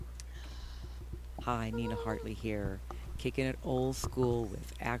Hi, Nina Hartley here, kicking it old school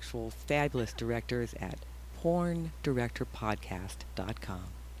with actual fabulous directors at PornDirectorPodcast.com.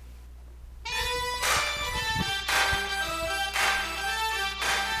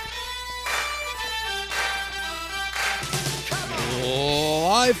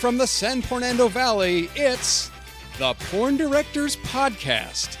 Live from the San Fernando Valley, it's the Porn Directors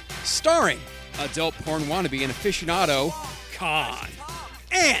Podcast, starring adult porn wannabe and aficionado, Khan,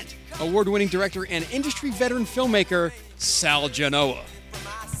 and award-winning director and industry veteran filmmaker, Sal Genoa.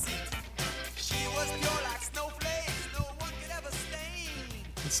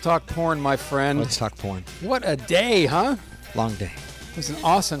 Let's talk porn, my friend. Let's talk porn. What a day, huh? Long day. It was an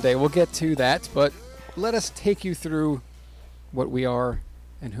awesome day. We'll get to that, but let us take you through what we are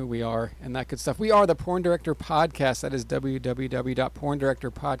and who we are and that good stuff. We are the Porn Director Podcast. That is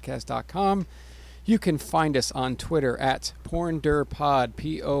www.porndirectorpodcast.com. You can find us on Twitter at PornDirPod,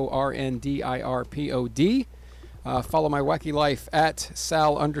 PornDirPod. Follow my wacky life at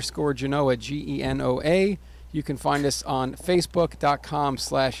Sal_Genoa, Genoa. You can find us on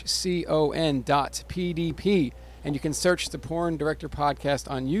Facebook.com/con.pdp. And you can search the Porn Director Podcast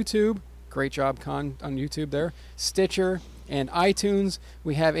on YouTube. Great job, Con, on YouTube there. Stitcher and iTunes.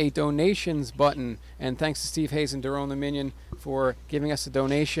 We have a donations button. And thanks to Steve Hayes and Daron the Minion for giving us a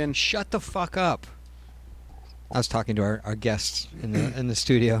donation. Shut the fuck up. I was talking to our guests in the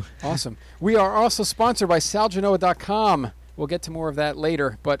studio. Awesome. We are also sponsored by SalGenoa.com. We'll get to more of that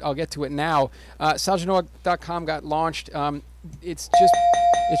later, but I'll get to it now. SalGenoa.com got launched. It's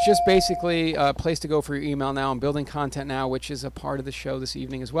just basically a place to go for your email now. I'm building content now, which is a part of the show this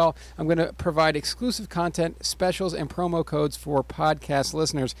evening as well. I'm going to provide exclusive content, specials, and promo codes for podcast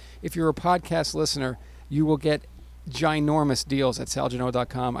listeners. If you're a podcast listener, you will get ginormous deals at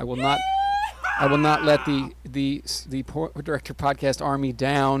SalGenoa.com. I will not let the Porn Director Podcast army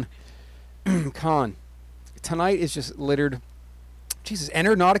down. Con, tonight is just littered. Jesus,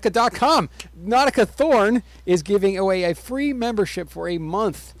 enter Nautica.com. Nautica Thorn is giving away a free membership for a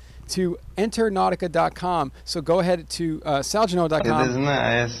month to enter Nautica.com. So go ahead to SalGenoa.com. It is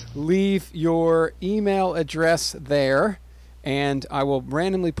nice. Leave your email address there, and I will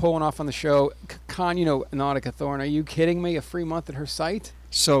randomly pull one off on the show. Con, you know Nautica Thorn. Are you kidding me? A free month at her site?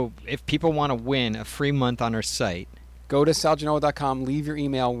 So if people want to win a free month on her site, go to SalGenoa.com, leave your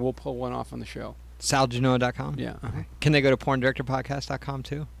email, and we'll pull one off on the show. SalGenoa.com? Yeah. Okay. Can they go to PornDirectorPodcast.com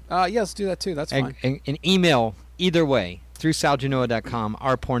too? Yeah, let's do that too. That's fine. And email either way through SalGenoa.com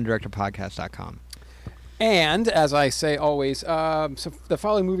or PornDirectorPodcast.com. And as I say always, so the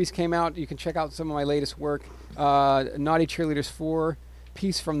following movies came out. You can check out some of my latest work. Naughty Cheerleaders 4,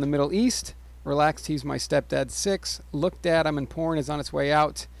 Peace from the Middle East, Relax, He's My Stepdad 6, Look Dad, I'm in Porn is on its way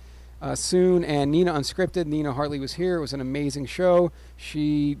out soon, and Nina Unscripted. Nina Hartley was here. It was an amazing show.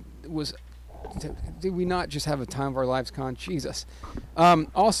 She was... Did we not just have a time of our lives, Con? Jesus.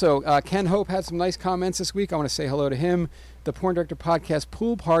 Also, Ken Hope had some nice comments this week. I want to say hello to him. The Porn Director Podcast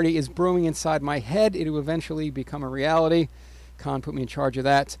pool party is brewing inside my head. It will eventually become a reality. Con put me in charge of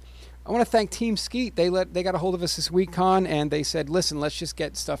that. I want to thank Team Skeet. They got a hold of us this week, Con, and they said, listen, let's just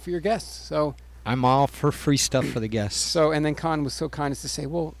get stuff for your guests. So I'm all for free stuff for the guests. So, and then Con was so kind as to say,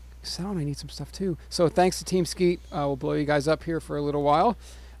 well, Sal and I need some stuff too. So thanks to Team Skeet. We'll blow you guys up here for a little while.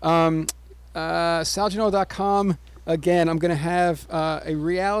 SalGenoa.com. Again, I'm going to have a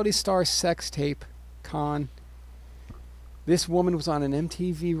reality star sex tape, Con. This woman was on an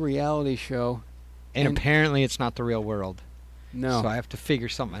MTV reality show. And apparently it's not the real world. No. So I have to figure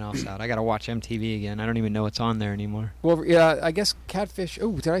something else out. I got to watch MTV again. I don't even know what's on there anymore. Well, yeah, I guess Catfish.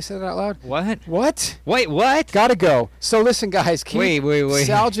 Oh, did I say that out loud? What? What? Wait, what? Gotta go. So listen, guys. Keep Wait.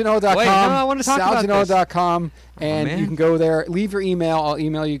 SalGenoa.com. Wait, no, I want to talk about this. SalGenoa.com. And man. you can go there. Leave your email. I'll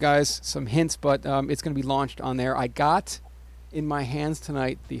email you guys some hints, but it's going to be launched on there. I got in my hands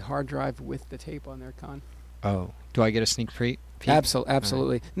tonight the hard drive with the tape on there, Con. Oh. Do I get a sneak peek?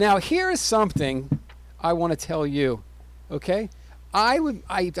 Absolutely. Right. Now, here is something I want to tell you, okay? I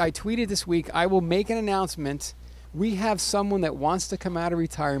tweeted this week, I will make an announcement. We have someone that wants to come out of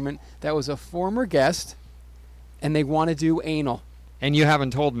retirement that was a former guest, and they want to do anal. And you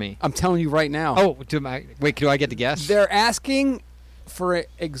haven't told me. I'm telling you right now. Oh, do I get the guess? They're asking for an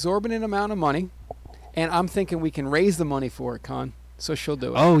exorbitant amount of money, and I'm thinking we can raise the money for it, Con. So she'll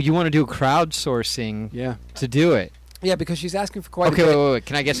do it. Oh, you want to do crowdsourcing to do it? Yeah, because she's asking for quite a bit. Okay, wait.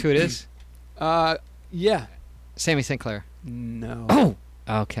 Can I guess who it is? Yeah. Sammy Sinclair. No. Oh!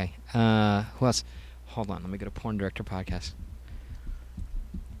 Okay. Who else? Hold on. Let me go to Porn Director Podcast.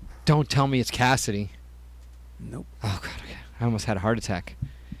 Don't tell me it's Cassidy. Nope. Oh, God. Okay. I almost had a heart attack.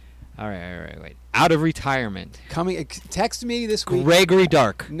 All right. Wait. Out of retirement. Text me this week. Gregory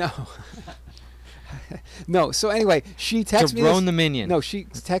Dark. No. No. So anyway, she texted me. Jerome the Minion. No, she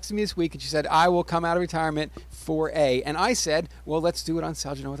texted me this week and she said, I will come out of retirement for A. And I said, well, let's do it on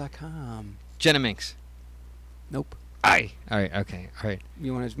SalGenoa.com. Jenna Minks. Nope. Aye. All right. Okay. All right.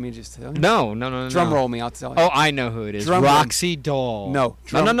 You wanted me to just tell you? No. Drum roll me, I'll tell you. Oh, I know who it is. Drum roll. Roxy Doll. No.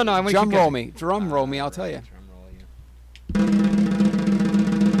 No. I want Drum you roll guys- me. Drum roll me, I'll tell you. Drum roll you.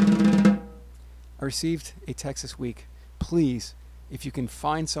 I received a text this week. Please, if you can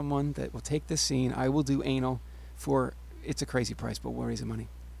find someone that will take this scene, I will do anal for, it's a crazy price, but we'll raise the money.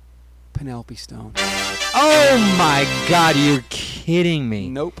 Penelope Stone. Oh my God! You're kidding me.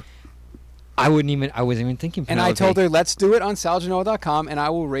 Nope. I wasn't even thinking. And I Penelope. told her, let's do it on SalGenoa.com, and I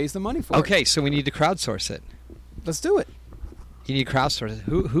will raise the money for it. Okay, so we need to crowdsource it. Let's do it. You need to crowdsource it.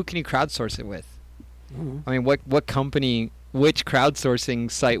 Who can you crowdsource it with? Mhm. I mean, what company? Which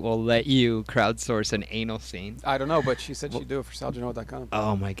crowdsourcing site will let you crowdsource an anal scene? I don't know, but she said she'd do it for SalGenoa.com.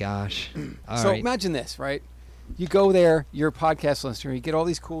 Oh my gosh! All So right. imagine this, right? You go there, you're a podcast listener, you get all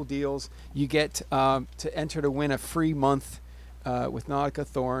these cool deals. You get to enter to win a free month with Nautica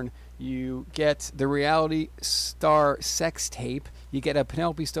Thorne. You get the reality star sex tape. You get a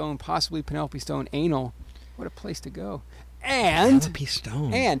Penelope Stone, possibly Penelope Stone anal. What a place to go. And Penelope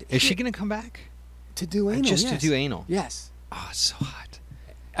Stone. and Is she here- gonna come back? to do anal. Just yes. to do anal. Yes. Oh, it's so hot.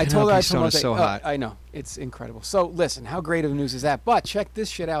 I told her Penelope I Stone is so hot. I know. It's incredible. So listen, how great of news is that? But check this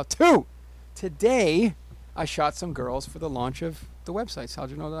shit out too. Today, I shot some girls for the launch of the website,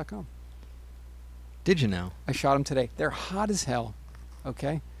 SalGenoa.com. Did you know? I shot them today. They're hot as hell.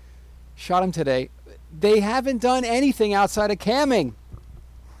 Okay? Shot them today. They haven't done anything outside of camming.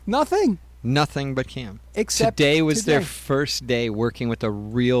 Nothing. Nothing but cam. Except Today was their today. first day working with a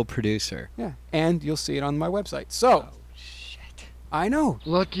real producer. Yeah. And you'll see it on my website. So, Shit. I know.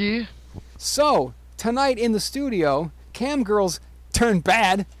 Lucky. So, tonight in the studio, cam girls turn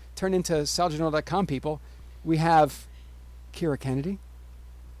bad, turn into SalGenoa.com people. We have Kira Kennedy.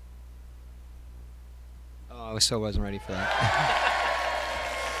 Oh, I so wasn't ready for that.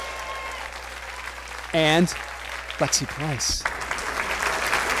 And Lexi Price.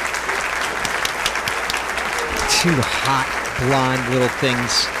 Two hot blonde little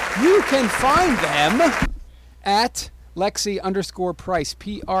things. You can find them at Lexi_Price,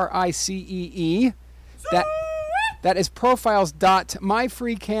 Pricee. That is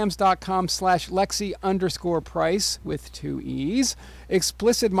profiles.myfreecams.com/Lexi_Price with 2 E's.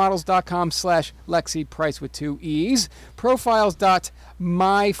 Explicitmodels.com/Lexi_Price with 2 E's.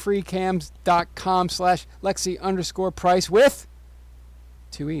 Profiles.myfreecams.com/Lexi_Price with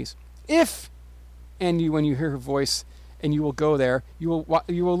 2 E's. When you hear her voice, and you will go there, you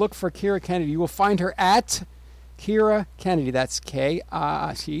will look for Kira Kennedy. You will find her at Kira Kennedy. That's Keira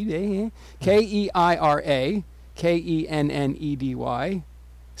Kennedy.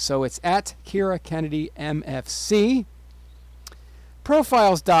 So it's at Kira Kennedy MFC.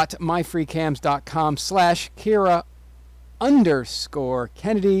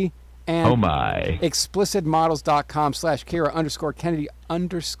 Profiles.myfreecams.com/Kira_Kennedy and Oh my.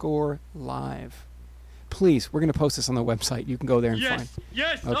 explicitmodels.com/Kira_Kennedy_live. Please, we're going to post this on the website. You can go there and find.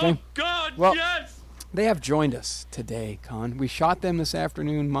 Yes. Okay. Oh God. Well- yes. They have joined us today, Con. We shot them this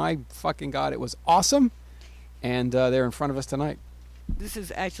afternoon. My fucking God, it was awesome. And they're in front of us tonight. This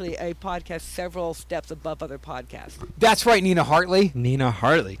is actually a podcast several steps above other podcasts. That's right, Nina Hartley. Nina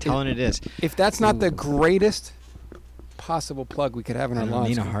Hartley, telling it is. If that's not the greatest possible plug we could have in our lives.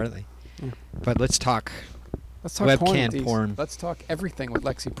 Nina Con. Hartley. But let's talk. Let's talk webcam porn with these. porn. Let's talk everything with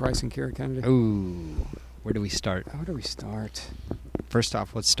Lexi Price and Kira Kennedy. Ooh, where do we start? How do we start? First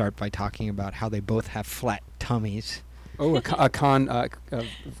off, let's start by talking about how they both have flat tummies. Oh, a Con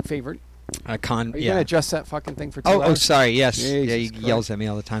favorite. Are Are you yeah. going to adjust that fucking thing for 2 Oh, hours? sorry. Yes. Jesus Yeah, he Christ. yells at me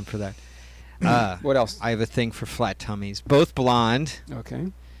all the time for that. What else? I have a thing for flat tummies. Both blonde.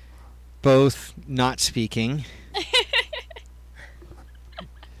 Okay. Both not speaking.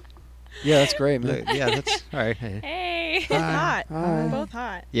 Yeah, that's great, man. Yeah, that's all right. Hey, Hi. hot. Hi. Both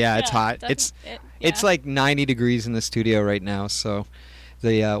hot. Yeah, it's hot. It's like 90 degrees in the studio right now. So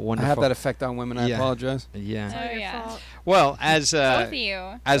the I wonderful. have that effect on women. I Yeah. apologize. Yeah. Oh, Your yeah. fault. Well, as Both of you.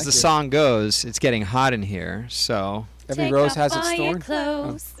 as Thank the you. song goes, it's getting hot in here. So Every Take rose off has its all your thorn.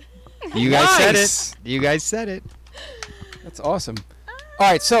 clothes. you guys said Nice! it. You guys said it. That's awesome. All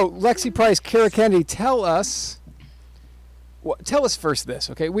right, so Lexi Price, Kira Kennedy, tell us first this,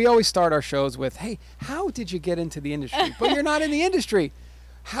 okay? We always start our shows with, hey, how did you get into the industry? But you're not in the industry.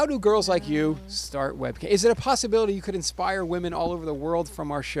 How do girls like you start webcam? Is it a possibility you could inspire women all over the world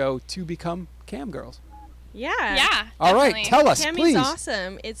from our show to become cam girls? Yeah. Yeah. All right, definitely. tell us, Cammy's please.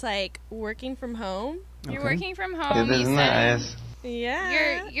 awesome. It's like working from home. You're Okay. working from home. It is you said. nice.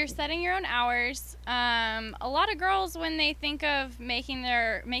 Yeah. You're setting your own hours. A lot of girls, when they think of making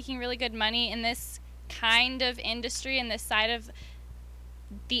really good money in this kind of industry, in this side of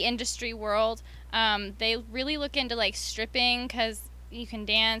the industry world, they really look into like stripping because you can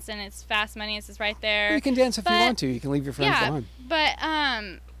dance and it's fast money. It's just right there. You can dance if you But- want to. You can leave your friends yeah, behind. but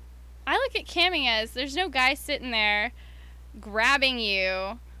I look at camming as there's no guy sitting there grabbing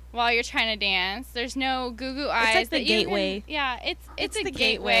you while you're trying to dance. There's no goo eyes. like the that you can- gateway. Yeah, it's a the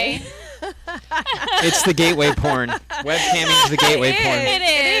gateway. It's the gateway porn. Webcamming's the gateway porn. It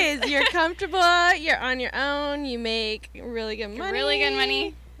It is. You're comfortable. You're on your own. You make really good money. Really good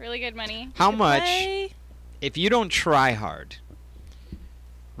money. Really good money. How You much, play. if you don't try hard,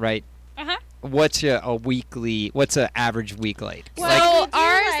 right? Uh-huh. What's an average week like? So Well, you do,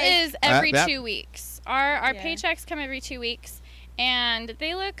 ours like- is every Yep. 2 weeks. Our Yeah. paychecks come every 2 weeks, and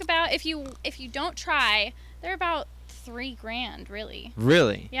they look about, if you don't try, they're about $3,000 really.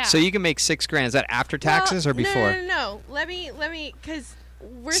 Really? Yeah. So you can make $6,000. Is that after taxes Well, or before? No. Let me, because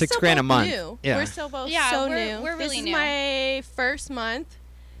we're $6,000 still both a month. new. Yeah. We're still both Yeah, so we're- new. we're really this new. is my first month.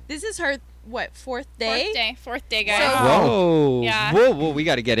 This is her, fourth day? Fourth day, guys. So- Whoa. Yeah. Whoa, we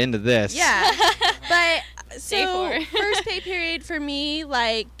got to get into this. Yeah. But, Day so, 4. first pay period for me,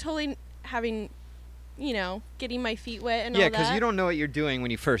 like, totally having, getting my feet wet and Yeah, all because that. you don't know what you're doing when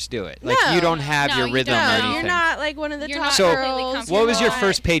you first do it. Like, No. you don't have No, your you rhythm don't. or No, anything. You're not, like, one of the You're top not So, completely girls. comfortable. What was your Not-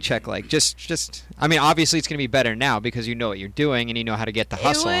 first paycheck like? Just, I mean, obviously it's going to be better now because you know what you're doing and you know how to get the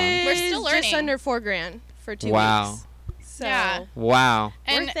hustle on. We're still Just learning. under $4,000 for 2 Wow. weeks. So, Yeah. Wow.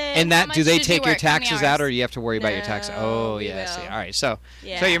 And worth it. And how that, much do they did you take your work? How many taxes out hours? or you have to worry about your taxes? No, Oh, we yeah, I see. will. All right. So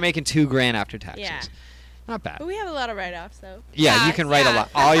yeah. you're making $2,000 after taxes. Yeah. Not bad. But we have a lot of write-offs, though. Yeah, you can write a lot.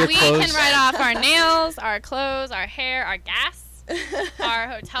 All your we clothes. can write off our nails, our clothes, our hair, our gas, our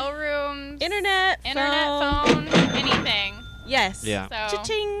hotel rooms, Internet, phone, anything. Yes. Yeah. So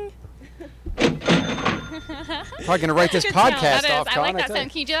Cha-ching. Probably going to write this Good sound. podcast that is. off, I Con, like that tell you.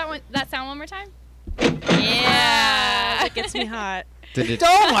 sound. Can you do that sound one more time? Yeah. Yeah. That gets me hot. Did it,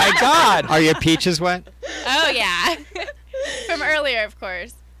 Oh, my God. are your peaches wet? Oh yeah. From earlier, of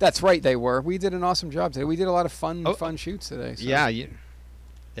course. That's right, they were. We did an awesome job today. We did a lot of fun shoots today. So Yeah, It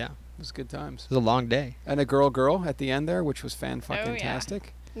was good times. it was a long day. And a girl at the end there, which was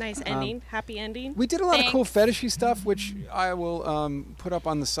fan-fucking-tastic. Nice ending. Happy ending. We did a lot of cool Thanks. fetishy stuff, which I will put up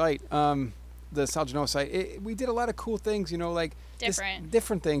on the site, the Sal Genoa site. We did a lot of cool things, like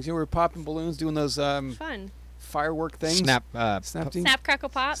different things. We were popping balloons, doing those Fun. firework things. Snap things. Snap, crackle,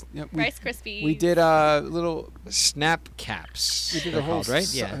 pop, Yeah, Rice Krispies. We did little. snap caps. We did they're a whole called, right?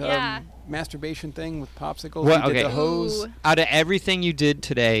 s- Yeah. Yeah. masturbation thing with popsicles. What- We did okay. the hose. Ooh. Out of everything you did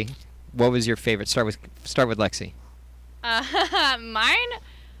today, what was your favorite? Start with Lexi. Mine.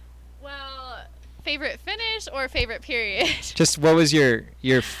 Well, favorite finish or favorite period? Just what was your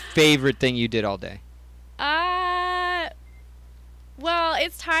favorite thing you did all day? Well,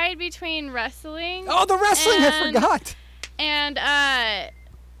 it's tied between wrestling Oh, the wrestling! I And- forgot. and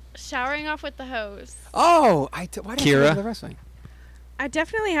showering off with the hose. Oh, why did I Kira? forget the wrestling? I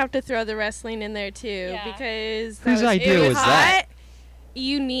definitely have to throw the wrestling in there, too. Yeah. Because that Whose was, idea it was was hot, that?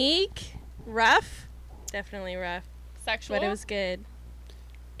 unique, rough. Definitely rough. Sexual. But it was good.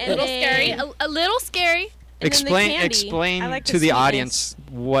 a little scary. A little scary. And then the Explain candy. I like to the the sweetness. audience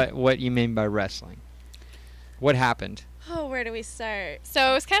what you mean by wrestling. What happened? Oh, where do we start?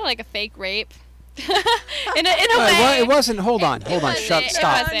 So it was kind of like a fake rape. in a Well, way. it wasn't. Hold on. Shut. wasn't. It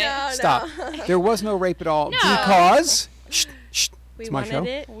Stop. wasn't. No, Stop. no. There was no rape at all No. because. Shh. We It's my wanted show.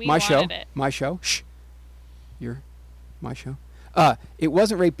 it. We my show. wanted it. My show. Shh. My show. It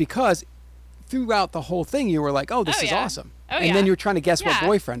wasn't rape because throughout the whole thing you were like, "Oh, this Oh, is yeah. awesome," Oh, and yeah. then you were trying to guess what Yeah.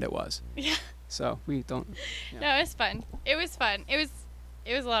 boyfriend it was. Yeah. So we don't. No, it was fun. It was fun. It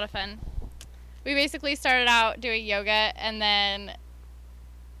was a lot of fun. We basically started out doing yoga, and then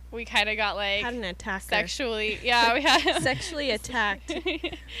we kind of got like Had an attacker. sexually. Yeah, we had Sexually attacked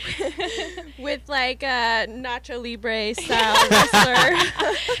with like a Nacho Libre style wrestler.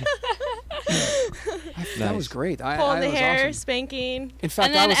 That was Nice. great. Pulling the was hair, awesome. spanking, In fact,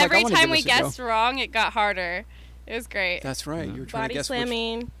 and then I was like, I every wanna time give we this a go. guessed wrong, it got harder. It was great. That's right. You were trying body to guess which.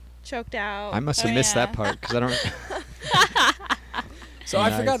 slamming, choked out. I must Oh, have missed that yeah. part because I don't. So I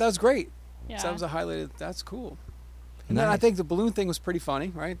Nice. forgot. That was great. Yeah. So that was a highlighted. That's cool. And then I Nice. think the balloon thing was pretty funny,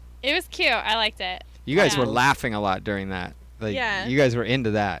 right? It was cute. I liked it. You guys Yeah. were laughing a lot during that. Like, Yeah. You guys were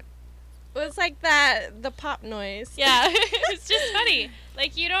into that. It was like the pop noise. Yeah, it's just funny.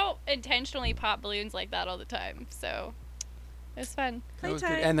 Like you don't intentionally pop balloons like that all the time, so it was fun. That was good.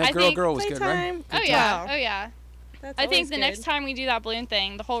 Playtime. And the I girl think girl was good, right? Playtime. Oh Good yeah, job. oh yeah. That's I think always the good. next time we do that balloon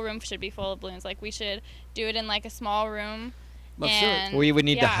thing, the whole room should be full of balloons. Like we should do it in like a small room, Let's do it. And We would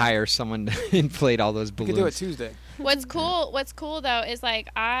need to yeah. hire someone to inflate all those We balloons. could do it Tuesday. What's cool though is like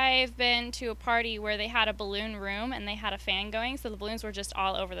I've been to a party where they had a balloon room and they had a fan going, so the balloons were just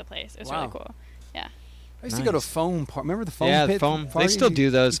all over the place. It was Wow. really cool. Yeah. I used to go to Nice. foam part. Remember the foam Yeah, pit? foam. They parties? still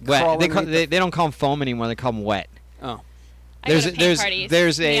do those. You Wet. crawl They underneath they don't call them foam anymore. They call them wet. Oh. I go to paint there's parties.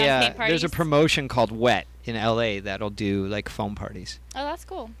 there's Neon a paint there's a parties. promotion called Wet in LA that'll do like foam parties. Oh, that's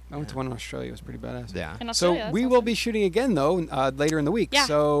cool. I went to one in Australia. It was pretty badass. Yeah. In So Australia, that's we will awesome. be shooting again though later in the week. Yeah.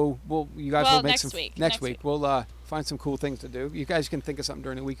 So you guys will make next some week. next Next week. week. We'll find some cool things to do. You guys can think of something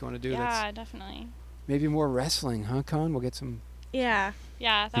during the week you want to do. That's Yeah, definitely. maybe more wrestling, huh, Con? We'll get some. Yeah,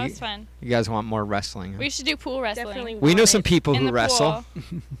 Yeah, that You- was fun. You guys want more wrestling? Huh? We should do pool wrestling. definitely. We know want some it. people in who the wrestle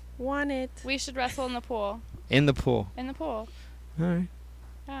Pool. Want it. We should wrestle in the pool. in the pool. In the pool. All right.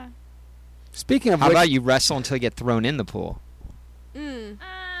 Yeah. Speaking of How which, about you wrestle until you get thrown in the pool? Mm.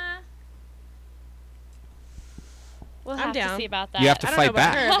 We'll I'm have down. to see about that. You have to I don't fight know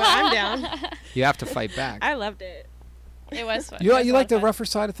about back. her, but I'm down. You have to fight back. I loved it. It was fun. you It was you a lot like the of fun. rougher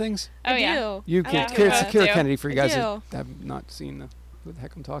side of things? Oh I yeah. do. You I can. like Kira, it. Kira I Kennedy, for you I guys do. that have not seen who the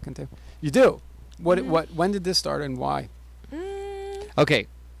heck I'm talking to. You do. What? When did this start and why? Mm. Okay,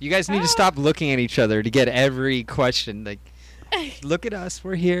 you guys need to stop looking at each other to get every question. Like, look at us.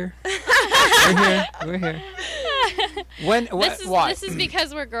 We're here. We're here. We're here. When? Why? This is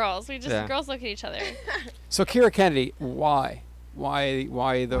because we're girls. We just Yeah. girls look at each other. So Kira Kennedy, why? Why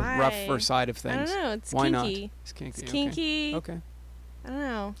the Why? rougher side of I things? don't know. It's Why not? kinky. It's kinky. It's okay. kinky. Okay. I don't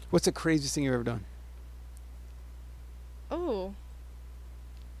know. What's the craziest thing you've ever done? Oh.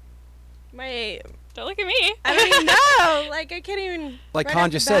 My. Don't look at me. I don't even know. Like, I can't even. Like right Con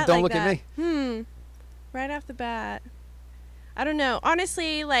off just the said, bat don't like look at that. me. Right off the bat. I don't know.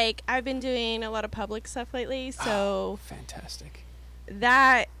 Honestly, like, I've been doing a lot of public stuff lately, so Fantastic.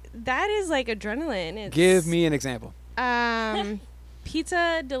 that is like adrenaline. It's, Give me an example.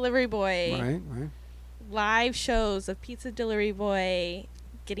 Pizza delivery boy. Right. Live shows of pizza delivery boy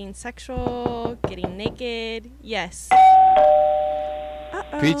getting sexual, getting naked. Yes.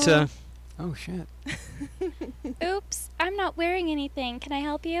 Uh-oh. Pizza. Oh shit. Oops, I'm not wearing anything. Can I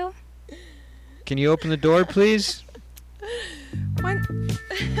help you? Can you open the door, please? What?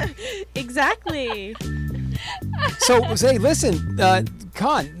 Exactly. So say, listen,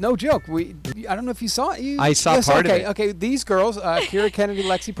 Con, no joke. I don't know if you saw it. I saw yes, part of okay, it. Okay, these girls, Kira Kennedy,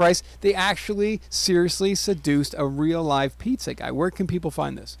 Lexi Price, they actually seriously seduced a real live pizza guy. Where can people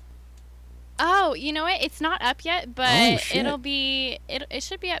find this? Oh, you know what? It's not up yet, but Oh, shit. it'll be. It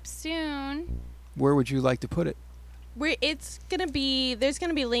should be up soon. Where would you like to put it? There's gonna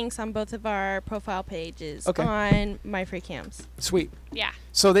be links on both of our profile pages Okay. on My Free Cams. Sweet. Yeah,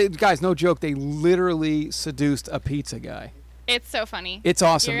 So they guys, no joke, they literally seduced a pizza guy. it's so funny. It's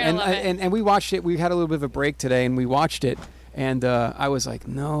awesome. You're gonna love it. And we watched it. We had a little bit of a break today and we watched it, and I was like,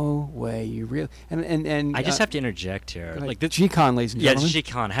 no way, you really and I just have to interject here. like Like this, G-Con, ladies and yeah, gentlemen.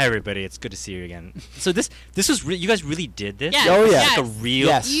 G-Con. Hi everybody, it's good to see you again. So this was you guys really did this? Yes, Oh, yeah. Like a yes. real.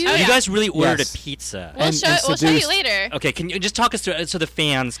 Yes. You Oh, yeah. guys really ordered Yes. a pizza. We'll and show you seduced. later. Okay, can you just talk us through it so the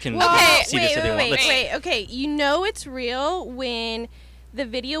fans can Okay, see this if they want? Let's- wait. Okay, you know it's real when the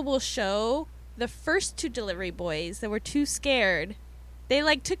video will show the first two delivery boys that were too scared. They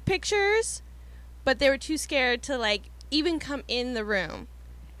like took pictures, but they were too scared to like even come in the room.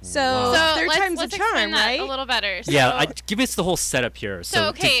 So, Wow. So third let's, time's let's a charm, explain that right? a little better. Yeah, So, give us the whole setup here, so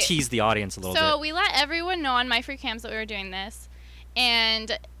okay, to tease the audience a little so bit. we let everyone know on My Free Cams that we were doing this,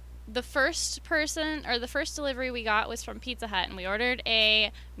 and the first person or the first delivery we got was from Pizza Hut, and we ordered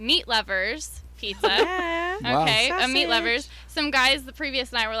a meat lovers pizza. Yeah. Wow. Okay, a meat Sausage. lovers. Some guys the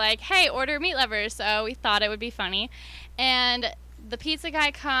previous night were like, "Hey, order meat lovers," so we thought it would be funny, and the pizza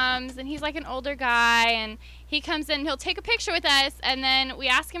guy comes, and he's like an older guy, and he comes in, he'll take a picture with us, and then we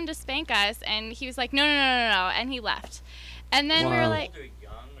ask him to spank us, and he was like, no, and he left. And then we were Wow. like,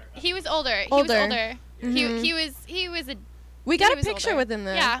 he was older. He was Older. older. Mhm. He was a We got he a was picture older. with him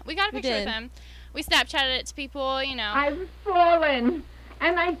though. Yeah, we got a We picture with did. him. We Snapchatted it to people, you know. I've fallen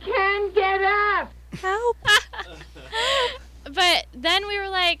and I can't get up. Help. But then we were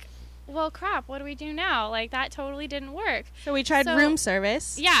like, well, crap, what do we do now? Like, that totally didn't work. So we tried So- room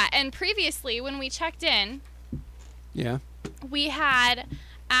service. Yeah, and previously, when we checked in, Yeah. we had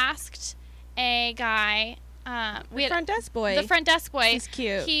asked a guy, we The had front desk boy. the front desk boy. He's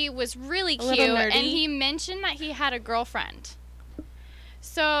cute. He was really A cute, little nerdy. and he mentioned that he had a girlfriend.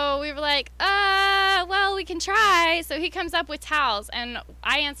 So we were like, well, we can try. So he comes up with towels, and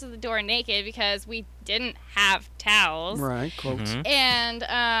I answered the door naked because we didn't have towels. Right. Quotes. Mhm.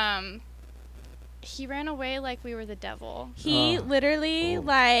 And he ran away like we were the devil. He Oh. literally Oh.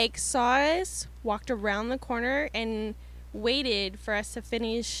 like saw us, walked around the corner, and waited for us to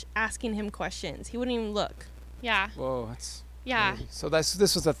finish asking him questions. He wouldn't even look. Yeah. Whoa, that's. Yeah. crazy. So this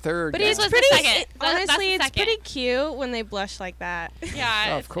was the third. But guy. it's was the pretty. second. That's Honestly, the it's second. pretty cute when they blush like that.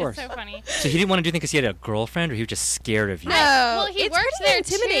 Yeah. Oh, of course. It's so funny. So he didn't want to do anything because he had a girlfriend, or he was just scared of you? No. Well, he it's works pretty there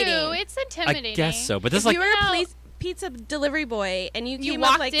intimidating. too. It's intimidating. I guess so. But this If is you like, were a No. pizza delivery boy and you You came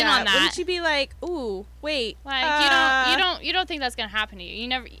walked up like in that, on that. wouldn't you be like, "Ooh, wait, Like you don't think that's gonna happen to you. You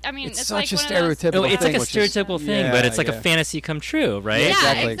never. I mean, It's it's such like a one of those- stereotypical oh, it's like thing, a which is- stereotypical thing, Yeah, but it's like yeah. a fantasy come true, right? Yeah,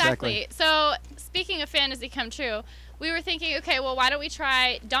 Exactly, exactly. So speaking of fantasy come true, we were thinking, okay, well, why don't we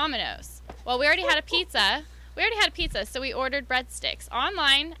try Domino's? Well, we already had a pizza. So we ordered breadsticks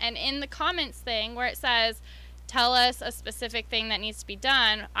online, and in the comments thing where it says, tell us a specific thing that needs to be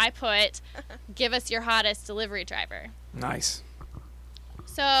done, I put, give us your hottest delivery driver. Nice.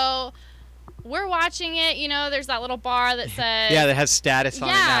 So we're watching it, there's that little bar that says... Yeah, that has status on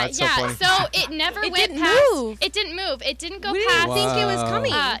it now. It's so funny. So it never It went didn't past... move. It didn't move. It didn't go we past... didn't think it was Wow.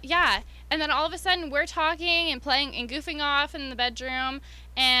 coming." Yeah. And then all of a sudden we're talking and playing and goofing off in the bedroom,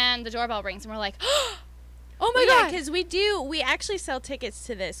 and the doorbell rings, and we're like, oh my God. Because we actually sell tickets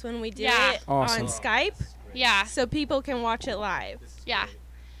to this when we do Yeah. it Awesome. on Skype, Yeah. so people can watch it live. Yeah.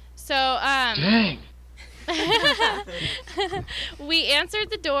 So, we answered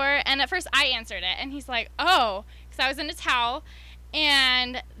the door, and at first I answered it, and he's like, oh, because I was in a towel.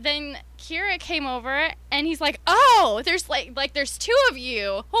 And then Kira came over, and he's like, oh, there's there's two of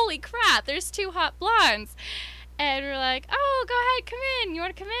you. Holy crap, there's two hot blondes. And we're like, oh, go ahead, come in. You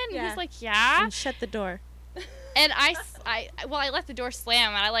want to come in? And Yeah. he's like, yeah. And shut the door. And I left the door slam,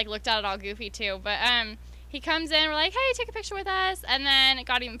 and I looked at it all goofy too. But he comes in, we're like, hey, take a picture with us. And then it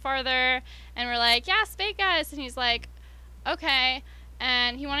got even farther, and we're like, yeah, spank us. And he's like, okay.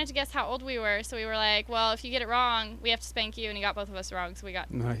 And he wanted to guess how old we were, so we were like, well, if you get it wrong, we have to spank you. And he got both of us wrong, so we got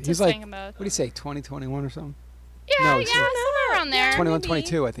Nice. to He's spank like, them both. what do you say, 2021 or something? Yeah, No, yeah, it's somewhere around there. 21, maybe.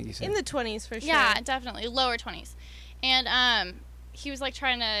 22, I think he said. In the 20s for sure. Yeah, definitely lower 20s. And he was like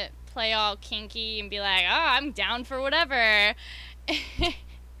trying to play all kinky and be like, oh, I'm down for whatever.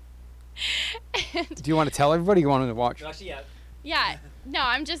 And Do you want to tell everybody? You want them to watch? Actually, yeah. yeah, no,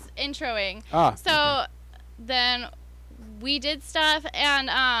 I'm just introing. Ah. So then we did stuff,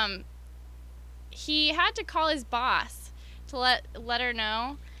 and he had to call his boss to let her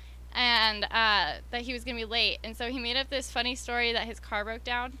know, and that he was gonna be late. And so he made up this funny story that his car broke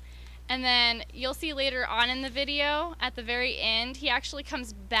down. And then you'll see later on in the video, at the very end, he actually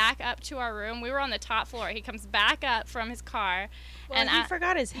comes back up to our room. We were on the top floor. He comes back up from his car. Well, and he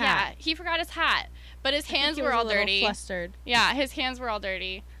forgot his Yeah, hat. he forgot his hat. But his I think hands he were was a all little dirty. Flustered. Yeah, his hands were all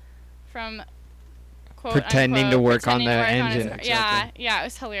dirty from quote Pretending unquote, to work on pretending the to work on engine. his car. Yeah, it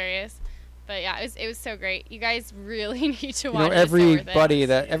was hilarious. But yeah, it was so great. You guys really need to You watch know, it. It's so worth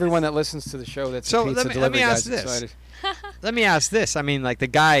it. everyone that listens to the show that's So a pizza let me delivery ask guy's this. excited. Let me ask this. I mean, like, the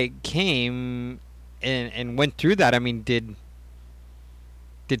guy came and went through that. I mean, did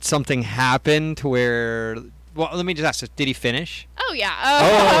something happen to where... Well, let me just ask this. Did he finish? Oh yeah.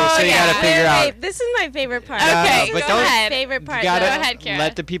 Oh, so you yeah. gotta figure out... Wait, this is my favorite part. Okay, but go don't- ahead. Favorite You part. gotta Go ahead, Kara.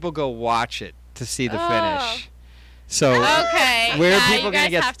 let the people go watch it to see the Oh. finish. So Okay. where yeah, are people you gonna guys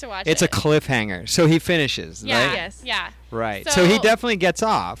get? have to watch It's it. a cliffhanger. So he finishes, Yeah. right? Yes. Yeah. Right. So he So- definitely gets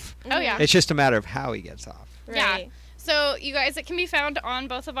off. Oh yeah. It's just a matter of how he gets off. Yeah. Right. So you guys, it can be found on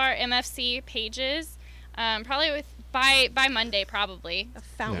both of our MFC pages. Probably by Monday, probably. A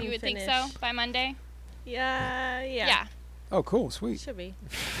fountain You would finish. think so by Monday. Yeah. Yeah. Oh, cool. Sweet. Should be.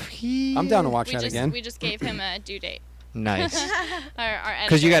 I'm down to watch We that just again. we just gave him a due date. Nice. Our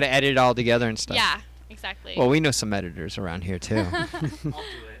Because you got editor. to edit it all together and stuff. Yeah. Exactly. Well, we know some editors around here too. I'll do it.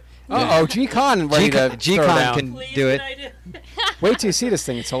 Uh-oh, G-Con ready to throw G-Con down. can do it. Wait till you see this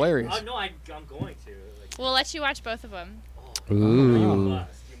thing. It's hilarious. No, I'm going to. Like, We'll let you watch both of them. you Ooh.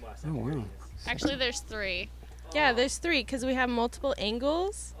 must. Oh, wow. Actually, there's 3. Yeah, there's 3 because we have multiple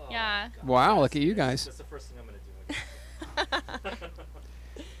angles. Yeah. Wow, look at you guys. That's the first thing I'm gonna do.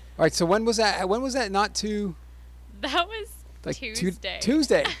 All right, so when was that? When was that? Not too That was like Tuesday.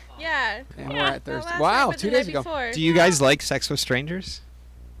 Tuesday. Yeah. And we're Yeah, at Thursday. Not last Wow, night, but 2 the days night ago. before. Do you guys like Sex with Strangers?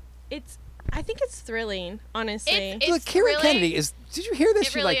 I think it's thrilling, honestly. It's Look, Kira really- Kennedy is. Did you hear this?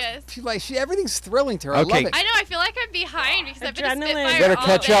 It really is. She everything's thrilling to her. I Okay. love it. I know. I feel like I'm behind because I've been a Adrenaline. Spitfire You better all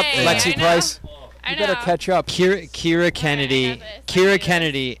catch up, day. Lexi I know. Price. I You know. better catch up. Kira Kennedy. know this. I know Kira this.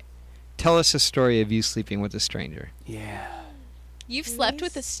 Kennedy, tell us a story of you sleeping with a stranger. Yeah. You've slept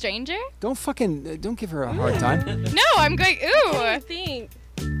with a stranger? Don't give her a hard time. No, I'm going. What do you Ooh. think?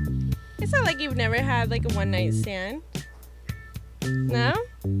 It's not like you've never had like a one night stand. No?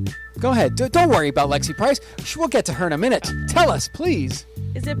 Go ahead. Don't worry about Lexi Price. We'll get to her in a minute. Tell us, please.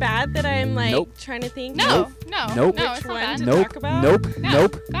 Is it bad that I'm like Nope. trying to think? No, Nope. no, Nope. no, Which it's not one bad. to Nope. talk about? Nope. No,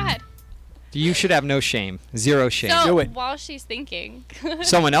 Nope. Go ahead. You should have no shame. Zero shame. So Do it. while she's thinking.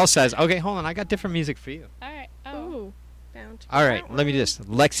 Someone else says, okay, hold on, I got different music for you. All right. Oh. Ooh. Bound to All be right, that let me one. just.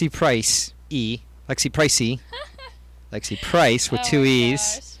 Lexi Price E. Lexi Price E. Lexi Price with Oh two my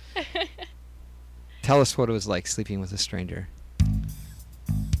E's. gosh. Tell us what it was like sleeping with a stranger.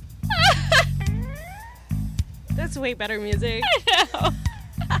 That's way better music. I know.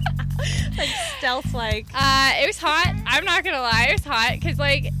 Like stealth-like. It was hot. I'm not gonna lie, it was hot because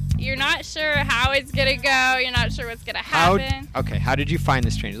like you're not sure how it's gonna go. You're not sure what's gonna happen. Okay, how did you find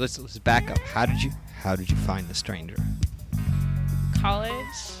the stranger? Let's back up. How did you find the stranger? College.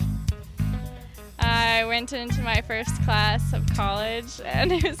 I went into my first class of college,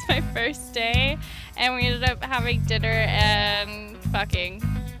 and it was my first day, and we ended up having dinner and fucking.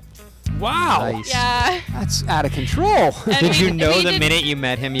 Wow. Nice. Yeah. That's out of control. And Did we- you know we the did- minute you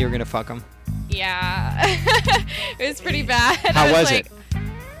met him you were gonna fuck him? Yeah. It was pretty bad. How I was like, it?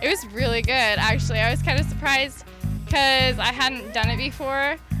 It was really good, actually. I was kind of surprised because I hadn't done it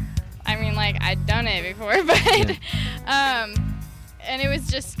before. I mean, like, I'd done it before, but, and it was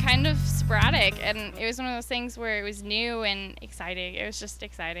just kind of sporadic, and it was one of those things where it was new and exciting. It was just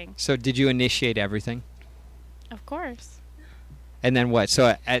exciting. So did you initiate everything? Of course. And then what?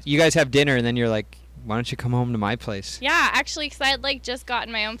 So you guys have dinner, and then you're like, why don't you come home to my place? Yeah, actually, because I had, like, just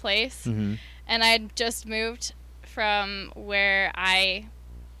gotten my own place, Mm-hmm. and I had just moved from where I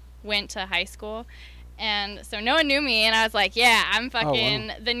went to high school. And so no one knew me, and I was like, yeah, I'm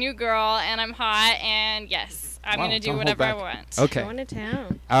fucking the new girl, and I'm hot, and yes, I'm Wow, going to do don't hold whatever I back. want. Okay. Going to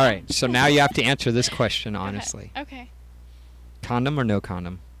town. All right. So now you have to answer this question honestly. Okay. Condom or no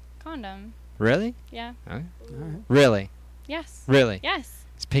condom? Condom. Really? Yeah. All right. Really? Yes. Really? Yes.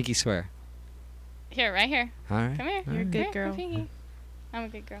 It's pinky swear. Here, right here. All right. Come here. All You're a right. good Come here, girl. I'm Pinky. I'm a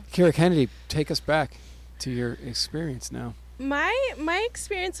good girl. Kira Kennedy, take us back to your experience now. My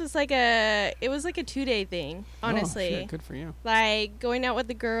experience was like a 2-day thing, honestly. Oh, shit, good for you. Like going out with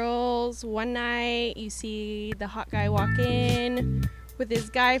the girls one night, you see the hot guy walk in with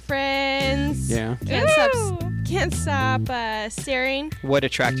his guy friends. Yeah. Can't stop staring. What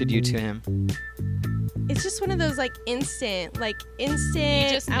attracted you to him? It's just one of those like instant. You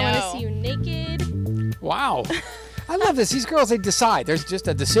just I want to know. see you naked. Wow. I love this. These girls, they decide. There's just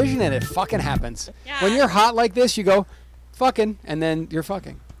a decision and it fucking happens. Yeah. When you're hot like this, you go, fucking, and then you're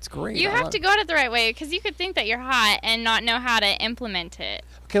fucking. It's great. You I have love to it. go at it the right way because you could think that you're hot and not know how to implement it.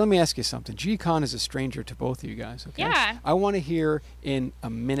 Okay, let me ask you something. G-Con is a stranger to both of you guys, okay? Yeah. I want to hear in a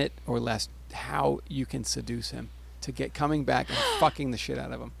minute or less how you can seduce him to get coming back and fucking the shit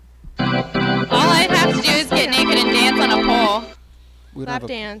out of him. All I'd have to do is get naked and dance on a pole. We don't Lap have a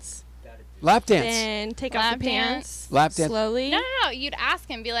dance. lap dance. Then take off Lap the pants. Lap dance. Slowly. No. You'd ask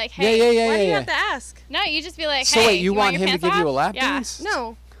him, be like, hey. Yeah. Why do you have to ask? No, you just be like, So hey. wait, you want your him to pants give you a off? lap Yeah. dance?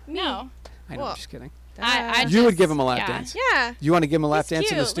 No. No. I know, Well, I'm just kidding. I You would just- give him a lap yeah. dance. Yeah. You want to give him a lap He's dance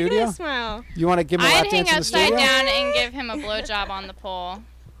in the cute. Look studio? at his smile. You want to give him a lap I'd hang dance in the upside studio? down and give him a blowjob on the pole.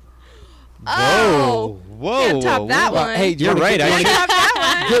 Oh. Whoa. Can't top that Well, one. hey, do you You're wanna right, Give, I you wanna should- Top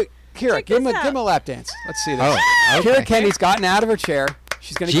that one. give, Kira, Check give him, this give him a out. lap dance. Let's see this. Oh, okay. Kira Kennedy's gotten out of her chair.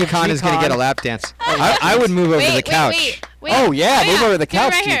 She's going to give G-Con is going to G-Con- get a lap dance. I would move over to the couch. Wait. Oh, yeah, move over to the Give it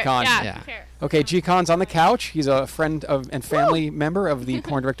couch, right here. G-Con. Yeah. Yeah. Here. Okay, G-Con's on the couch. He's a friend of and family member of the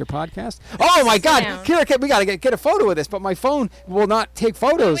Porn Director podcast. Oh my God, down. Kira, we gotta get a photo of this, but my phone will not take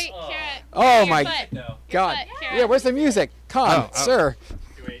photos. Wait, Kara, Oh your my foot. Your God. foot, Kara. Yeah, where's the music? Con, Oh. sir.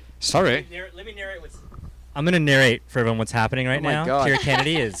 Sorry. Let me narrate what's. I'm gonna narrate for everyone what's happening right Oh my now. God. Kira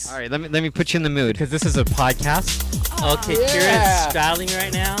Kennedy is. All right, let me put you in the mood. Because this is a podcast. Okay, Yeah. Kira's straddling me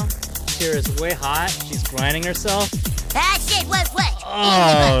right now. Kira's way hot. She's grinding herself. I said what?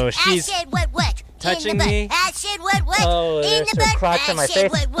 Oh, I she's said what? touching in the butt. me. I said what? Oh, in there's the her butt. crotch I on my said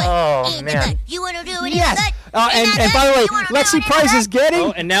face. what? Oh, in man. The butt. You want to do it Yes. in the butt? And by the way, You wanna do Lexi it in Price the is butt? getting.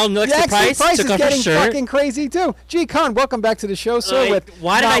 Oh, and now Lexi Price is took off her getting shirt. fucking crazy too. G-Con, welcome back to the show, sir. Like, with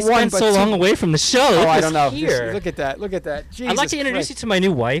why did not I one, spend but so two- long away from the show? Oh, Look I who's don't know. Here. Look at that. Look at that. I'd like to introduce you to my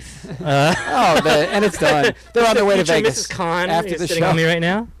new wife. And it's done. They're on their way to Future Vegas. Mrs. Khan after is the sitting show. on me right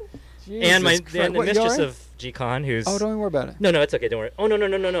now. And Jesus the Christ. What, you mistress all right? of G-Con, who's... Oh, don't worry about it. No, it's okay. Don't worry. Oh,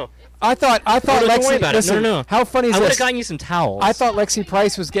 no. I thought no, don't Lexi. worry about it. Listen, No. how funny is I would have this? gotten you some towels. I thought Lexi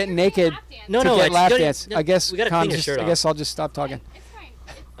Price was getting naked No, to get it's- lap don't- dance. no, I guess we gotta Con clean your just, shirt I off. guess I'll just stop talking. It's fine.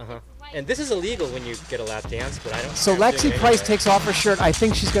 Uh-huh. And this is illegal when you get a lap dance, but I don't... So I'm doing Lexi it Price anyway. takes off her shirt. I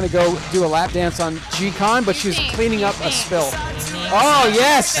think she's going to go do a lap dance on G-Con, but she was cleaning up a spill. Oh,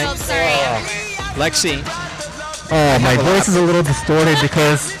 yes. Oh, sorry. Lexi, Oh, my voice is a little distorted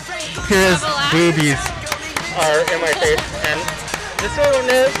because Kira's boobies are in my face, and this one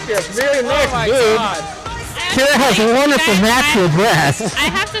is she has really nice boobs. Kira has a wonderful natural breasts.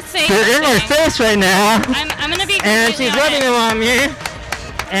 I have to say They're in my face right now, I'm gonna be and she's rubbing them on me,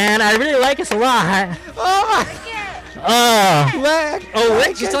 and I really like it a lot. Oh my!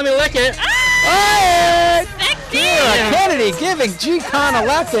 Lick! She's telling me to lick it. Oh! sexy. Kira Kennedy giving G-Con a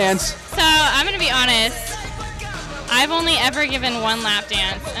lap dance. So I'm gonna be honest. I've only ever given one lap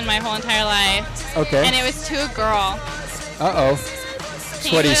dance in my whole entire life, Okay. and it was to a girl. Uh-oh.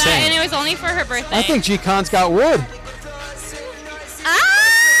 Can what you he's believe that? saying. And it was only for her birthday. I think G-Con's got wood.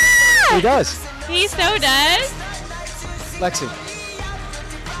 Ah! He does. He so does. Lexi.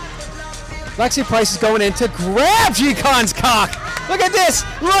 Lexi Price is going in to grab G-Con's cock. Look at this.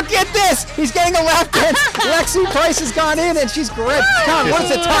 Look at this. He's getting a lap dance. Lexi Price has gone in and she's grabbed. Con, what is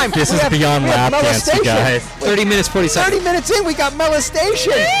the time? This We is have- beyond we have lap dance, you molestation. guys. 30 minutes, 40 seconds. 30 minutes in, we got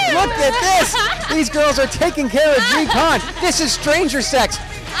molestation. Look at this. These girls are taking care of G-Con. This is stranger sex.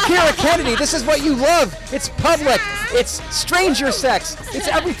 Kira Kennedy, this is what you love. It's public. It's stranger sex. It's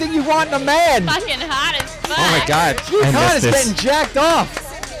everything you want in a man. Fucking hot as fuck. Oh my God. G-Con is this. getting jacked off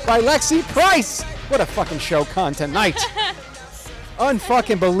by Lexi Price. What a fucking show con tonight.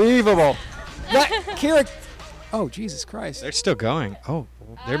 Unfucking believable. Kira. Oh, Jesus Christ. They're still going. Oh,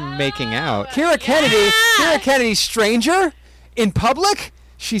 they're making out. Kira Kennedy. Kira Kennedy, stranger in public.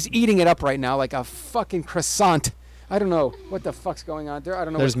 She's eating it up right now like a fucking croissant. I don't know what the fuck's going on there. I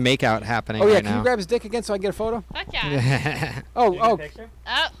don't know. There's make-out happening Oh yeah, right can now. you grab his dick again so I can get a photo? Fuck yeah. Oh. Oh,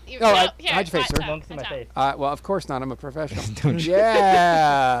 Oh, you, no, here, how'd you face, watch sir? out, Don't see my watch face. Well, of course not. I'm a professional. Don't you-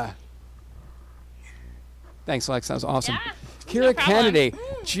 Yeah. Thanks, Lex. That was awesome. Yeah, Kira no problem. Kennedy.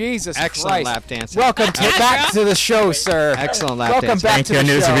 Jesus Excellent Christ. lap dancing. Welcome Yeah, back girl. to the show, sir. Excellent lap Welcome dancing. back Thank to you. I the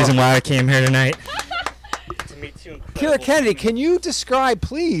knew there's show. a reason why I came here tonight. To meet two Kira Kennedy, can you describe,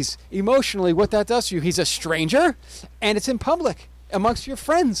 please, emotionally what that does to you? He's a stranger, and it's in public amongst your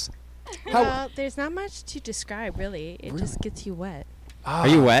friends. How? Well, there's not much to describe, really. It just gets you wet. Are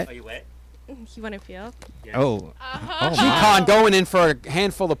you wet? Are you wet? You want to feel? Oh. Uh-huh. Oh, G-Con going in for a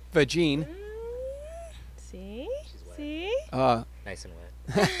handful of vagine. See? See? Nice and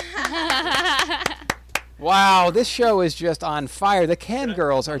wet. Wow, this show is just on fire. The cam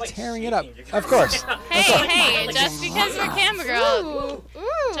girls are tearing it up. Of course. Hey, just because we're cam girls,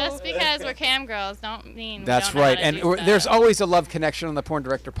 just because we're cam girls, don't mean we That's don't know right. how to And do there's stuff. always a love connection on the Porn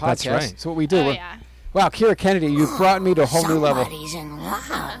Director podcast. That's right. That's what we do. Oh We're- yeah. Wow, Kira Kennedy, you've brought me to a whole new level. Somebody's in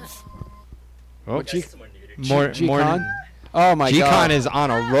love. Oh, G- more. G-Con? Oh my God. G-Con is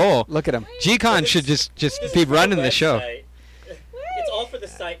on a roll. Look at him. G-Con should just be running the show. It's all for the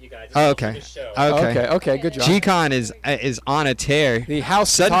site, you guys. It's Oh, all okay. for the show. Okay, good job. G-Con is on a tear. The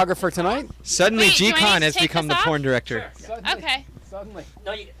house photographer tonight? Suddenly, Wait, do I need G-Con to has take become this the off? porn director. Okay. Suddenly.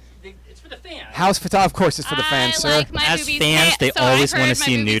 No, it's for the fans. House photographer, of course, it's for the fans, I sir. like my As boobies. fans, Hey, they so I've always heard wanna my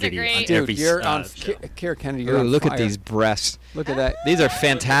see boobies are nudity great. on Dude, every you're on show. Kira Kennedy. You're Ooh, on look fire. at these breasts. Look at that. These are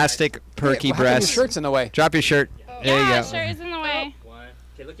fantastic, perky How come your breasts. shirt's in the way. Drop your shirt. There you Yeah, go. sure is in the way. One.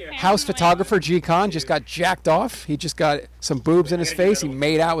 Okay, look here. House photographer G-Con just got jacked off. He just got some boobs in his face. He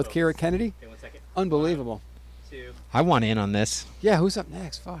made out with Kira Kennedy. Okay, 1 second. Unbelievable. 2. I want in on this. Yeah, who's up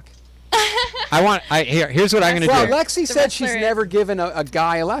next? Fuck. Here's what I'm gonna Well, do. Lexi said she's wrestler is- never given a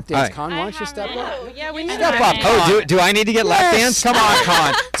guy a lap dance. All right. Con, why don't you step up? Oh, yeah, we need Step a up, hand. Con. Oh, do I need to get lap Yes, dance? Come on,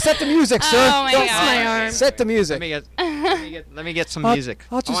 Con. Set the music, sir. Oh my Don't- God. my arm. Set the music. Let me get some I'll- music.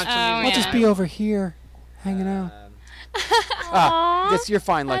 I'll just, I want some Oh, music. I'll just be over here, hanging out. You're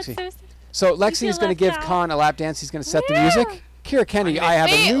fine, That's Lexi. so sad. So Lexi feel is going to left give out. Con a lap dance. He's going to set the music. Kira Kennedy, I have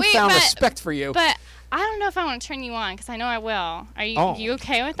a Wait, newfound but- respect for you. But I don't know if I want to turn you on because I know I will. Are you Oh. you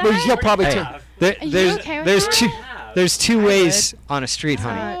okay with that? Well, he'll probably Hey, turn. Are you okay with that? there's two ways on a street,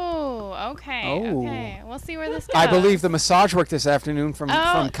 honey. Oh, okay. Oh. Okay. We'll see where this goes. I believe the massage work this afternoon from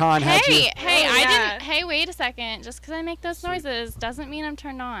Con had you. Hey, Oh, I yeah. didn't. Hey, wait a second. Just because I make those noises doesn't mean I'm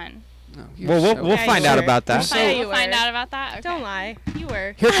turned on. No, you're Well, so- we'll Yeah, find you out were. about that. So- We'll you were. find out about that. Okay. Don't lie. You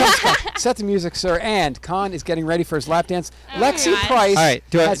were. Here comes Con. Set the music, sir. And Con is getting ready for his lap dance. Oh, Lexi God. Price All right,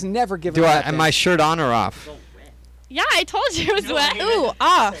 has never given a lap am dance. my shirt on or off? Yeah, I told you it was wet. Ooh,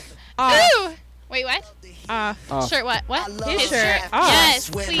 off. Ooh. Wait, what? Off. Off. Shirt what? What? His shirt off. Yes,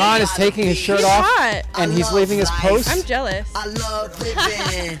 please. Con is taking his shirt He's off, hot. and he's leaving his post. I'm jealous. I love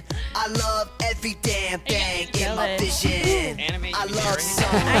living. I love every damn thing in my jealous. vision. I love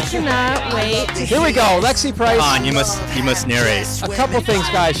I cannot wait to Here we go, Lexi Price. Come on, you must narrate. A couple things,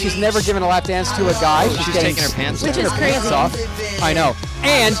 guys. She's never given a lap dance to a guy. She's getting taking her pants taking off. her pants off. I know.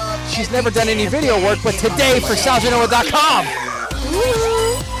 And she's never done any video work, but today for SalGenoa.com.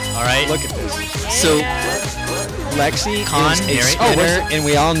 All right. Look at this. So Lexi Con, is a Mary. spinner, and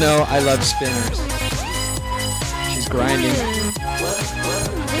we all know I love spinners. She's grinding.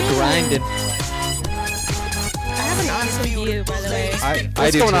 Grinding. I have an awesome view, by the way.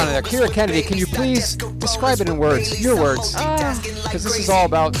 What's going on there? Kira Kennedy, can you please describe it in words? Your words. Because this is all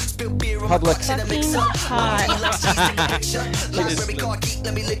about public. Fucking hot.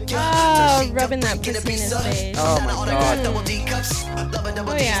 Oh, rubbing that pussy in his face. Oh my god. Oh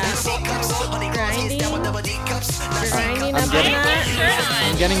yeah. Grinding up on that.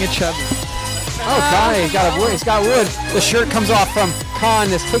 I'm getting a chub. Oh, God, he's got wood. The shirt comes off from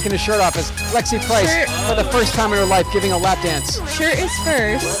Khan is taking his shirt off as Lexi Price for the first time in her life giving a lap dance. Shirt is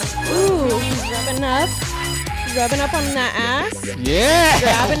first. Ooh, he's rubbing up. Rubbing up on that ass. Yeah.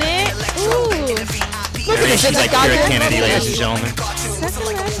 Grabbing it. Ooh. Look at this. She's like Kira Kennedy, ladies and gentlemen.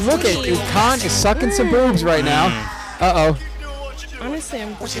 Look at you. Khan is sucking some boobs right now. Uh-oh. Honestly,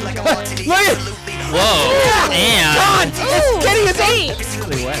 I'm pushing Look at Whoa. And Khan is getting his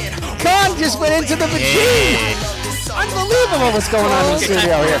Khan just went into the machine. Unbelievable what's going on in the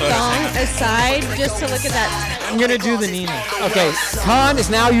studio here. Song aside, just to look at that. I'm gonna do the Nina. Okay, Khan is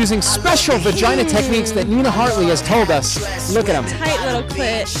now using special vagina techniques that Nina Hartley has told us. Look at him. Tight little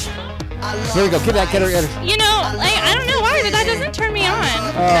clit. Here we go. Get her. You know, like, I don't know why, but that doesn't turn me on.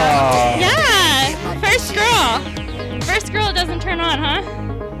 Oh. Yeah. First girl doesn't turn on, huh?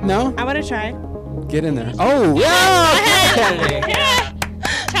 No? I want to try. Get in there. Oh, yeah. Yeah.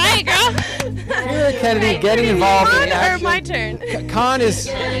 Try it, girl. Kira Kennedy getting involved in the Or action. my turn. Khan is...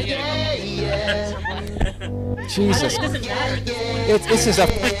 Jesus. This is a...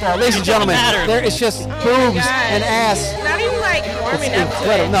 ladies and gentlemen, there is just boobs and ass. Not even like warming It's up to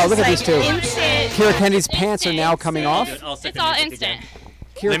incredible. it. No, look at It's these two. like instant. Kira Kennedy's pants are now coming off. It's all instant.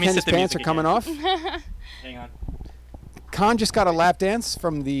 Kira Kennedy's pants are coming off. Hang on. Khan just got a lap dance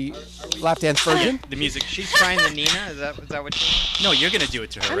from the lap dance virgin. The music. She's trying the Nina. Is that what you? No, you're gonna do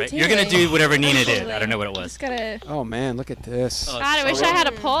it to her, I'm right? You're gonna doing. do whatever Nina I'm did. doing. I don't know what it was. Just gotta. Oh man, look at this. Oh, God, I wish I had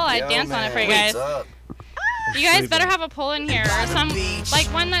a pole. I'd dance on it for you guys. You guys better have a pole in here, or some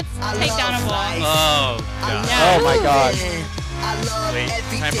like one that's takedownable. Oh, God. Yeah. Oh my God. Wait,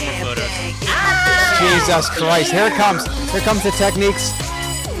 time for more photos. Jesus Christ. Here it comes. Here comes the techniques.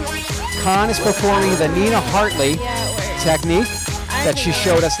 Khan is performing the Nina Hartley technique that she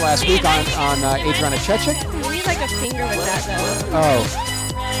showed us last week on Adriana Chechik. You need like a finger with that though. Oh.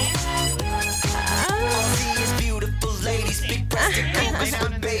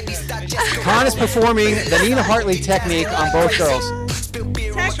 Khan is performing the Nina Hartley technique on both girls.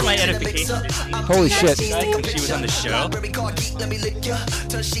 For my edification. Holy shit. She was on the show.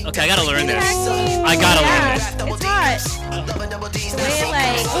 Okay, I gotta learn this. I gotta learn this. It's hot. The way it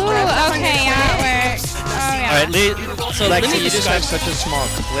like. Ooh, okay, yeah, it works. Oh, yeah. All right, so let Lexi, me you just describe. have such a small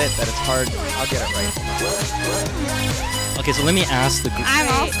clit that it's hard. I'll get it right. Okay, so let me ask the group. I'm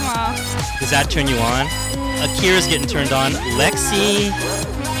all small. Does that turn you on? Akira's getting turned on. Lexi,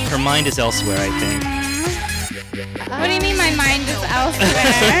 her mind is elsewhere, I think. What do you mean my mind is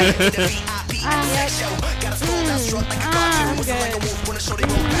elsewhere?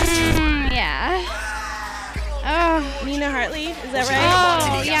 Yeah. Oh, Nina Hartley, is that right?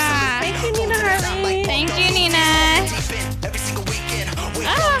 Oh, yeah. Thank you, Nina Hartley. Thank you, Nina.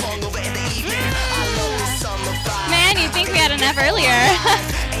 Oh. Man, you'd think we had enough earlier.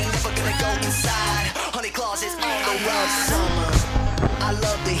 I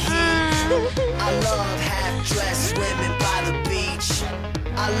love the heat. I love half-dressed swimming by the beach.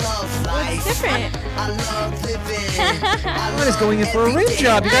 I love life. Different. I love living. Khan is going in for a rim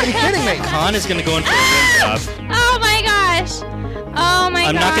job. You gotta be kidding me. Khan is gonna go in for a rim job. Oh my gosh. Oh my god.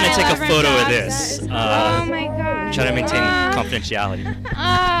 I'm not gonna I take a love rim photo of jobs. this. Oh my god. Try to maintain confidentiality.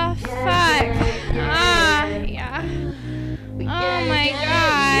 Oh fuck. Yeah. Oh my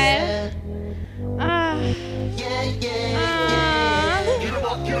god.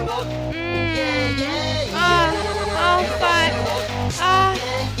 Oh fuck.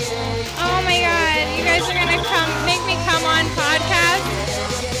 Oh my god. You guys are gonna make me come on podcast?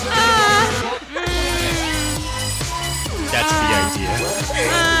 That's the idea.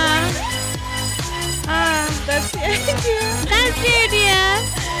 That's the idea. That's the idea.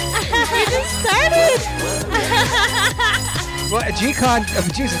 We just started. Well,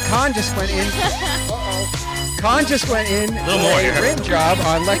 Khan just went in. Khan just went in little more for here. a rim job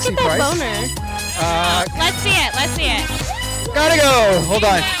on Lexi Look at Price. that boner. Let's see it. Let's see it. Gotta go. Hold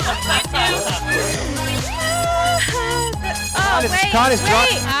on. Khan is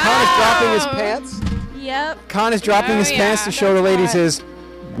dropping his pants. Yep. Khan is dropping his pants to show the ladies his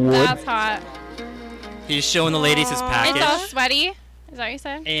wood. That's hot. He's showing the ladies his package. It's all sweaty. Is that what you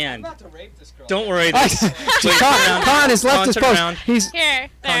said? And don't worry. This, Khan has left his post. He's Here.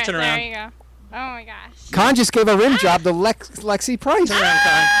 Con, turn There around. you go. Oh my gosh. Khan just gave a rim job to Lexi Price. Turn around,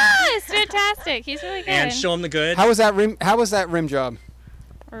 Con. Ah, it's fantastic. He's really good. And show him the good. How was that rim job?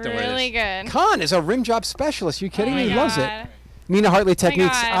 Really good. Khan is a rim job specialist. You kidding Oh me? my He loves it. God. Nina Hartley Oh my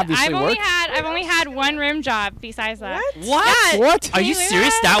techniques God. obviously work. I've only had one rim job besides that. What? What? Are you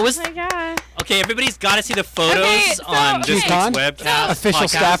serious? That was. Oh my God. Okay, everybody's got to see the photos Okay, so- on this okay. week's Con? webcast. Official podcast.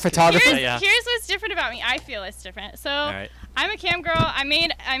 staff photographer. Here's what's different about me. I feel it's different. So right. I'm a cam girl. I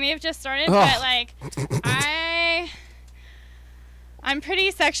may have just started, Ugh. but like I'm pretty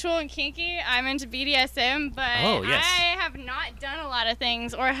sexual and kinky. I'm into BDSM, but Oh, yes. I have not done a lot of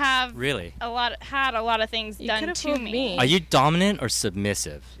things or have Really? had a lot of things done could've to fooled me. me. Are you dominant or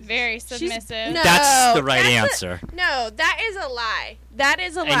submissive? Very submissive. No, That's the right that's answer. No, that is a lie. That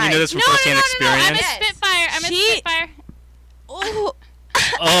is a lie. And you know this from No, firsthand I'm experience? a Spitfire. I'm a Spitfire. Oh,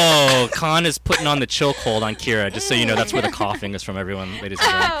 Oh, Khan is putting on the chokehold on Kira, just so you know that's where the coughing is from, everyone, ladies and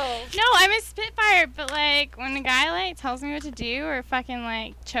gentlemen. No, I'm a Spitfire, but like when a guy like tells me what to do or fucking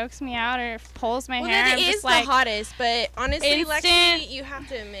like chokes me out or pulls my well, hair, that I'm is just the like hottest. But honestly, instant- Lexi, you have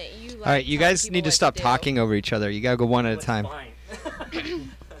to admit you. Like All right, you telling guys people need to what stop do. talking over each other. You gotta go one at a time.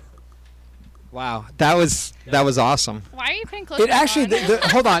 Wow, that was awesome. why are you putting clothes It back actually, on?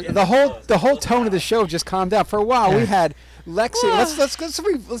 hold on, the whole tone of the show just calmed down. For a while, we had Lexi.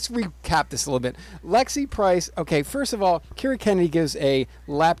 let's recap this a little bit. Lexi Price. Okay, first of all, Kira Kennedy gives a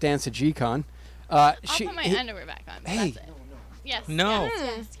lap dance to G-Con. I'll put my underwear back on. Hey. That's it. Yes. No.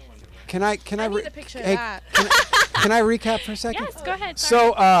 Yes. Can I need a picture of hey, that. Can I recap for a second? Yes, go ahead.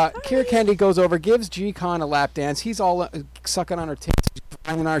 So, Kira Kennedy goes over, gives G-Con a lap dance. He's all sucking on her tits,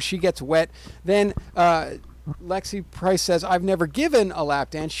 grinding on her. She gets wet. Then Lexi Price says, "I've never given a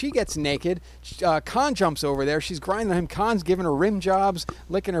lap dance." She gets naked. Khan jumps over there. She's grinding on him. Khan's giving her rim jobs,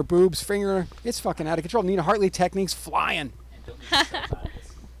 licking her boobs, fingering her. It's fucking out of control. Nina Hartley techniques flying.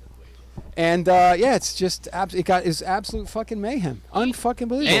 And yeah, it's just it's absolute fucking mayhem. Unfucking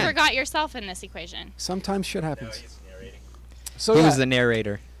believable. You forgot yourself in this equation. Sometimes shit happens. So Who yeah. was the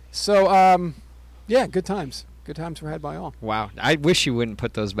narrator? So yeah, good times. Good times were had by all. Wow, I wish you wouldn't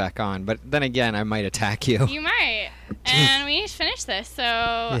put those back on, but then again, I might attack you. You might. And we need to finish this. So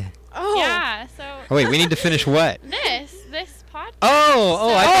yeah. So Oh wait, we need to finish what? this podcast.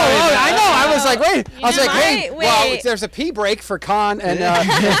 I know. I was like, wait. I was You like, hey. might- Well, wait. there's a pee break for Khan and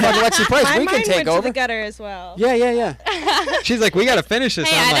Lexi Price. My We can mind take went over. to the gutter as well. Yeah. She's like, we gotta finish this.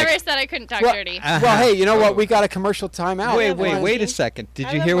 Hey, I'm I like, never said I couldn't talk Well, dirty. well, hey, you know what? We got a commercial timeout. wait a second. Did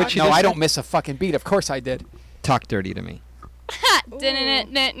I you love hear what she No, just I said? don't miss a fucking beat. Of course I did. Talk dirty to me.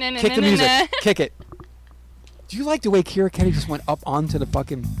 Kick the music. Kick it. Do you like the way Kira Kennedy just went up onto the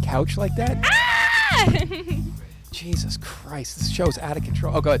fucking couch like that? Jesus Christ, this show's out of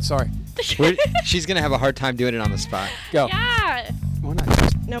control. Oh, go ahead. Sorry. She's gonna have a hard time doing it on the spot. Go. Yeah. Why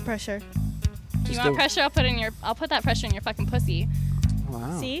not? No pressure. You want pressure? I'll put that pressure in your fucking pussy.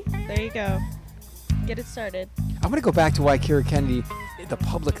 Wow. See? There you go. Get it started. I'm gonna go back to why Kira Kennedy, the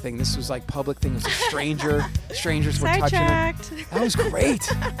public thing. This was like public thing. It was a stranger. Strangers were touching her. Sidetracked. That was great.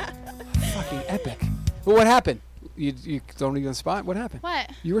 Fucking epic. But what happened? You don't even spot. What happened? What?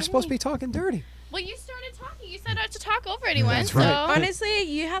 You were supposed to be talking dirty. Well, you started talking. You said not to talk over anyone. That's so right. Honestly,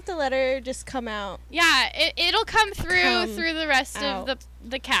 you have to let her just come out. yeah, it'll come through Come through the rest out. of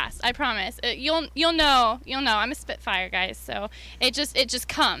the cast. I promise. You'll know. I'm a Spitfire, guys. So it just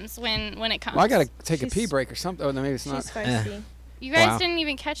comes when it comes. Well, I gotta take a pee break or something. Oh, no, maybe it's not. She's feisty. You guys Wow. didn't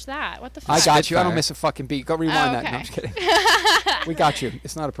even catch that. What the fuck? I got you. I don't Spitfire. miss a fucking beat. Go rewind that. No, I'm just kidding. We got you.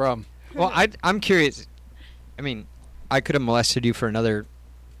 It's not a problem. Well, I'm curious. I mean, I could have molested you for another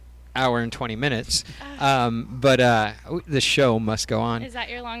hour and 20 minutes, but the show must go on. Is that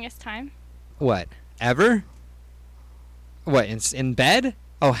your longest time? What? Ever? What? In bed?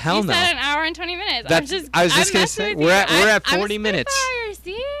 Oh hell you no! said an hour and 20 minutes. I was just I'm gonna messing say with we're you. at I'm a 40 minutes. Spitfire,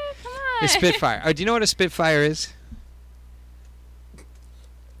 see? Come on. A Spitfire. Oh, do you know what a Spitfire is?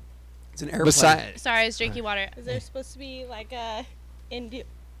 It's an airplane. Sorry, I was drinking water. Is there supposed to be like a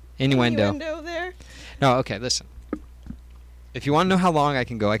Innuendo. there? No, okay, listen. If you want to know how long I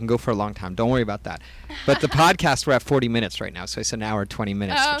can go for a long time. Don't worry about that. But the podcast, we're at 40 minutes right now, so it's an hour, 20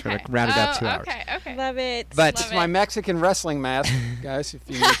 minutes. Oh, which we're okay. rounded out 2 hours. Okay. Love it. But It's my Mexican wrestling mask, guys. If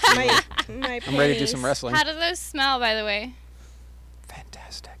you need to, my I'm ready to do panties. some wrestling. How do those smell, by the way?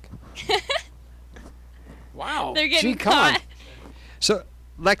 Fantastic. Wow. They're getting Gee, come on. caught. So,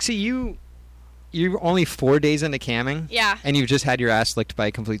 Lexi, you're only 4 days into camming? Yeah. And you've just had your ass licked by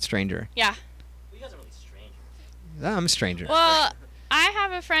a complete stranger. Yeah. I'm a stranger. Well, I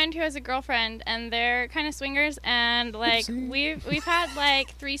have a friend who has a girlfriend, and they're kind of swingers, and like we've had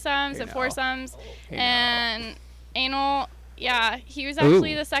like threesomes and foursomes, and anal. Yeah, he was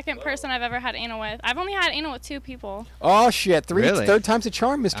actually the second person I've ever had anal with. I've only had anal with 2 people. Oh shit! Really? Third time's a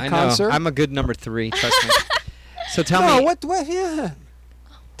charm, Mr. I know. Conser. I'm a good number 3. Trust me. So tell no, me. what? Yeah.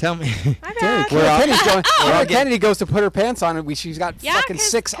 Tell me. Kara Kennedy goes to put her pants on, and she's got fucking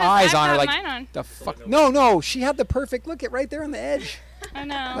 6 eyes on her. Like mine on. the fuck? No. She had the perfect look. Right there on the edge. I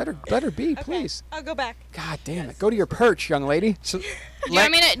know. Let her be, please. I'll go back. God damn it! Go to your perch, young lady. Do you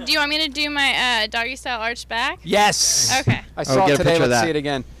want me to do my doggy style arch back? Yes. Okay. I saw it today. Let's see it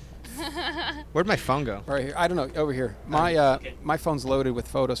again. Where'd my phone go? Right here. I don't know. Over here. My phone's loaded with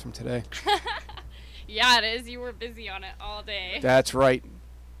photos from today. Yeah, it is. You were busy on it all day. That's right.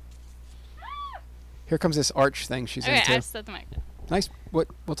 Here comes this arch thing she's into. Okay, I set the mic down. Nice. We'll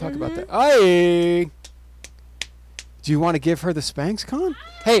talk about that. Hey. Do you want to give her the Spanx, Con?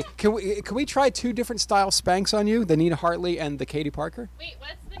 Hey, can we try 2 different style Spanx on you? The Nina Hartley and the Katie Parker? Wait,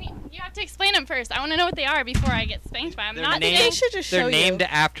 what's the name? You have to explain them first. I want to know what they are before I get spanked by them. They should named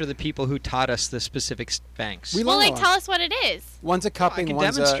after the people who taught us the specific Spanx. Well, like, tell us what it is. One's a cupping, I can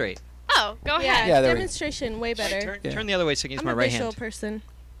one's demonstrate. Oh, go ahead. Yeah, demonstration, way better. Turn the other way so I can use my right hand. I'm a visual person.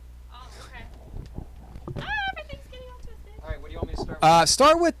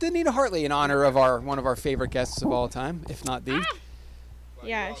 Start with the Nina Hartley in honor of one of our favorite guests of all time, if not the.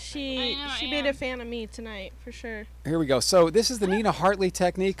 Yeah, she made a fan of me tonight for sure. Here we go. So this is the Nina Hartley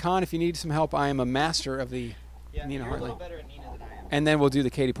technique. Con, if you need some help, I am a master of the Nina Hartley. A little better at Nina than I am. And then we'll do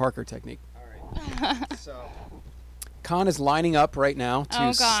the Katie Parker technique. All right. So. Con is lining up right now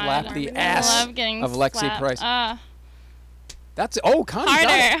to slap the ass of Lexi Price. That's Con.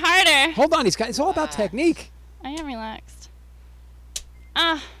 Harder. Hold on, it's all about technique. I am relaxed.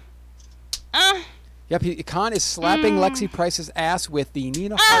 Yep, Con is slapping Lexi Price's ass with the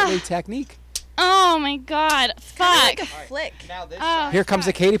Nina Hartley technique. Oh my God! Fuck. Like a flick. Here comes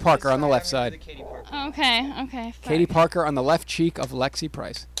the Katie Parker on the left side. Okay. Fuck. Katie Parker on the left cheek of Lexi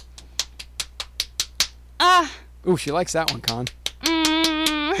Price. Ooh, she likes that one, Con.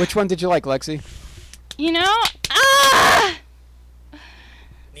 Which one did you like, Lexi? You know,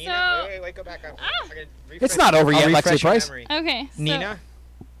 Nina, wait, go back up. It's not over yet, Lexi Price. Okay. So Nina.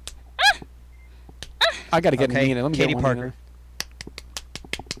 I gotta get Nina. Let me Katie get Parker.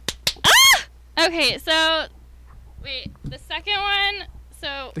 Okay, so wait, the second one.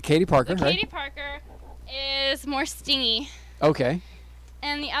 So the Katie Parker. The Katie Parker is more stingy. Okay.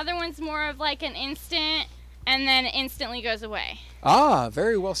 And the other one's more of like an instant, and then instantly goes away.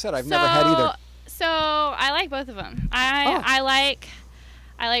 Very well said. I've never had either. So I like both of them. I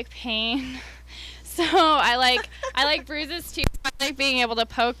like pain. So I like bruises too. I like being able to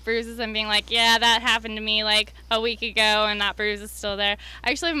poke bruises and being like, yeah, that happened to me like a week ago, and that bruise is still there.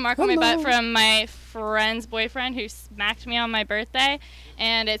 I actually have a mark on my butt from my friend's boyfriend who smacked me on my birthday,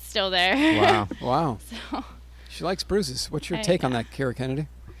 and it's still there. Wow. So she likes bruises. What's your take on that, Kara Kennedy?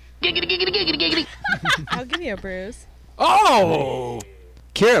 I'll give you a bruise. Oh!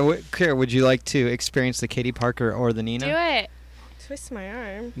 Kara, would you like to experience the Katie Parker or the Nina? Do it. Twist my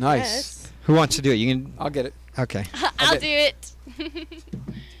arm. Nice. Yes. Who wants to do it? You can. I'll get it. Okay. I'll do it.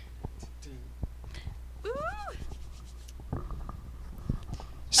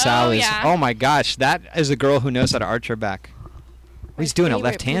 Sally's. yeah. Oh my gosh, that is a girl who knows how to arch her back. He's doing it Favorite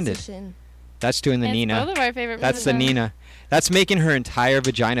left-handed. position. That's doing the It's Nina. both of our favorite That's the positions. Nina. That's making her entire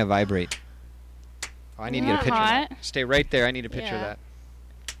vagina vibrate. Oh, I need to get a picture of Hot. that. Stay right there. I need a picture of Yeah.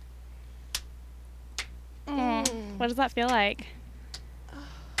 that. What does that feel like?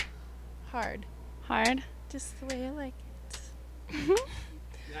 Hard. Hard? Just the way I like it.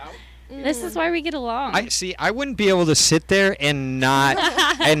 This is why we get along. I see. I wouldn't be able to sit there and not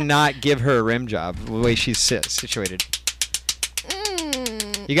give her a rim job the way she's situated.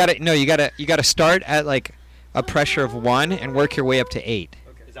 You gotta start at like a pressure of 1 and work your way up to 8.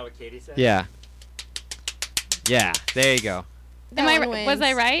 Okay. Is that what Katie said? Yeah. Yeah. There you go. Was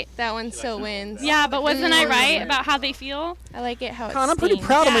I right? That one still wins. Yeah, but wasn't I right about how they feel? I like it how it Con, I'm pretty stings.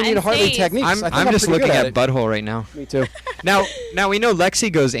 proud of my Yeah, Nina and Hartley stays. techniques. I think I'm just pretty looking good at butthole right now. Me too. Now we know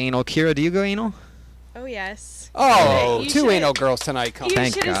Lexi goes anal. Kira, do you go anal? Oh yes. Oh, You 2 should- anal girls tonight. Con. You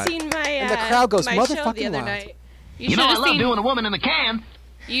Thank should have God. seen my And the crowd goes my show the motherfucking other wild. night. You know I love doing a woman in the can.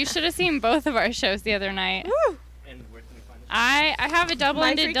 You should have seen both of our shows the other night. Woo. And where can we find this? I have a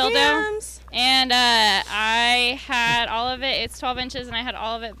double-ended My dildo, freakums. and I had all of it. It's 12 inches, and I had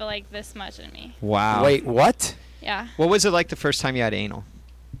all of it, but like this much in me. Wow. Wait, what? Yeah. What was it like the first time you had anal?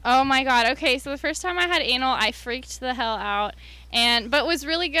 Oh my God. Okay, so the first time I had anal, I freaked the hell out. But what was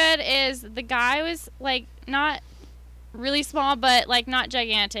really good is the guy was like not really small, but like not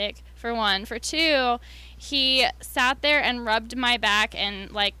gigantic, for one. For two, he sat there and rubbed my back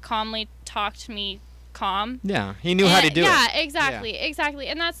and like calmly talked me calm. Yeah, he knew how to do it. Yeah, exactly.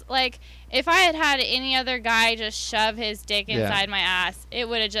 And that's like, if I had had any other guy just shove his dick inside my ass, it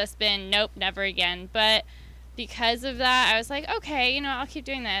would have just been, nope, never again. But because of that, I was like, okay, I'll keep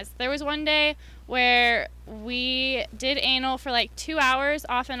doing this. There was one day where we did anal for like 2 hours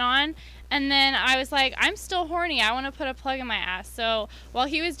off and on, and then I was like, I'm still horny. I want to put a plug in my ass. So while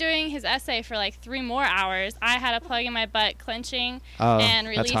he was doing his essay for like 3 more hours, I had a plug in my butt, clenching and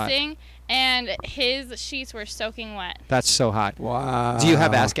releasing, and his sheets were soaking wet. That's so hot. Wow. Do you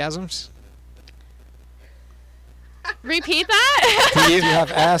have askasms? Repeat that? Do you have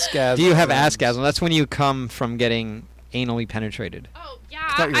askasms? Do you have askasm? That's when you come from getting anally penetrated. Oh, yeah.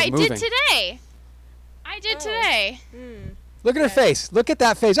 I did today. I did today. Look at her face. Look at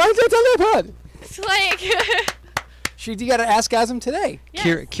that face. I did the It's like... You got an askasm today. Yes,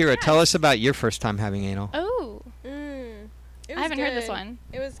 Kira, tell us about your first time having anal. Oh. It was I haven't heard this good. one.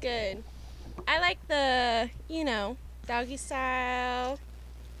 It was good. I like the, doggy style,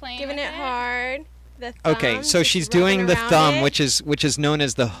 Playing giving with it hard. The thumb, Okay, so just she's rubbing doing the around thumb, it. which is known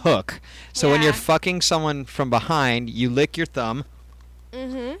as the hook. So when you're Yeah. fucking someone from behind, you lick your thumb,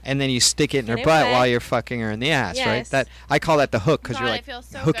 Mm-hmm. and then you stick it in her Get it butt wet. while you're fucking her in the ass, right? Yes. That I call that the hook because God, you're it like feels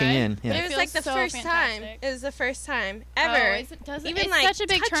so hooking good. in. But Yeah. it was feels like the so first time. fantastic. It was the first time Oh, ever. does it? Even It's like such a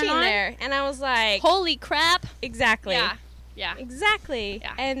big touching turn on. there, and I was like, Holy crap. exactly. Yeah. Exactly.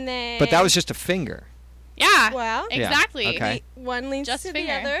 Yeah. And then. But that was just a finger. Yeah. Well, Yeah, Exactly. okay. one leans Just to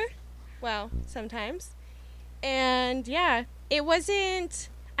finger. the other. Well, sometimes. And yeah, it wasn't.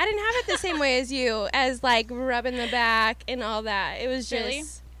 I didn't have it the same way as you, as like rubbing the back and all that. It was just Really?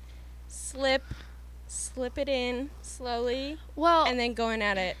 slip it in slowly, Well, and then going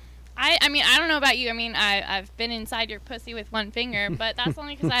at it. I mean, I don't know about you. I mean, I've been inside your pussy with one finger, but that's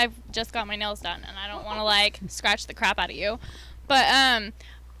only because I've just got my nails done, and I don't want to, like, scratch the crap out of you. But, I'm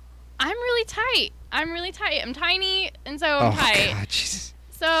really tight. I'm tiny, and so I'm tight. God, Jesus.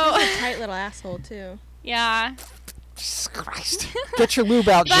 So, Tight little asshole too. yeah. Jesus Christ. Get your lube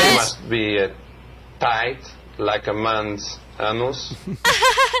out, But- Jess. Must be tight like a man's anus.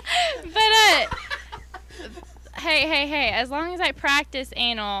 But, hey, as long as I practice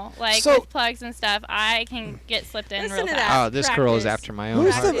anal, like, So- with plugs and stuff, I can get slipped in Listen real to fast. that. Oh, this girl is Practice. after my own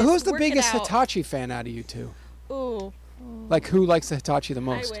Who's heart. the Who's the Work it biggest out. Hitachi fan out of you two? Ooh, Like, who likes the Hitachi the I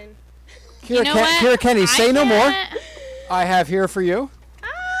most? win. Kira, You know what? Kira Kennedy, say I no more. can't- I have here for you.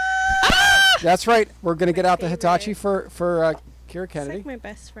 That's right. We're gonna get out the favorite. Hitachi for Kira It's Kennedy. like my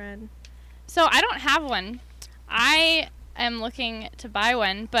best friend. So I don't have one. I am looking to buy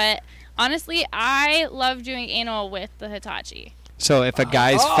one, but honestly, I love doing anal with the Hitachi. So if a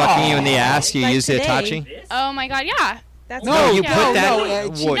guy's fucking you in the ass, you Like use the today. Hitachi? Oh my god, yeah. That's No, what you I put do. that. no,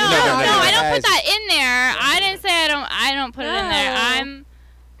 Whoa, No, no, I don't guys. put that in there. I didn't say I don't put it in there. No. I'm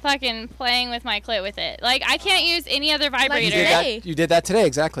fucking playing with my clit with it. Like I can't use any other You vibrator. did that. You did that today.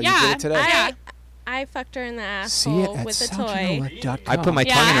 Exactly. You Yeah, did it today. Yeah. I fucked her in the See it asshole at with a toy. SalGenoa.com. I put my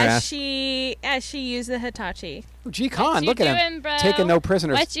tongue in her Yeah, ass. as she used the Hitachi. G What Con, you look at him. doing, bro? Taking no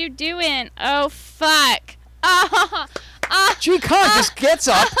prisoners. What you doing? Oh fuck. Oh, G Con just gets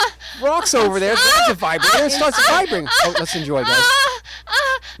up, rocks over there, grabs a vibrator, and starts vibrating. Oh, let's enjoy, guys.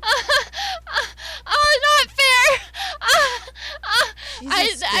 Oh, not fair.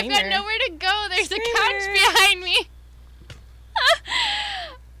 She's a I've got screamer. nowhere to go. There's a couch Screamer. behind me.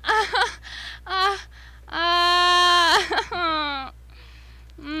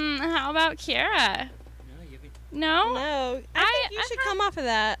 How about Kira? No? No, I think you should come off of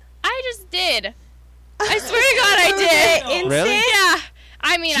that. I just did. I swear to God I did. Really? Yeah.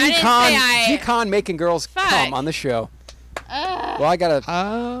 I mean, I didn't say G I... Con making girls come on the show. Well, I gotta.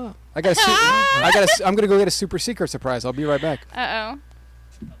 I gotta. I'm gonna go get a super secret surprise. I'll be right back. Uh-oh.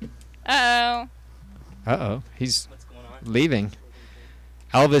 Uh-oh. Uh-oh. He's leaving.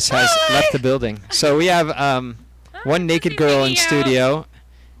 Elvis has left the building. So we have one naked girl in video. studio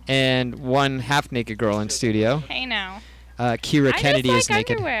and one half-naked girl in studio. Hey, now. Kira I Kennedy just is like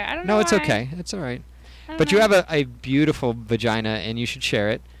naked. underwear. I don't No, know it's why. okay. It's all right. I don't But you know. have a beautiful vagina, and you should share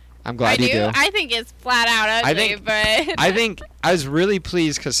it. I'm glad I you do. I think it's flat out ugly, but... I think I was really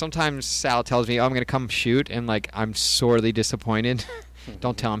pleased because sometimes Sal tells me, "Oh, I'm going to come shoot," and like I'm sorely disappointed.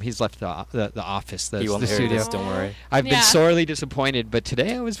 Don't tell him he's left the office, the He won't hear studio. this, don't worry. I've Yeah. been sorely disappointed, but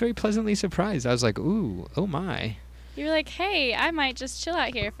today I was very pleasantly surprised. I was like, "Ooh, oh my." You were like, hey, I might just chill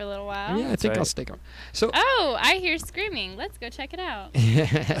out here for a little while. Yeah, I think I'll stick around. So Oh, I hear screaming. Let's go check it out.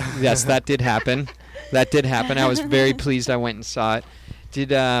 yes, that did happen. That did happen. I was very pleased I went and saw it.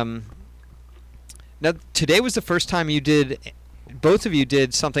 Did Now, today was the first time both of you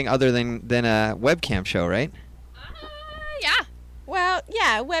did something other than a webcam show, right? Yeah. Well,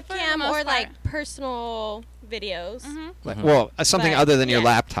 yeah, For the webcam most or part. like personal videos. Well, something But, other than your yeah.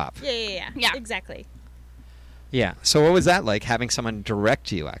 laptop. Yeah. Exactly. Yeah. So what was that like, having someone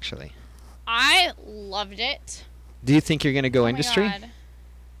direct you, actually? I loved it. Do you think you're going to go Oh my industry? God.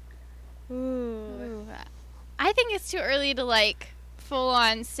 Ooh. I think it's too early to like full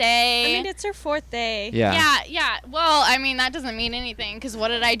on say. I mean, it's her 4th day. Yeah. Yeah. Well, I mean, that doesn't mean anything because what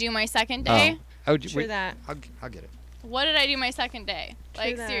did I do my second day? True that. I'll get it. What did I do my second day?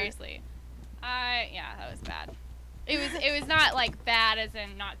 Like that. seriously. That was bad. It was not like bad as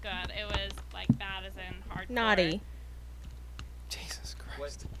in not good. It was like bad as in hardcore. Naughty. Jesus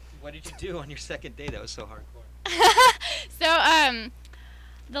Christ. What did you do on your second day that was so hardcore? So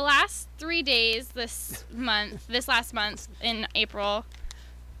the last 3 days this last month in April,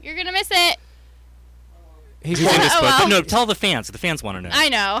 you're gonna miss it. He's Oh, well. No, tell the fans. The fans want to know. I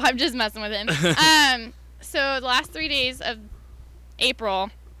know. I'm just messing with him. So the last 3 days of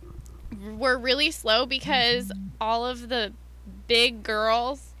April were really slow because all of the big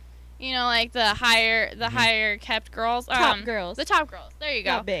girls, you know, like the higher kept girls, Top girls. the top girls. There you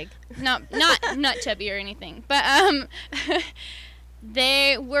go. Not big. not nut chubby or anything, but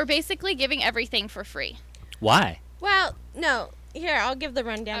they were basically giving everything for free. Why? Well, no. Here, I'll give the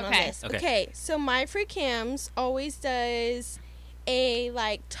rundown on Okay. this. Okay. Okay, so My Free Cams always does a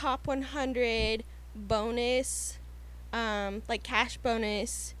like top 100 bonus, like cash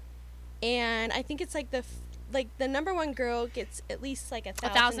bonus, and I think it's like the number one girl gets at least like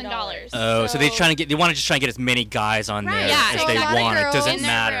 $1,000. Oh, so they want to just try and get as many guys on there Yeah, as so they a lot of want. It girls doesn't in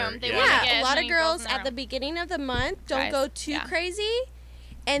their matter. room, they Yeah. wanna get Yeah, a as lot of many girls girls in the at room. the beginning of the month don't Guys, go too yeah. crazy,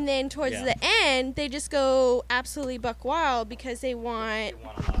 and then towards Yeah. the end they just go absolutely buck wild because they want.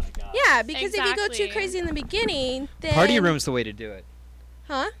 Yeah, because if you go too Exactly. crazy in the beginning, then Party room's the way to do it.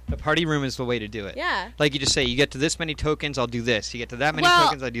 Huh? The party room is the way to do it. Yeah. Like you just say, you get to this many tokens, I'll do this. You get to that many Well,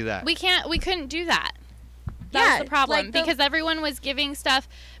 tokens, I do that. We couldn't do that. That Yeah, was the problem like the- because everyone was giving stuff.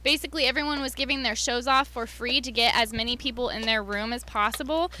 Basically, everyone was giving their shows off for free to get as many people in their room as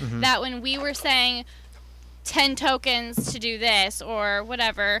possible. Mhm. That when we were saying 10 tokens to do this or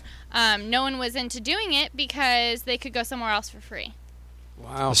whatever, no one was into doing it because they could go somewhere else for free.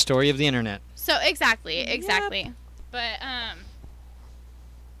 Wow. The story of the internet. So exactly. But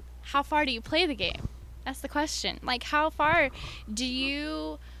how far do you play the game? That's the question. Like, how far do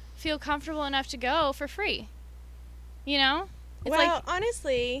you feel comfortable enough to go for free? You know? It's well,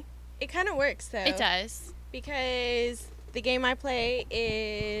 honestly, it kind of works though. it does. Because the game I play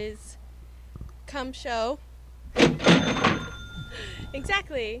is Come Show.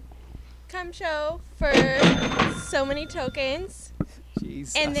 Exactly. Come Show for so many tokens.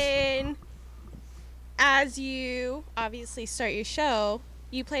 Jesus. And then as you obviously start your show,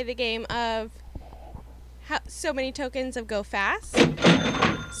 you play the game of so many tokens of go fast,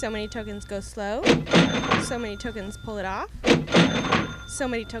 so many tokens go slow, so many tokens pull it off, so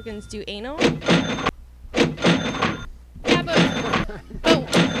many tokens do anal. Yeah, but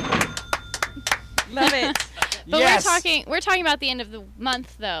Love it. But Yes. we're talking about the end of the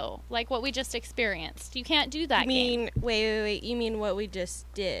month though, like what we just experienced. You can't do that You mean game. wait, you mean what we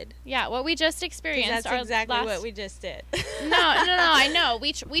just did? Yeah, what we just 'Cause experienced. that's our exactly last- what we just did. No, I know.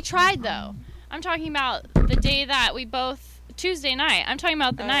 We tried though. I'm talking about the day that we both Tuesday night. I'm talking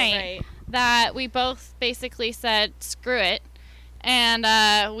about the night right. that we both basically said screw it, and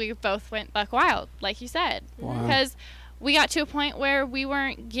we both went buck wild, like you said, Wow. because we got to a point where we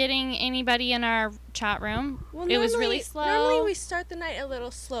weren't getting anybody in our chat room. Well, it was normally- really slow. Normally we start the night a little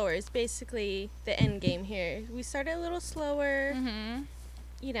slower. It's basically the end game here. We start it a little slower. Mm-hmm.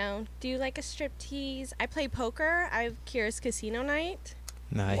 You know, do like a strip tease. I play poker. I have Kira's Casino Night.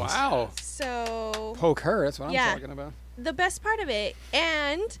 Nice. Wow. So Poke her. That's what Yeah. I'm talking about. the best part of it,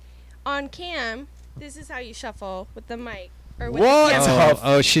 and on cam, this is how you shuffle with the mic or with What? the camera.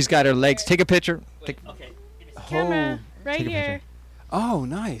 Oh, she's got her legs. Take a picture. Camera right Take a picture. here. Oh,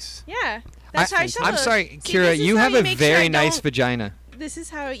 nice. Yeah, that's how I shuffle. I'm sorry, See, Kira. this is You how have a make sure I very nice don't- vagina. This is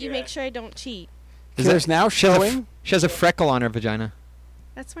how you make sure I don't cheat. Is Kira's that- now she has a showing. She has a freckle on her vagina.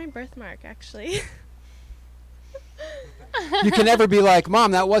 That's my birthmark, actually. You can never be like,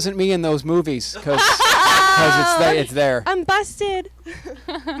 Mom, that wasn't me in those movies, because it's there. I'm busted.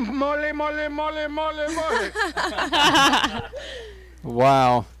 Mole, mole, mole, mole, mole.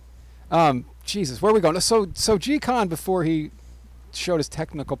 Wow. Jesus, where are we going? So G-Con, before he showed his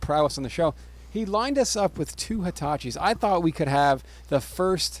technical prowess on the show, he lined us up with two Hitachis. I thought we could have the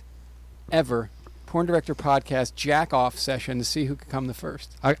first ever Porn Director Podcast jack-off session to see who can come the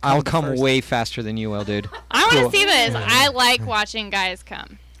first. I'll come way faster than you will, dude. I want to Cool. see this. I like watching guys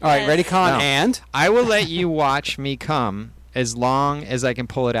come. All right, ready, Con? No. And? I will let you watch me come as long as I can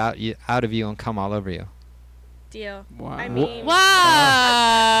pull it out of you and come all over you. Deal. Wow. I mean,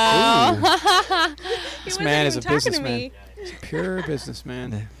 Wow. This man is a talking to businessman. me. He's a pure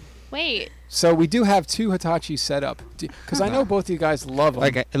businessman. Wait. So we do have 2 Hitachis set up. Because I know both of you guys love them.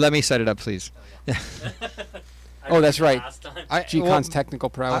 Okay, let me set it up, please. Oh, that's right. Well, G-Con's technical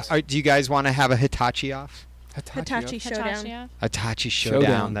prowess. do you guys want to have a Hitachi off? Hitachi Showdown. Hitachi Showdown.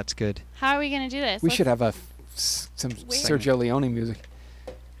 Showdown. That's good. How are we going to do this? We should have some Sergio Leone music.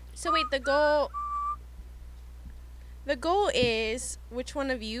 So wait, the goal is which one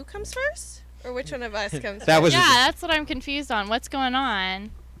of you comes first, or which one of us comes first? That's what I'm confused on. What's going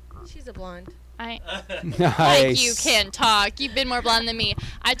on? She's a blonde. Nice. Like you can talk. You've been more blonde than me.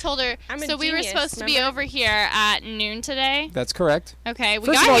 I told her. I'm a So we were genius, supposed to be remember? over here at noon today. That's correct. Okay, we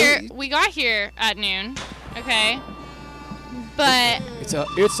First of got all, here. We got here at noon. Okay, but It's a Ooh,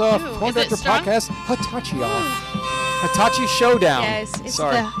 Porn is it Director strong? Podcast Hitachi off. Hitachi Showdown. Yes, it's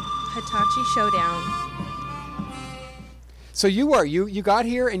Sorry. the Hitachi Showdown. So you got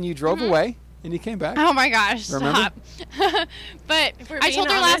here and you drove away and you came back. oh my gosh, Remember? stop. But If we're I being told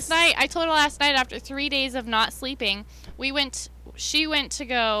her honest. last night after 3 days of not sleeping, she went to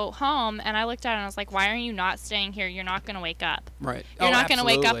go home, and I looked at her and I was like, why are you not staying here? You're not going to wake up. Right. You're Oh, not going to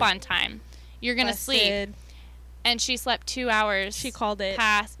wake up absolutely. on time. You're going to sleep. Busted. And she slept 2 hours. She called it.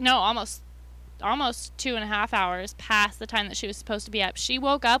 Almost 2.5 hours past the time that she was supposed to be up. She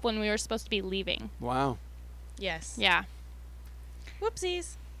woke up when we were supposed to be leaving. Wow. Yes. Yeah.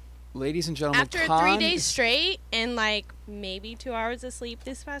 Whoopsies. Ladies and gentlemen, After 3 Con days is- straight and like maybe 2 hours of sleep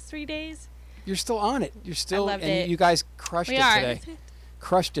this past 3 days. You're still on it. You're still, loved and it. you guys crushed We it are. today.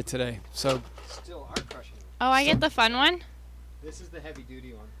 Crushed it today. So Still are crushing it. Oh, I get the fun one? This is the heavy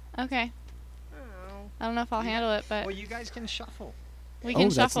duty one. Okay. Oh. I don't know if I'll handle it, but Well, you guys can shuffle. we can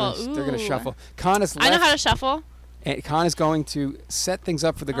that's shuffle. nice. They're gonna Ooh. shuffle. Con is left. I know how to shuffle. And Con is going to set things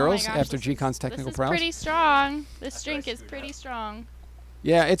up for the Oh my girls gosh, after this G-Con's is- technical This is prowess. pretty strong. This drink is pretty strong.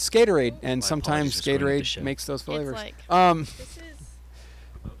 Yeah, it's Gatorade, and My sometimes apologies for screwing up the Gatorade show. makes those flavors. like- This is.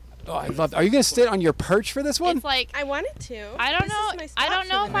 Oh, I love. Are you gonna sit on your perch for this one? It's like I wanted to. I don't This know. is my I spot don't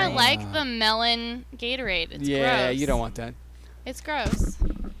for know the if I night. like the melon Gatorade. It's yeah, gross. you don't want that. It's gross.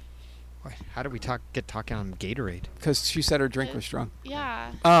 Wait, how did we get talking on Gatorade? Because she said her drink was strong.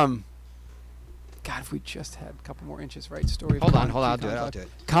 Yeah. God, if we just had a couple more inches, right? Story. of Hold on, Con, I'll G-Con's do it. I'll life. do it.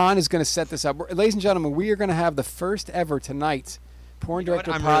 Con is going to set this up. Ladies and gentlemen, we are going to have the first ever tonight Porn You know what?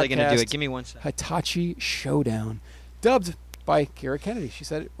 Director I'm Podcast really gonna do it. Give me 1 second. Hitachi Showdown, dubbed by Kira Kennedy. She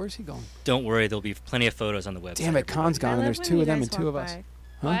said, "Where's he going?" Don't worry, there'll be plenty of photos on the website. Damn it, Con's gone, and there's 2 of them and 2 of us. Huh?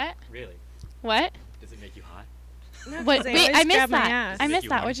 What? Really? What? Does it make you hot? No, What? 'cause they Wait, always I missed grab my that. ass. I Make missed you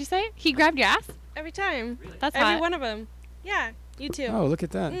that. horny. What'd you say? He grabbed your ass? Every time. That's Every hot. one of them. Yeah, you too. Oh, look at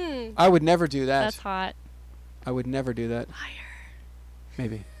that. Mm. I would never do that. That's hot. I would never do that.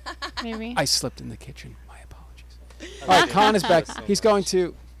 Maybe. Maybe. I slipped in the kitchen. My apologies. All right, Con is back. He's going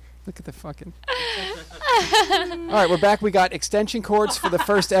to look at the fucking. All right, we're back. We got extension cords for the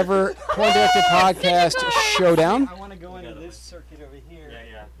first ever Porn Director Podcast Showdown. I want to go into this circuit over here. Yeah.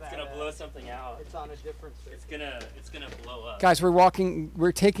 It's gonna blow something out. It's on a different circuit. It's gonna blow up. Guys,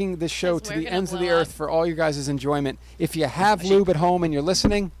 we're taking this show Because to we're the gonna ends of the blow earth up. for all your guys' enjoyment. If you have lube at home and you're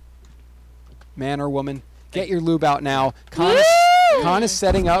listening, man or woman, get your lube out now. Con is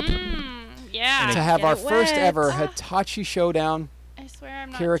setting up Yeah. to have Get our it first wet. ever Hitachi Showdown. I swear I'm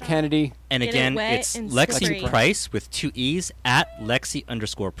not Kira drunk. Kennedy. And Get it again, wet it's and Lexi slippery. Price with 2 E's at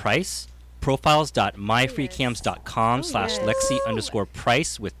Lexi_Price.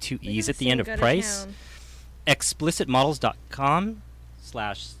 Profiles.myfreecams.com/Lexi_Price with 2 E's at the end of price.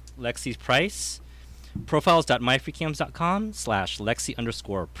 Explicitmodels.com/Lexi's Price.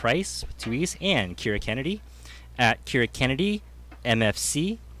 Profiles.myfreecams.com/Lexi_Price with 2 E's. And Kira Kennedy at Kira Kennedy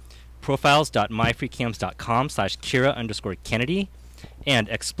MFC. Profiles.myfreecams.com/Kira_Kennedy. And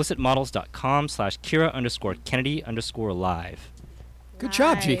explicitmodels.com/Kira_Kennedy_live. Good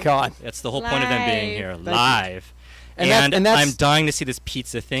job, Live. G-Con. That's the whole point of them being Live. here, Thank you. live. And And, that's- I'm dying to see this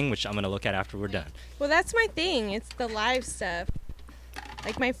pizza thing, which I'm going to look at after we're done. Well, that's my thing. It's the live stuff.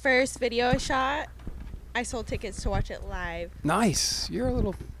 Like my first video I shot, I sold tickets to watch it live. Nice. You're a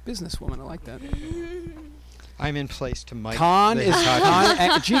little businesswoman. I like that. I'm in place to mic. Con the is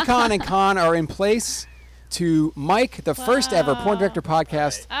Hitachi. G-Con and Con are in place to mic the first ever Porn Director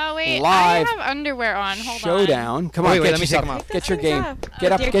Podcast Oh wait, live I have underwear on. Hold Showdown. Come on, Wait, get let me take yourself- them off. Get your Take those game. off.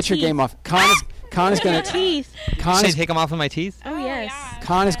 Get Oh, up. their Get your teeth. game off. Con is Their gonna. teeth. Con Say is, take them off of my teeth. Oh yes.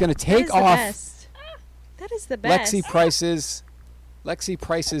 Con is gonna That is take the off best. That is the best. Lexi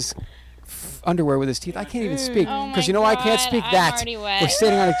Price's underwear with his teeth. I can't even speak Oh because my I can't God, speak I'm that. already wet. We're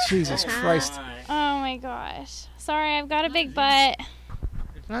sitting on a Jesus Christ. Oh my gosh. Sorry, I've got a big butt.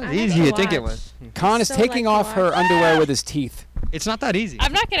 It's not as easy as you think it was. Con is taking off her underwear with his teeth. It's not that easy.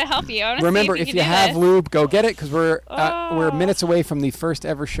 I'm not gonna help you. I wanna Remember, see if if you can do have this. lube, go get it because we're minutes away from the first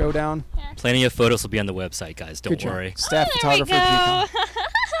ever showdown. Plenty of photos will be on the website, guys. Don't Good job. worry. Staff There we photographer. go.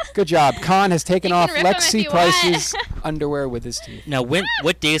 Good job. Con has taken You can off rip 'em if Lexi you want. Price's underwear with his teeth. Now,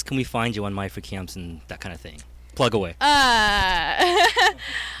 what days can we find you on MyFreeCams and that kind of thing? Plug away.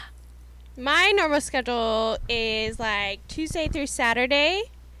 My normal schedule is like Tuesday through Saturday,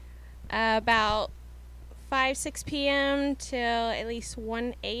 about 5-6 p.m. till at least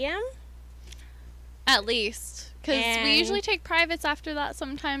 1 a.m. At least, because we And- usually take privates after that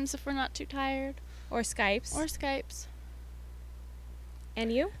sometimes if we're not too tired. Or Skypes. Or Skypes.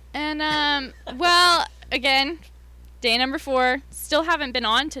 And you? And well, again, day number 4. Still haven't been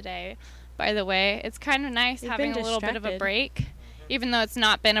on today, by the way. It's kind of nice You've having a been little bit of a distracted. break, even though it's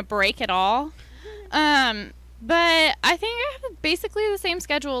not been a break at all. But I think I have basically the same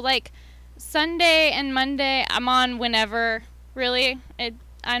schedule. Like Sunday and Monday, I'm on whenever. Really,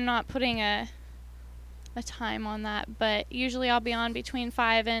 I'm not putting a time on that, but usually I'll be on between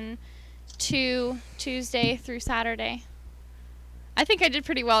 5 and 2 Tuesday through Saturday. I think I did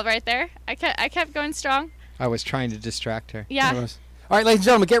pretty well right there. I kept going strong. I was trying to distract her. Yeah. All right, ladies and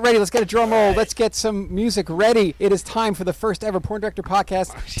gentlemen, get ready. Let's get a drum roll. Let's get some music ready. It is time for the first ever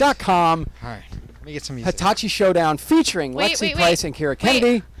PornDirectorPodcast.com All right. Let me get some music. Hitachi Showdown featuring Wait, Lexi wait, Price wait. and Kira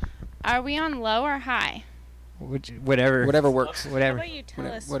Kennedy. Are we on low or high? Whatever. Whatever works. Whatever. How about you tell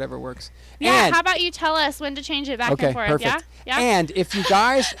us? Whatever works. Yeah, And- how about you tell us when to change it back okay, and forth? perfect. Yeah? And if you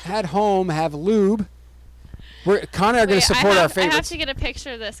guys at home have lube, Con and I are going to support our I have favorites. to get a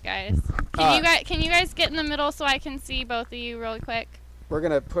picture of this, guys. Can you guys get in the middle so I can see both of you really quick? We're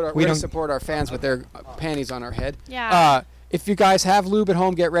going to support our fans with their panties on our head. Yeah. If you guys have lube at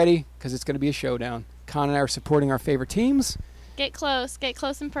home, get ready because it's going to be a showdown. Con and I are supporting our favorite teams. Get close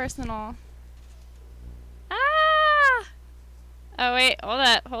and personal. Ah! Oh wait,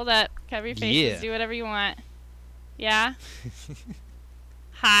 hold up. Cover your faces. Yeah. Do whatever you want. Yeah.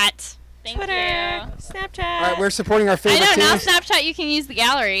 Hot. Thank Twitter, you. Snapchat. All right, we're supporting our I favorite know, now teams. Snapchat you can use the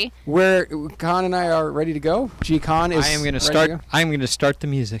gallery. Con and I are ready to go. G-Con is I am going to ready start. go. I'm going to start the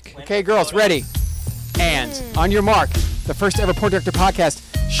music. Okay, girls, ready. And on your mark, the first ever Porn Director Podcast,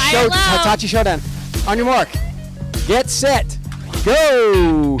 High or low? Hitachi Showdown. On your mark, get set,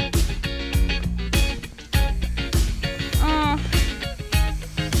 go. Oh.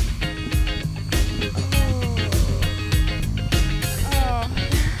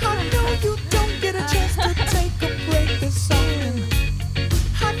 I know you don't get a chance to take a break this often.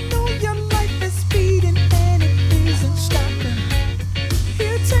 I know your life is speeding and it isn't stopping.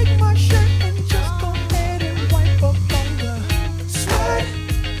 Here, take my shirt and just go ahead and wipe up on the sweat,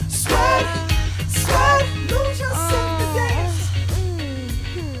 sweat, sweat. Lose yourself to dance.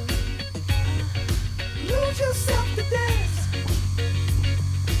 Lose yourself to dance.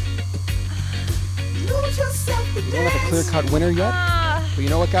 Lose yourself to We don't have a dance. clear-cut winner yet. But you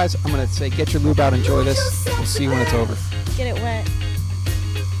know what, guys? I'm going to say get your lube out, enjoy this. We'll see you when it's over. Get it wet.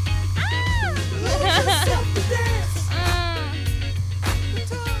 Lose yourself to dance.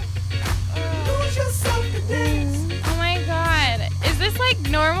 Lose yourself to dance. Oh my god. Is this like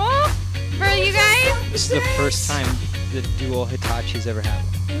normal for you guys? This is the first time the dual Hitachi's ever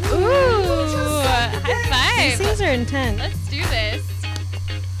happened. Ooh. High These five. things are intense. Let's do this.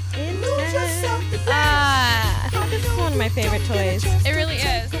 This is one of my favorite toys. It really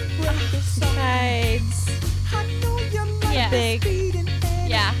is. Besides Yeah. big,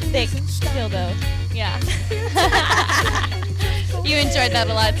 Yeah. thick dildo. Yeah. You enjoyed that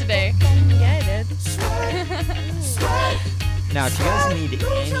a lot today. Yeah, I did. Now, if you guys need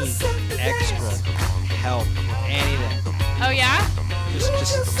any extra help, anything, Oh yeah?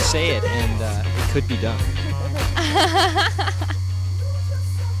 just say it and it could be done.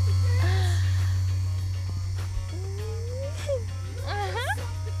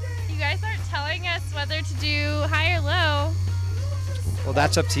 You guys aren't telling us whether to do high or low. Well,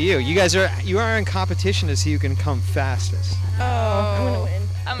 that's up to you. You are in competition to see who can come fastest. Oh, I'm gonna win.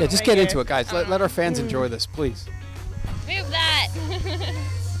 Yeah, just get into it, guys. Let our fans enjoy this, please. Move that.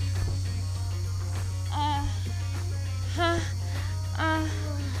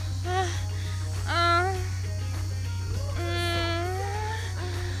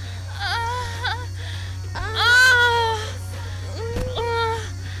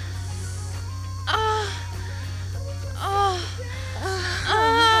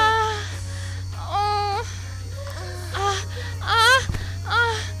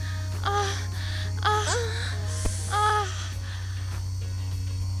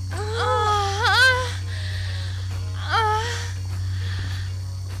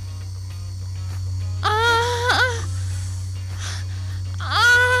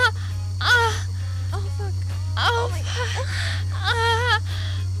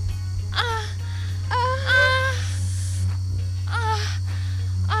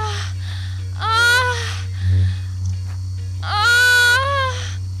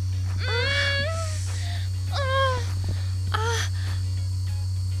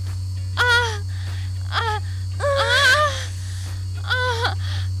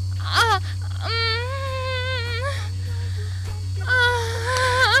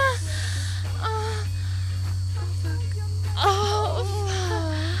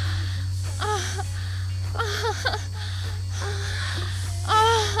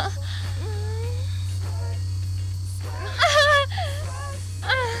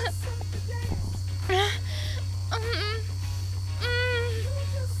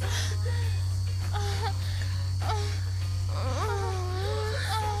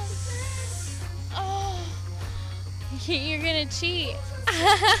 You're gonna cheat.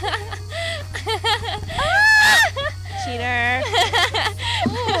 Cheater.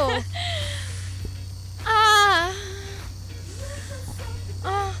 Ooh. Ah.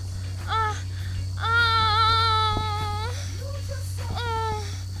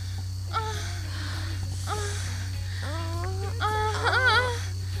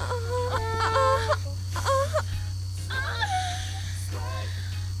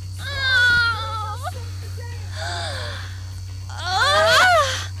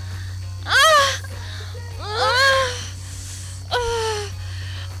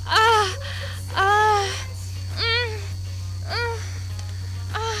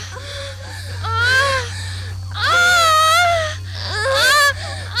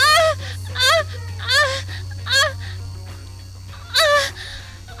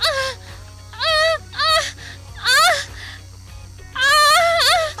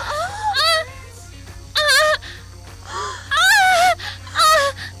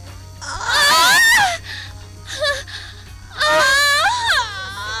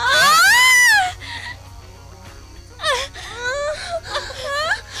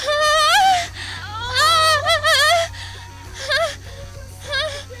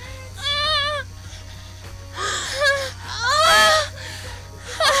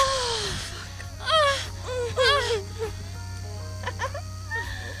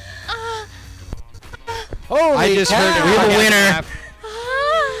 Holy just cow. heard it. We have a winner.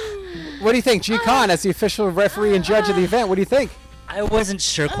 What do you think, G Khan, as the official referee and judge of the event? What do you think? I wasn't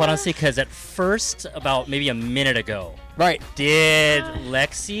sure, quite honestly, because at first, about maybe a minute ago, Right. did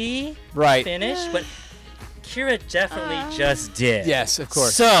Lexi finish? But Kira definitely just did. Yes, of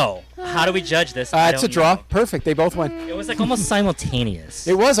course. So, how do we judge this? I It's a don't draw. know. Perfect. They both win. It was like almost simultaneous.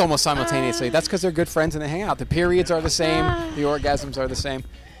 It was almost simultaneously. That's because they're good friends and they hang out. The periods are the same. The orgasms are the same.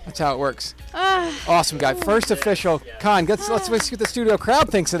 That's how it works. Awesome, guy. First official. Khan, let's see what the studio crowd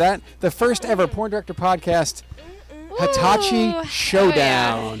thinks of that. The first ever Porn Director Podcast Hitachi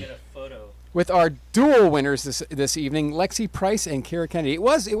Showdown. With our dual winners this evening, Lexi Price and Kira Kennedy. It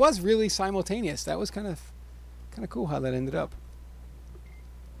was really simultaneous. That was kind of cool how that ended up.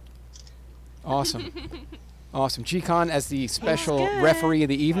 Awesome. Awesome. G-Con as the special referee of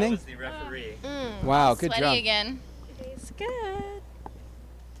the evening. I was the referee. Wow, good Sweaty job. again. It's good.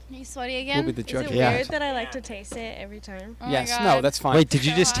 Are you sweaty again? We'll be the judge. Is it weird that I like to taste it every time? Oh Yes, my God. no, that's fine. Wait, did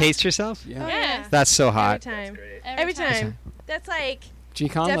you just taste yourself? Yeah. Oh, yeah. That's so hot. Every time. Every Time. That's like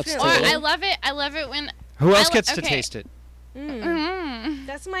G-Con, let's definitely. take Or it. I love it. I love it when. Who else I gets to okay. taste it?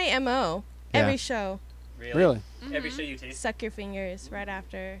 That's my MO. Yeah. Every show. Really? Every show you taste. Suck your fingers right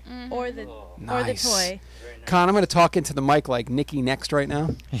after, Mm-hmm. or the Nice. toy. Con, I'm going to talk into the mic like Nikki Next right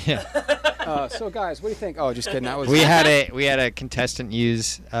now. Yeah. So, guys, what do you think? Oh, just kidding. That was We had a contestant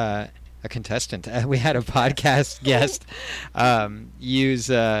use we had a podcast guest use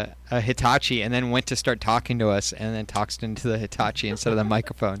a Hitachi and then went to start talking to us and then talks into the Hitachi instead of the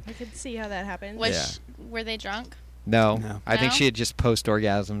microphone. I could see how that happens. Were they drunk? No. I think No? she had just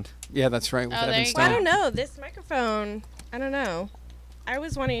post-orgasmed. Yeah, that's right. With Oh, there Evan you Well, I Stone. don't know. This microphone. I don't know. I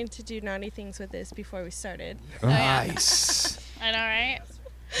was wanting to do naughty things with this before we started. yeah. Nice. I know, right?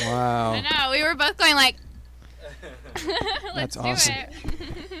 Wow. I know. We were both going like. Let's That's awesome. do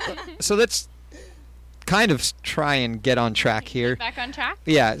it. So let's kind of try and get on track here. Back on track.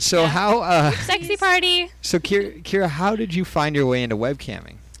 Yeah. So how? Sexy party. So Kira, how did you find your way into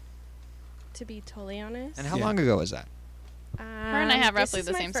webcamming? To be totally honest. And how long ago was that? Her and I have this roughly is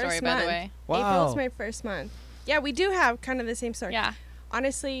the my same first story, by the month. way. April's Wow. my first month. Yeah, we do have kind of the same story. Yeah.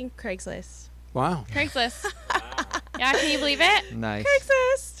 Honestly, Craigslist. Wow. Craigslist. Yeah, can you believe it? Nice.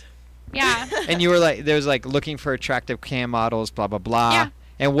 Craigslist. Yeah. And you were like, there was like looking for attractive cam models, blah blah blah. Yeah.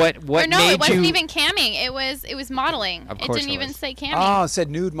 And what Or no, made it wasn't you? even camming. It was modeling. Of It course didn't it even was. say camming. Oh, it said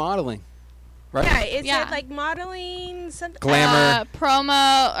nude modeling. Right? Yeah, it Yeah. said like modeling, something. Glamour.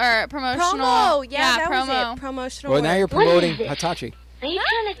 Promo or promotional. Promo. Yeah, that promo. was it. Promotional. Well, now work. you're promoting Hitachi. Are you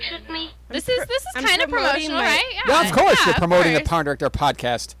trying to trick me? This is I'm kind of promoting promotional, my- right? Yeah, of course. Yeah, You're of promoting the course. Porn Director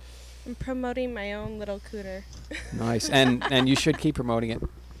podcast. I'm promoting my own little cooter. Nice. And you should keep promoting it.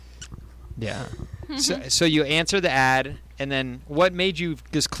 Yeah. So you answer the ad, and then what made you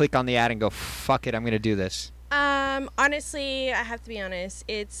just click on the ad and go, "Fuck it, I'm gonna do this"? Honestly, I have to be honest.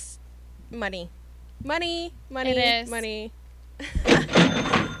 It's money. Money. It is. Money.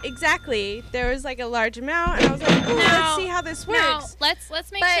 Exactly. There was like a large amount, and I was like, "Ooh, Now- let's see how this Now, works."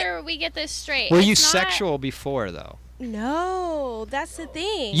 let's make But- sure we get this straight. Were you It's not- sexual before though? No, that's the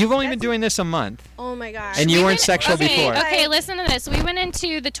thing. You've only been That's- doing this a month, Oh my gosh. and you We weren't went- sexual okay, before. Okay, listen to this. We went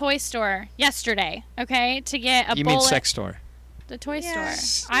into the toy store yesterday, okay, to get a You bullet. mean sex store? The toy Yeah.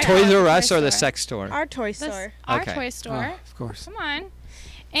 store. I Toys know R the Us toy or the store. sex store? Our toy The store. Our Okay. toy store. Of course. Come on.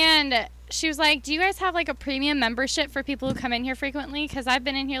 And she was like, do you guys have like a premium membership for people who come in here frequently? Because I've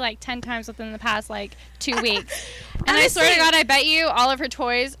been in here like 10 times within the past like 2 weeks. And I swear to God, I bet you all of her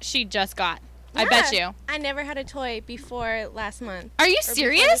toys she just got. I bet you. I never had a toy before last month. Are you Or before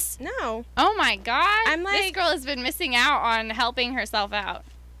serious? this- No. Oh my God. I'm this like- girl has been missing out on helping herself out.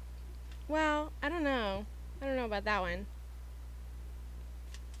 Well, I don't know. I don't know about that one.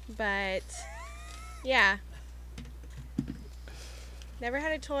 But, yeah. Never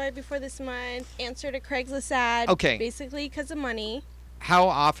had a toy before this month. Answered a Craigslist ad. Okay. Basically because of money. How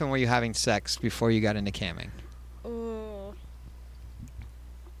often were you having sex before you got into camming? Ooh.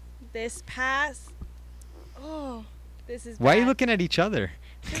 This past... Oh, this is Why are you bad. looking at each other?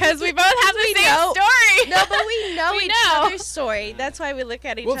 Because we both have the same know- story. No, but we know We each know. other's story. That's why we look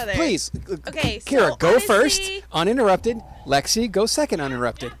at each Well, other. please, Okay, Kira, so go first, honestly- uninterrupted. Lexi, go second,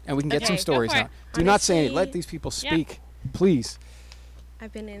 uninterrupted, and we can get Okay, some go stories for it. now. Do not say anything. Let Honestly- these people Yeah. speak, please.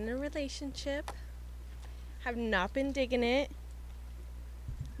 I've been in a relationship. Have not been digging it.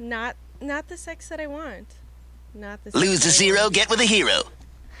 Not the sex that I want. Not the sex Lose that a I zero, want. get with a hero.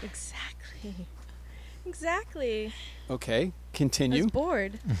 Exactly. Exactly. Okay, I continue. was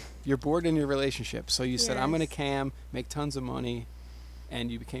bored. You're bored in your relationship, so you said, "I'm going to Yes. cam, make tons of money," and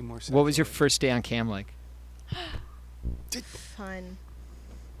you became more. What was your sexual. first day on cam like? Fun.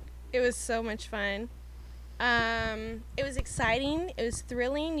 It was so much fun. It was exciting. It was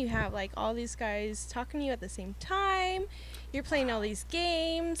thrilling. You have like all these guys talking to you at the same time. You're playing all these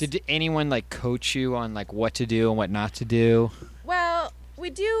games. Did anyone like coach you on like what to do and what not to do? Well, we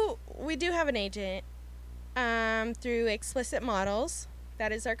do have an agent through Explicit Models.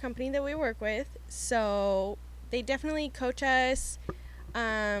 That is our company that we work with. So they definitely coach us,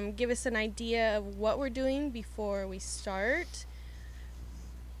 give us an idea of what we're doing before we start.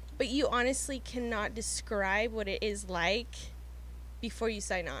 But you honestly cannot describe what it is like before you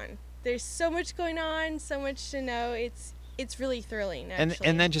sign on. There's so much going on, so much to know. It's really thrilling, actually.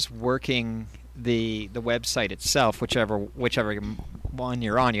 And then just working the website itself, whichever one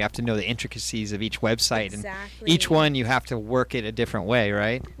you're on, you have to know the intricacies of each website, and Exactly. each one you have to work it a different way,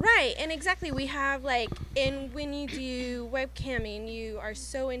 right? Right, and exactly, we have like, and when you do webcamming, you are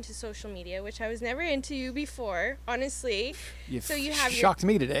so into social media, which I was never into before, honestly. So you have shocked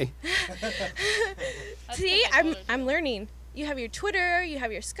me today. See, I'm learning. You have your Twitter, you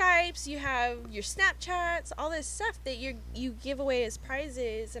have your Skypes, you have your Snapchats, all this stuff that you give away as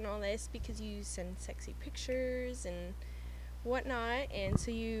prizes and all this because you send sexy pictures and whatnot, and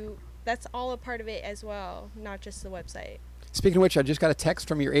so that's all a part of it as well, not just the website. Speaking of which, I just got a text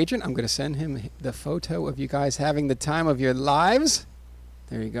from your agent. I'm going to send him the photo of you guys having the time of your lives.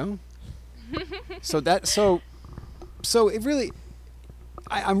 There you go. So it really,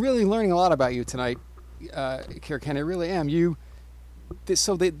 I'm really learning a lot about you tonight, Kira Ken. I really am.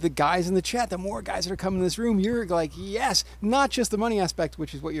 The guys in the chat, the more guys that are coming in this room, you're like, yes, not just the money aspect,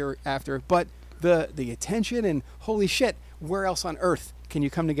 which is what you're after, but the attention and holy shit, where else on earth can you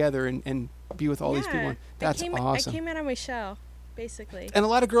come together and be with all these people? That's awesome. I came out of my shell, basically. And a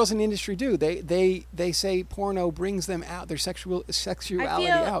lot of girls in the industry do. They say porno brings them out, their sexuality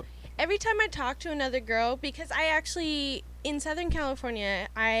out. Every time I talk to another girl, because I actually, in Southern California,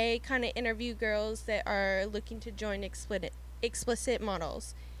 I kind of interview girls that are looking to join explicit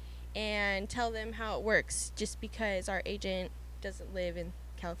models and tell them how it works, just because our agent doesn't live in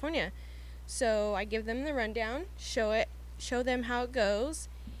California. So I give them the rundown, show them how it goes,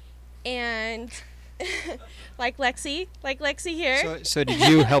 and like Lexi here. So did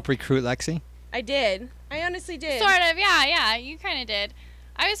you help recruit Lexi? I did. I honestly did. Sort of, yeah. You kind of did.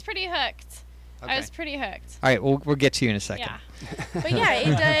 I was pretty hooked. Okay. I was pretty hooked. All right, we'll get to you in a second. Yeah. But yeah,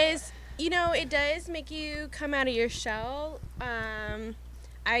 it does. It does make you come out of your shell.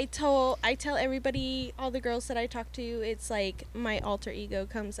 I tell everybody, all the girls that I talk to, it's like my alter ego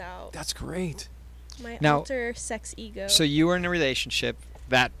comes out. That's great. My Now- alter sex ego. So you were in a relationship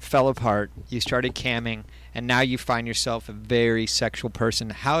that fell apart. You started camming, and now you find yourself a very sexual person.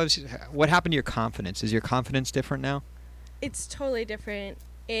 What happened to your confidence? Is your confidence different now? It's totally different.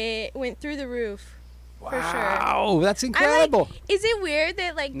 It went through the roof. For sure. Wow, that's incredible. Is it weird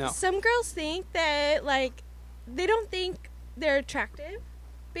that No. some girls think that they don't think they're attractive,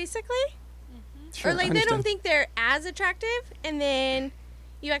 basically? Sure, or I they understand. don't think they're as attractive, and then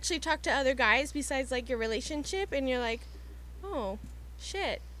you actually talk to other guys besides your relationship, and you're like, oh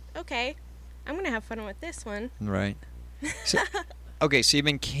shit, okay, I'm gonna have fun with this one. Right. So, okay, so you've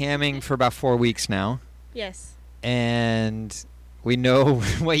been camming for about 4 weeks now, Yes. and We know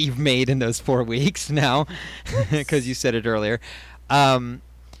what you've made in those 4 weeks now, because you said it earlier. Do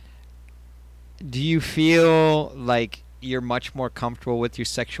you feel like you're much more comfortable with your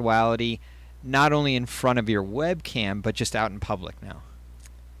sexuality, not only in front of your webcam, but just out in public now?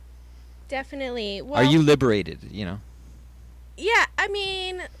 Definitely. Well, Are you liberated, you know? Yeah, I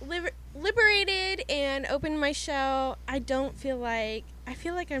mean, liberated and open my shell. I feel like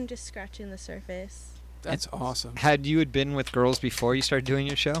I'm just scratching the surface. That's awesome. Had you been with girls before you started doing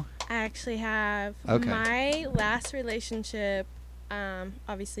your show? I actually have. Okay. My last relationship,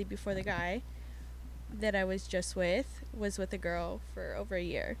 obviously before the guy that I was just with, was with a girl for over a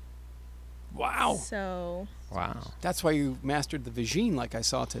year. Wow. So. Wow. That's why you mastered the vagine like I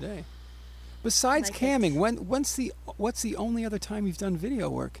saw today. Besides Like camming, what's the only other time you've done video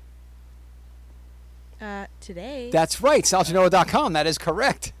work? Today. That's right, SalGenoa.com. That is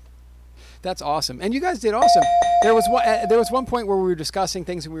correct. That's awesome. And you guys did awesome. There was one point where we were discussing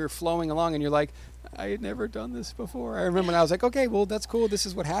things and we were flowing along and you're like, I had never done this before. I remember when I was like, okay, well, that's cool. This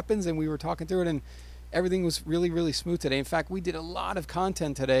is what happens. And we were talking through it and everything was really, really smooth today. In fact, we did a lot of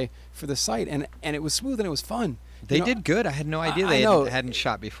content today for the site and it was smooth and it was fun. They did good. I had no idea they hadn't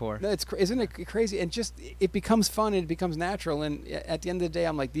shot before. No, isn't it crazy? And just, it becomes fun and it becomes natural. And at the end of the day,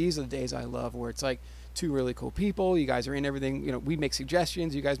 I'm like, these are the days I love where it's like, two really cool people. You guys are in everything. You know, we make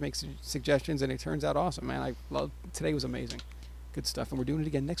suggestions. You guys make suggestions, and it turns out awesome, man. I love today was amazing, good stuff, and we're doing it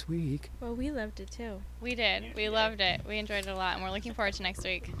again next week. Well, we loved it too. We did. We loved it. We enjoyed it a lot, and we're looking forward to next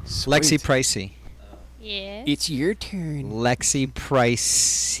week. Sweet. Lexi Pricey. Yeah. It's your turn. Lexi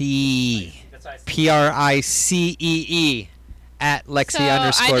Pricey. Pricee at Lexi so I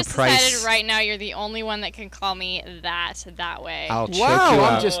just _Price. decided right now you're the only one that can call me that way. I'll check Wow, you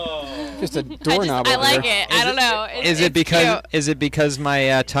I'm out. just a doorknob. I over like there. it. I don't know. Is it because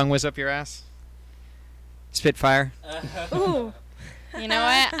my tongue was up your ass? Spitfire. Ooh. You know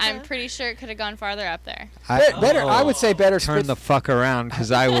what? I'm pretty sure it could have gone farther up there. Better. I would say better. Turn the fuck around,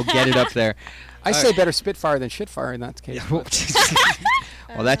 because I will get it up there. I say better Spitfire than Shitfire in that case. Well,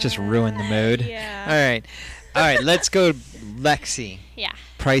 that just ruined the mood. Yeah. All right. Let's go, Lexi. Yeah.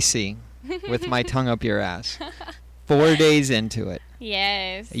 Pricey, with my tongue up your ass. 4 days into it.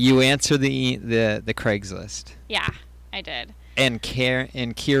 Yes. You answer the Craigslist. Yeah, I did. And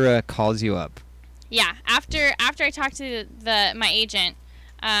Kira calls you up. Yeah. After I talked to my agent,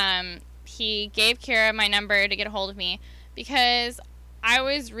 he gave Kira my number to get a hold of me because I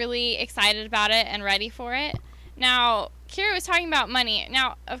was really excited about it and ready for it. Now, Kira was talking about money.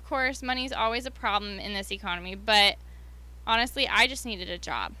 Now, of course, money's always a problem in this economy, but honestly, I just needed a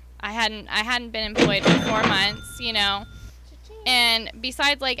job. I hadn't been employed for 4 months, you know. And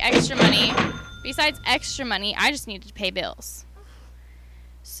besides extra money, I just needed to pay bills.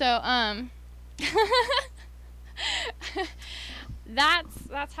 So,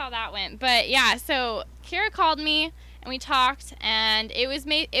 that's how that went. But yeah, so Kira called me and we talked, and it was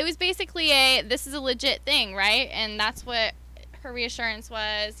basically this is a legit thing, right? And that's what her reassurance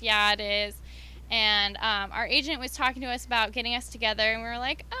was. Yeah, it is. And our agent was talking to us about getting us together, and we were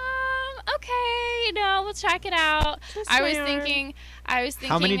like, okay, we'll check it out. I was thinking.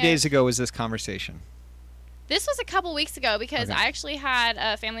 How many days ago was this conversation? This was a couple weeks ago because Okay. I actually had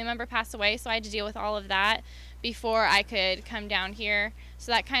a family member pass away, so I had to deal with all of that before I could come down here.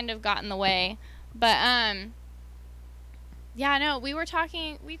 So that kind of got in the way. But yeah, no, we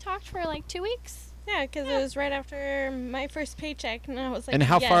talked for 2 weeks. Yeah, because it was right after my first paycheck, and I was like, And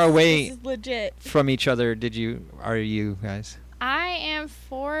how yes, far away this is legit. from each other are you guys? I am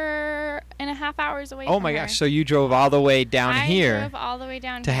 4.5 hours away Oh from my her. gosh! So you drove all the way down I here drove all the way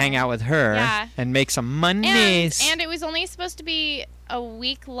down to here. hang out with her Yeah. and make some money. And it was only supposed to be a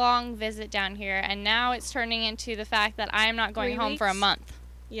week-long visit down here, and now it's turning into the fact that I am not going 3 home for a weeks? month.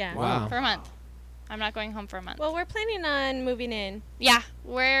 Yeah. Wow. For a month. I'm not going home for a month. Well, we're planning on moving in. Yeah,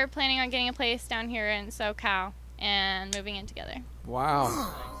 we're planning on getting a place down here in SoCal and moving in together.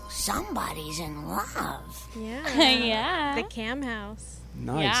 Wow. Somebody's in love. Yeah. Yeah. The Cam House.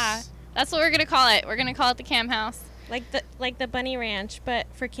 Nice. Yeah. That's what we're gonna call it. We're gonna call it the Cam House. Like the Bunny Ranch, but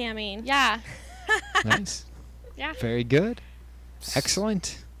for camming. Yeah. Nice. Yeah. Very good.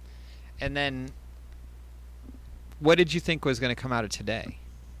 Excellent. And then, what did you think was going to come out of today?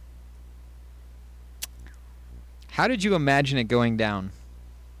 How did you imagine it going down?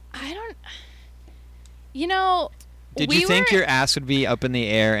 I don't. You know. Did you think your ass would be up in the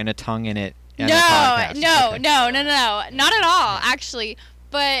air and a tongue in it? on the No, podcast? no, Okay. no, not at all, actually.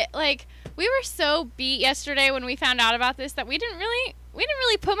 But we were so beat yesterday when we found out about this that we didn't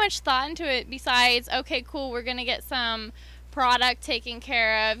really put much thought into it. Besides, okay, cool, we're gonna get some product taken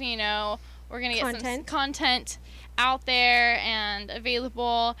care of. You know, we're gonna get some content out there and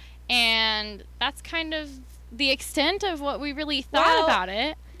available, and that's kind of the extent of what we really thought about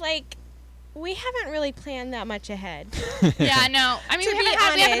it. Like, we haven't really planned that much ahead. Yeah, no. I mean, To we be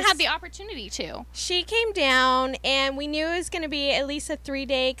haven't honest, had the opportunity to. She came down, and we knew it was going to be at least a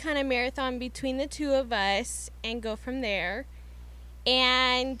 3-day kind of marathon between the two of us and go from there.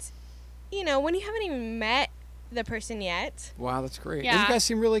 And, you know, when you haven't even met the person yet. Wow, that's great. Yeah. You guys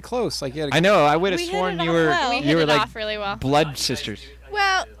seem really close. Like, you had a I know. I would have We hit sworn it you off were well. We you hit were it like off really well. blood sisters.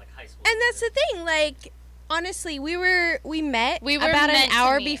 Well, and that's the thing. Like, honestly, we met were about an meant to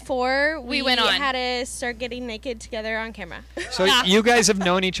hour meet. before We went on. had to start getting naked together on camera. So you guys have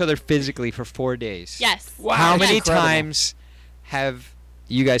known each other physically for 4 days. Yes. Wow, How that's many incredible. times have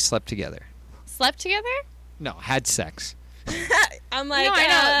you guys slept together? Slept together? No, had sex. I'm like, no, I know.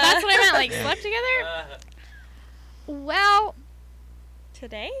 That's what I meant. Like, slept together? Well,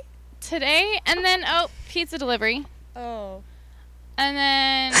 today, and then, pizza delivery. Oh. And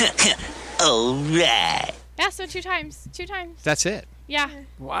then, All right. yeah, so 2 times. That's it. Yeah.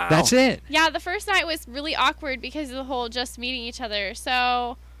 Wow. That's it. Yeah, the first night was really awkward because of the whole just meeting each other.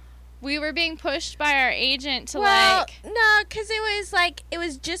 So we were being pushed by our agent to no, because it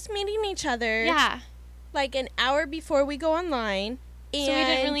was just meeting each other. Yeah. Like an hour before we go online. And So we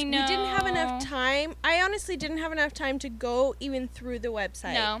didn't really we didn't have enough know. time. I honestly didn't have enough time to go even through the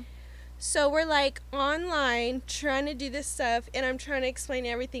website. No. So we're like online trying to do this stuff, and I'm trying to explain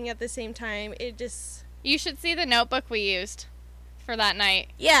everything at the same time. It just... You should see the notebook we used for that night.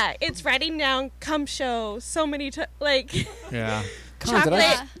 Yeah, it's writing down "come show" so many times. Like, Yeah. Con,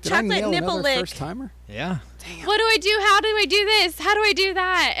 chocolate, did I chocolate nail nipple another lick. first timer? Yeah. What do I do? How do I do this? How do I do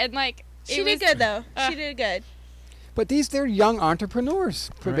that? And like, She did good though. She did good. But they're young entrepreneurs,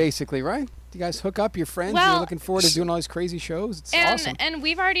 Right. basically, right? You guys hook up your friends. Well, You're looking forward to doing all these crazy shows. It's and awesome. and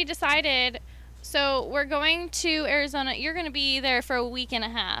we've already decided. So we're going to Arizona. You're going to be there for a week and a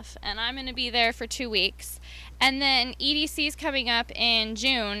half, and I'm going to be there for 2 weeks. And then EDC is coming up in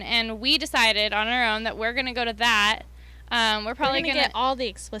June, and we decided on our own that we're going to go to that. We're probably going to going get all the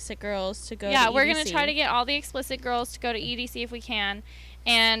explicit girls to go Yeah, to we're EDC. going to try to get all the explicit girls to go to EDC if we can.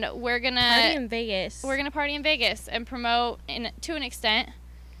 And we're going to Party in Vegas. We're going to party in Vegas and promote to an extent.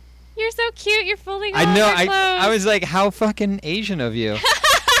 You're so cute. You're folding I all know. your clothes. I was like, how fucking Asian of you.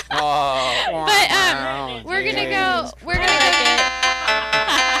 But we're gonna go. We're gonna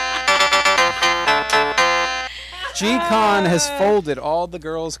G-Con has folded all the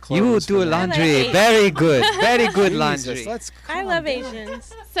girls' clothes. You for do them. laundry. Very good. Very good laundry. Jesus, let's I love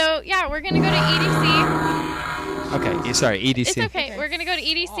Asians. So yeah, we're gonna go to EDC. Okay. Sorry, EDC. It's okay. We're gonna go to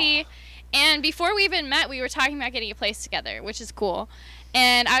EDC, and before we even met, we were talking about getting a place together, which is cool.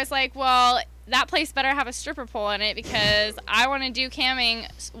 And I was like, well, that place better have a stripper pole in it because I want to do camming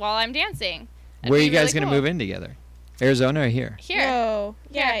while I'm dancing. That'd Where are be you guys really gonna cool. move in together? Arizona or here? Here. No.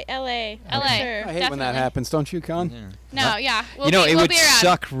 Yeah, LA. LA. For sure. I hate when that Definitely. happens, don't you, Con? No, yeah. We'll You know, be, it we'll would be around.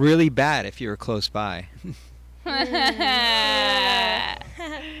 suck really bad if you were close by.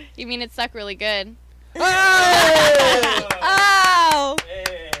 You mean it suck really good? Oh!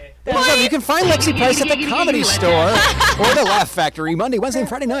 What's up? You can find Lexi Price at the Comedy Store or the Laugh Factory Monday, Wednesday, and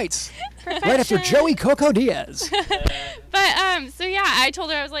Friday nights. Right after Joey Coco Diaz. But so yeah, I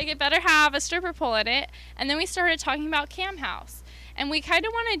told her, I was like, it better have a stripper pole in it. And then we started talking about Cam House, and we kind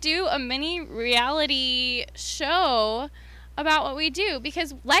of want to do a mini reality show about what we do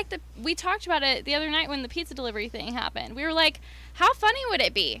because we talked about it the other night when the pizza delivery thing happened. We were like, how funny would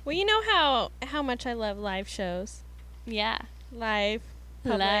it be? Well, you know how much I love live shows. Yeah, Live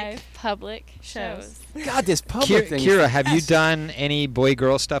public shows. God, this public thing. Kira, have you done any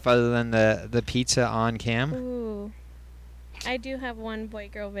boy-girl stuff other than the pizza on cam? Ooh. I do have one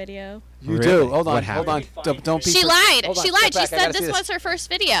boy-girl video. You Really? do. Hold on. What Hold on. Don't be. She lied. Hold on, She step lied. She back, I said gotta see this was her first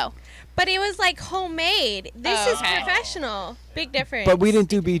video. But it was like homemade. This Oh, is okay. professional. Big difference. But we didn't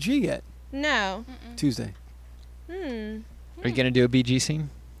do BG yet. No. Tuesday. Are you gonna do a BG scene?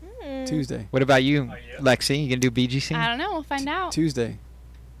 Tuesday. What about you, Lexi? You gonna do a BG scene? I don't know. We'll find out. Tuesday.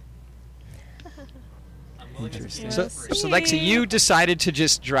 Interesting. So Lexi, you decided to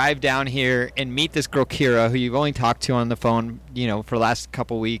just drive down here and meet this girl Kira, who you've only talked to on the phone, for the last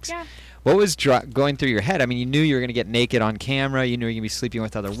couple weeks. Yeah. What was going through your head? I mean, you knew you were going to get naked on camera. You knew you were going to be sleeping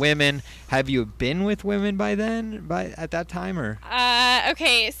with other women. Have you been with women by at that time, or?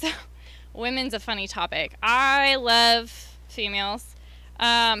 Okay, so women's a funny topic. I love females.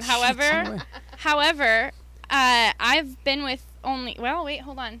 However, I've been with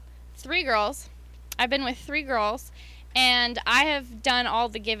three girls. I've been with 3 girls, and I have done all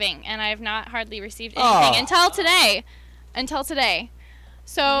the giving, and I have not hardly received anything until today.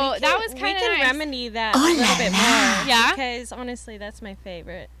 So that was kind of We can nice. remedy that a little bit more. Yeah? Because honestly, that's my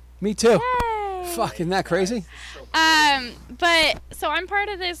favorite. Me too. Fuck, isn't that crazy? But so I'm part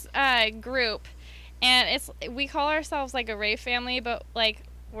of this group, and we call ourselves like a rave family, but like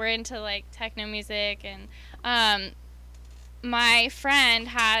we're into like techno music, and my friend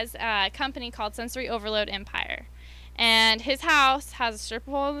has a company called Sensory Overload Empire, and his house has a stripper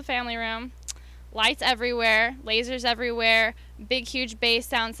pole in the family room, lights everywhere, lasers everywhere, big huge bass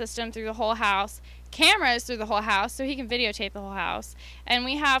sound system through the whole house, cameras through the whole house so he can videotape the whole house, and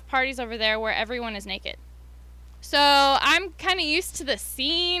we have parties over there where everyone is naked. So I'm kind of used to the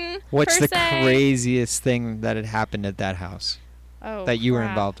scene. What's per the se. craziest thing that had happened at that house that you were crap.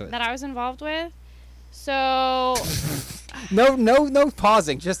 involved with? That I was involved with? So No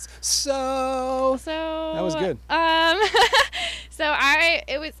pausing. Just so. That was good.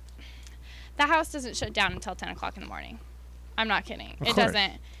 The house doesn't shut down until 10 o'clock in the morning. I'm not kidding. Of It course.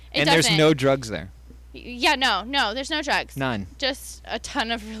 doesn't. And there's no drugs there. Yeah, no, there's no drugs. None. Just a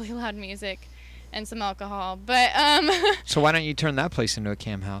ton of really loud music and some alcohol. But So why don't you turn that place into a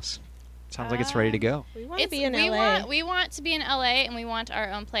cam house? Sounds like it's ready to go. We want to be in LA. We want to be in LA, and we want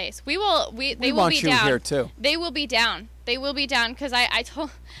our own place. They will We be want you down. here too. They will be down. They will be down because I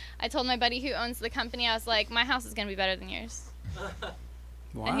told my buddy who owns the company, I was like, my house is gonna be better than yours.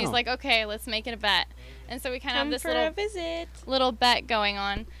 Wow. And he's like, okay, let's make it a bet. And so we kind of have this for a visit. little bet going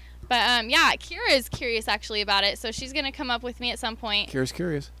on. But yeah, Kira is curious actually about it, so she's gonna come up with me at some point. Kira's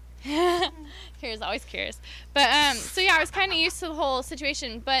curious. Kira's always curious. But so yeah, I was kind of used to the whole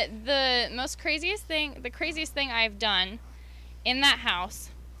situation. But the craziest thing I've done in that house.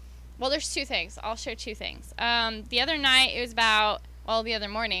 Well, there's two things. I'll share two things. The other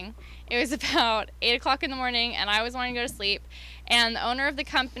morning, it was about 8 o'clock in the morning, and I was wanting to go to sleep. And the owner of the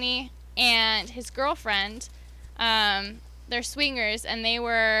company and his girlfriend, they're swingers, and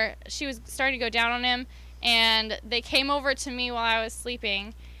she was starting to go down on him, and they came over to me while I was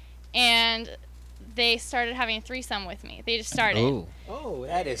sleeping, and they started having a threesome with me. They just started. Oh,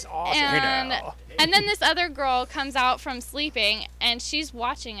 that is awesome. And then this other girl comes out from sleeping, and she's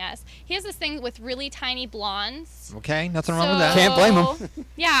watching us. He has this thing with really tiny blondes. Okay, nothing wrong with that. Can't blame him.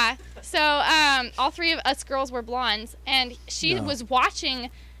 Yeah. So all three of us girls were blondes, and she was watching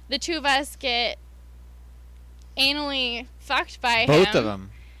the two of us get anally fucked by him. Both of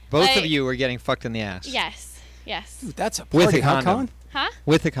them. Both of Like- you were getting fucked in the ass. Yes. Dude, that's a With party, a huh, condom. Colin? Huh?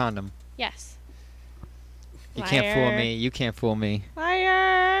 With a condom. Yes. You can't fool Liar. me. You can't fool me.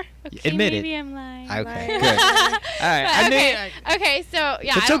 Liar. Okay, Admit maybe it. I'm lying. Okay, Liar. good. All right. But okay, so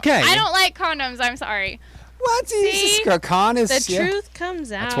yeah. It's I don't- okay. I don't like condoms. I'm sorry. What? See? Con is The truth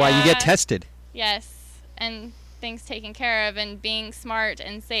comes out. That's why you get tested. Yes, and things taken care of and being smart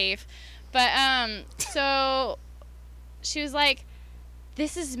and safe. But so she was like,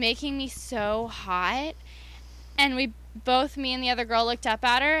 "This is making me so hot," and me and the other girl looked up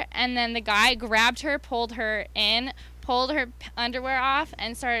at her, and then the guy grabbed her, pulled her underwear off,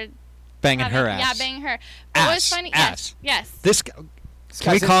 and started Banging her ass. Yeah, banging her. But what was Ass, funny? ass. Yes. This guy,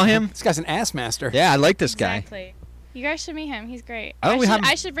 can we call him? This guy's an ass master. Yeah, I like this guy. Exactly. You guys should meet him. He's great. Oh,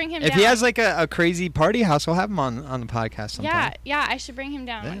 I should bring him if down. he has like a crazy party house, we'll have him on the podcast sometime. Yeah, I should bring him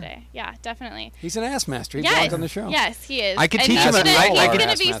down one day. Yeah, definitely. He's an ass master. He Yes. belongs on the show. Yes, he is. I could And teach him he's a- gonna, I he's could-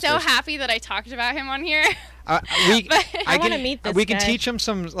 gonna be so Masters. happy that I talked about him on here. I wanna meet this We can guy. teach him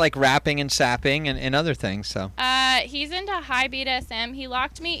some like rapping and sapping and other things. So He's into high BDSM. He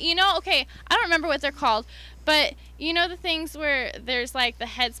locked me. Okay, I don't remember what they're called, but you know the things where there's like the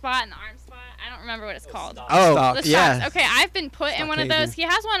head spot and the arm spot? I don't remember what it's called. Oh, The yeah. stocks. Okay, I've been put in one of those. He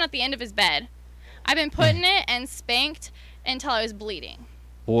has one at the end of his bed. I've been put in it and spanked until I was bleeding.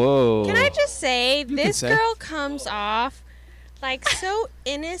 Whoa. Can I just say, this say. girl comes off like so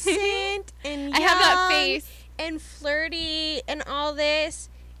innocent and young I have that face. and flirty and all this.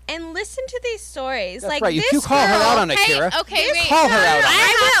 And listen to these stories. That's like right. You this call her girl, out on it, Hey, Kira. okay, wait. Call her out on it.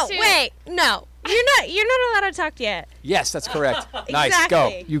 I have know. to- Wait, no. You're not allowed to talk yet. Yes, that's correct. Nice. Exactly.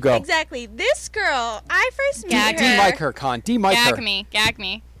 Go. You go. Exactly. This girl, I first met her. D-mic her, Con. D-mic her. Gag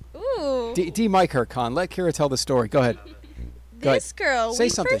me. Ooh. D-mic her, Con. Let Kira tell the story. Go ahead. Go This girl, Say we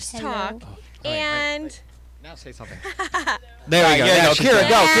something. first talked, and Now say something. There we go. There you Now go. she's Kira, good.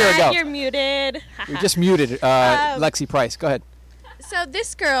 Go. Kira, go. you're muted. We just muted Lexi Price. Go ahead. So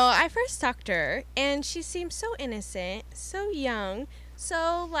this girl, I first talked to her, and she seemed so innocent, so young,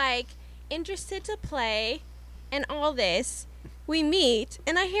 so like interested to play, and all this. We meet,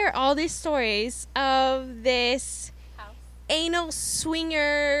 and I hear all these stories of this anal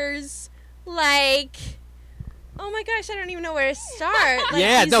swingers, like, oh my gosh, I don't even know where to start. Like,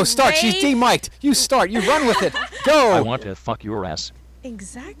 Yeah, these no, start. She's rave- D-mic'd. You start. You run with it. Go. I want to fuck your ass.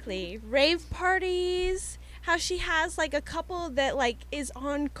 Exactly. Rave parties. How she has like a couple that like is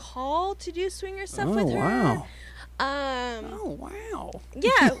on call to do swinger stuff with her. Wow. Oh wow.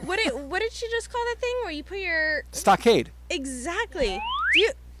 Yeah. What did she just call that thing where you put your Stockade. Exactly.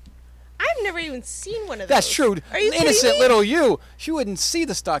 I've never even seen one of those. That's true. Are you kidding Innocent me? little you. She wouldn't see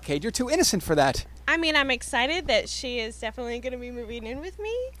the stockade. You're too innocent for that. I mean, I'm excited that she is definitely going to be moving in with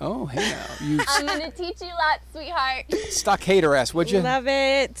me. Oh, hey now. You I'm gonna teach you lots, sweetheart. stockader ass, would you? Love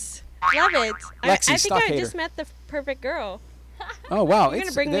it. Love it. Lexi, I think stockader. I just met the perfect girl. Oh, wow. You're going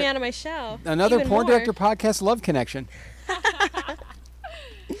to bring me out of my shell. Another Even porn more. director podcast love connection.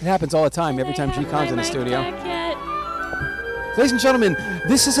 It happens all the time every time G-Con's in the studio. Ladies and gentlemen,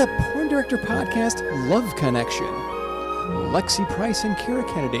 this is a porn director podcast love connection. Lexi Price and Kira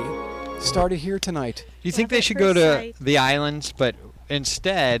Kennedy started here tonight. Do you think they should go to the islands, but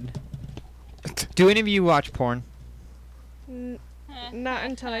instead, do any of you watch porn? Not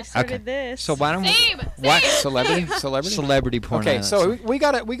until I started this. So why don't Same, what celebrity porn? Okay, islands. so we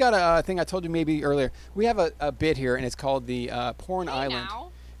got a thing I told you maybe earlier. We have a bit here, and it's called the Porn Island. now.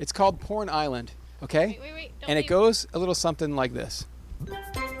 It's called Porn Island. Okay. Wait. Don't And it leave. goes a little something like this.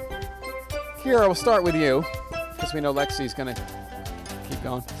 Kira, we'll start with you, because we know Lexi's gonna keep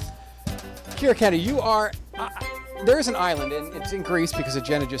going. Kira Kennedy, you are. There is an island, and it's in Greece because of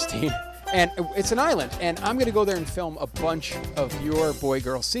Jenna Justine. And it's an island, and I'm going to go there and film a bunch of your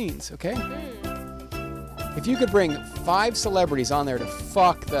boy-girl scenes, okay? If you could bring 5 celebrities on there to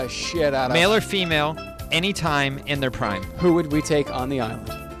fuck the shit out of Male or female, anytime in their prime. who would we take on the island?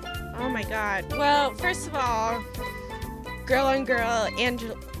 Oh my God. Well, first of all, girl on girl,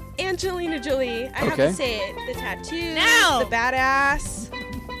 Angelina Jolie. I have Okay. to say it. The tattoos, No. the badass,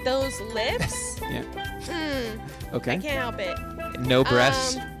 those lips. Yeah. I Okay. can't help it. No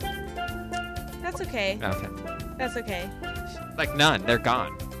breasts. That's okay. Okay. That's okay. Like none. They're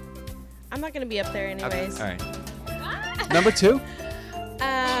gone. I'm not gonna be up there Okay. anyways. All right. Number 2?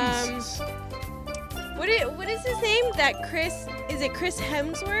 What is his name? That Chris? Is it Chris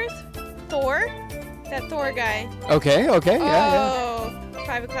Hemsworth? Thor? That Thor guy. Okay, yeah. Oh,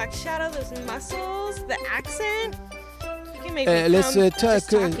 5 o'clock shadow. Those muscles, the accent. You can make me Let's come talk. just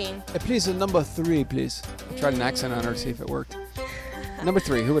talking. Please, number 3, please. I tried an accent on her to see if it worked. Number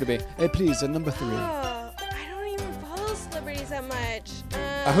 3, who would it be? Please, number 3. Oh, I don't even follow celebrities that much.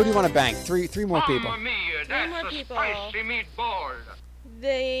 Who do you want to bang? Three more people. Three more people.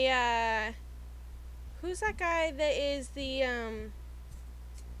 The who's that guy that is the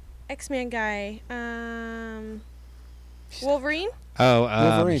X-Men guy? Wolverine. Oh,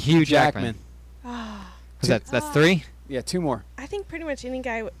 Wolverine, Hugh Jackman. That's 3. Yeah, 2 more. I think pretty much any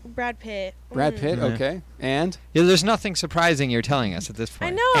guy. Brad Pitt. Brad Pitt, Mhm. okay. And? Yeah, there's nothing surprising you're telling us at this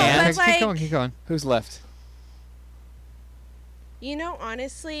point. I know, And but keep going. Who's left? You know,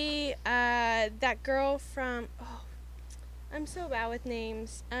 honestly, that girl from I'm so bad with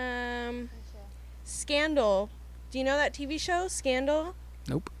names. Scandal. Do you know that TV show, Scandal?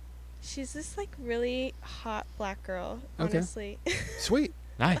 Nope. She's this like really hot black girl, Okay. honestly. Sweet.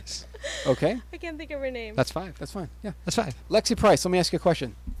 Nice. Okay. I can't think of her name. That's 5. That's fine. Yeah. That's 5. Lexi Price, let me ask you a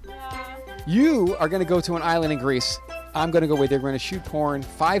question. You are going to go to an island in Greece. I'm going to go with you. We're going to shoot porn.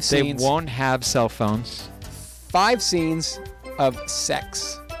 5 They scenes. won't have cell phones. 5 scenes of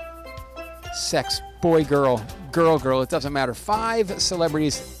sex. Sex. Boy, girl. Girl. It doesn't matter. 5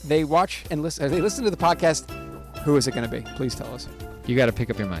 celebrities. They watch and listen. They listen to the podcast. Who is it going to be? Please tell us. You got to pick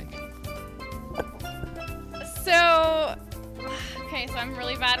up your mic. So, okay, so I'm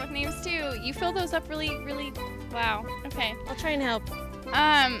really bad with names too. You fill those up really, really. Wow. Okay. I'll try and help.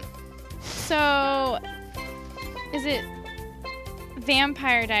 So, is it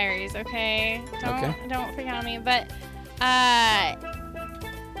Vampire Diaries? Okay. Don't freak out on me. But, oh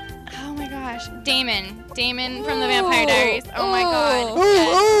my gosh, Damon from the Vampire Diaries. Oh my God.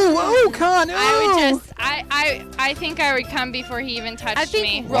 Ooh, Con. I think I would come before he even touched me. I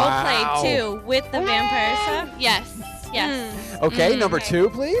think role play too with the vampire stuff. Yes. Okay, number 2,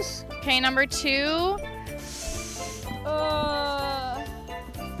 please. Okay, number 2.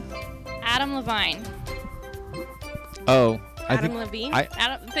 Adam Levine. Oh. Adam Levine?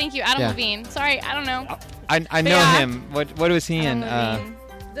 Thank you, Adam Yeah. Levine. Sorry, I don't know. I know him. What was he in?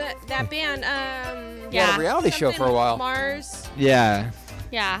 That band. Yeah, a reality show for a while. Mars. Yeah.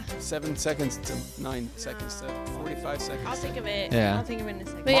 Yeah. 7 seconds to 9 seconds to 45 seconds. I'll think of it. Yeah. I'll think of it in a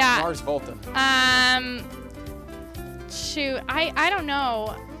second. But yeah. Mars Volta. Shoot, I don't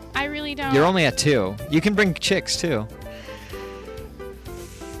know. I really don't. You're only at 2. You can bring chicks too.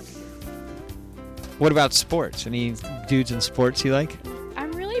 What about sports? Any dudes in sports you like?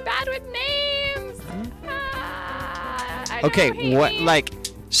 I'm really bad with names. Okay, what like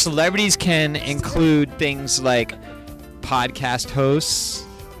celebrities can include things like podcast hosts.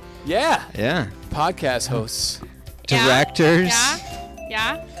 Yeah. Yeah. Podcast hosts. Directors.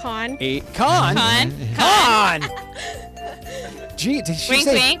 Yeah. Con. Con. G. Did she Wink,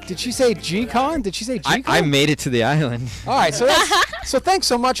 say? wink. Did she say G-Con? Did she say G-Con? I made it to the island. All right. So thanks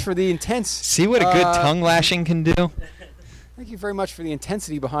so much for the intense. See what a good tongue lashing can do. Thank you very much for the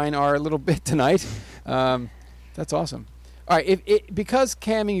intensity behind our little bit tonight. That's awesome. All right, because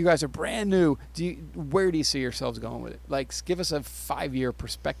camming, you guys are brand new. Where do you see yourselves going with it? Like, give us a 5-year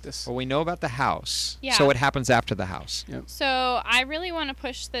prospectus. Well, we know about the house. Yeah. So what happens after the house? Yep. So I really want to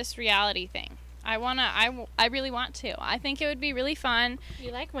push this reality thing. I really want to. I think it would be really fun.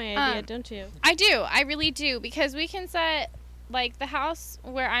 You like my idea, don't you? I do. I really do, because we can set like the house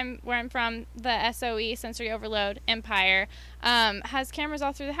where I'm from, the SOE Sensory Overload Empire, has cameras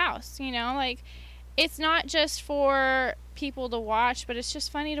all through the house. You know, like it's not just for people to watch, but it's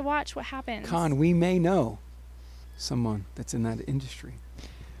just funny to watch what happens. Con, we may know someone that's in that industry.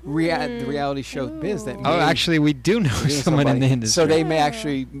 The reality show biz that. Oh, actually, we do know someone in the industry. So they may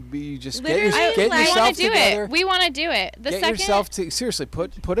actually be just get We yourself want to do together. it. We want to do it. Seriously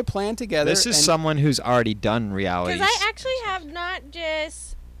put a plan together. This is someone who's already done reality. Because I actually have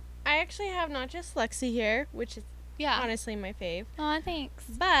not just Lexi here, which is honestly my fave. Aw, thanks.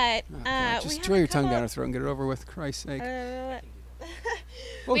 But just throw your tongue down her throat and get it over with. Christ's sake.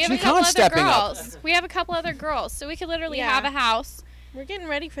 We have a couple other girls. We have a couple other girls, so we could literally have a house. We're getting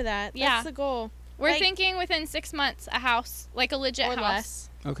ready for that. Yeah. That's the goal. We're thinking within 6 months, a house, like a legit Or house. less.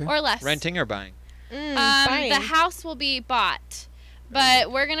 Okay. Or less. Renting or buying? Buying. The house will be bought,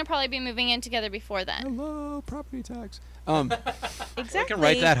 but we're gonna probably be moving in together before then. Hello, property tax. Exactly. They can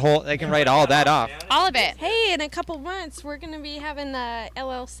write that They can write all that off. All of it. Hey, in a couple months, we're gonna be having the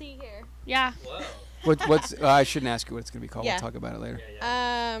LLC here. Yeah. What's? I shouldn't ask you what it's gonna be called. Yeah. We'll talk about it later.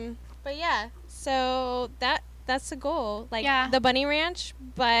 But yeah, so that's the goal. Like Yeah. the bunny ranch,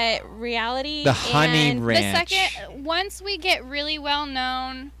 but reality. The honey and ranch. Once we get really well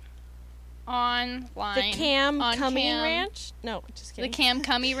known online, The Cam on Cummy Cam, Ranch. No, just the kidding. Cam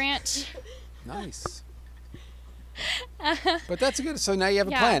Cummy Ranch. Nice. But that's good. So now you have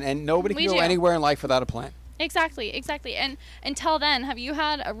a Yeah. plan, and nobody can We go do. anywhere in life without a plan. Exactly. And until then, have you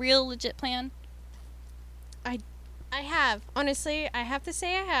had a real legit plan? I have. Honestly, I have to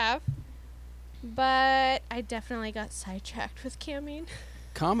say I have. But I definitely got sidetracked with camming.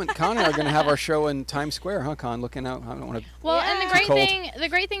 Con and I are going to have our show in Times Square, huh, Con? Looking out. I don't want to. Well, and Yeah. the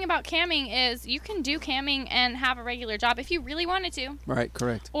great thing about camming is you can do camming and have a regular job if you really wanted to. Right.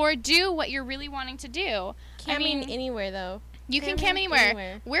 Correct. Or do what you're really wanting to do. Camming anywhere, though. You can cam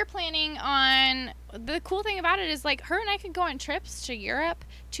anywhere. We're planning on. The cool thing about it is, like, her and I could go on trips to Europe.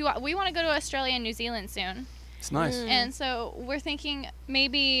 We want to go to Australia and New Zealand soon. It's nice. And so we're thinking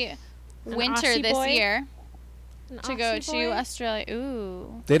maybe An winter Aussie this boy? year An to go Aussie to boy? Australia.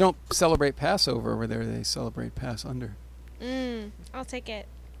 Ooh. They don't celebrate Passover over there. They celebrate Pass Under. I'll take it.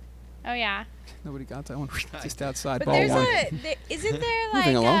 Oh yeah. Nobody got that one. Just outside. But ball there's one. isn't there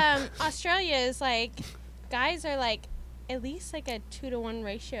Moving like along. Australia is like guys are like at least like a 2-to-1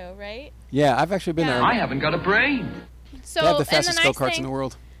 ratio, right? Yeah, I've actually been there. I haven't got a brain. So They have the and fastest nice go-karts in thing- the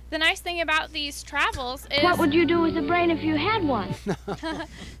world. The nice thing about these travels is What would you do with a brain if you had one?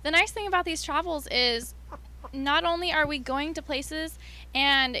 the nice thing about these travels is not only are we going to places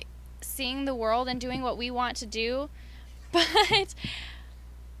and seeing the world and doing what we want to do, but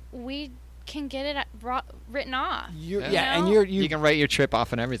we can get it written off. You You can write your trip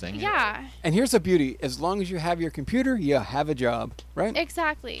off and everything. Yeah. And here's the beauty: as long as you have your computer, you have a job, right?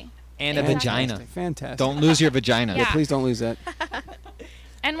 Exactly. And a Fantastic. vagina. Fantastic. Don't lose your vagina. Yeah, please don't lose that.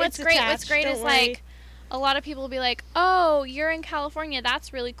 And what's It's great attached, is don't worry. like a lot of people will be like, "Oh, you're in California.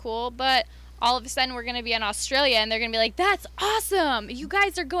 That's really cool." But all of a sudden we're going to be in Australia and they're going to be like, "That's awesome. You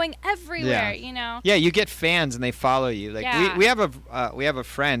guys are going everywhere," you know. Yeah, you get fans and they follow you. Like Yeah. we have a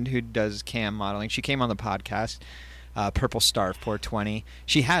friend who does cam modeling. She came on the podcast, Purple Star 420.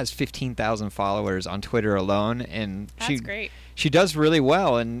 She has 15,000 followers on Twitter alone, and That's great. She does really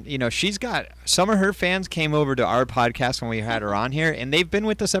well, and she's got some of her fans came over to our podcast when we had her on here, and they've been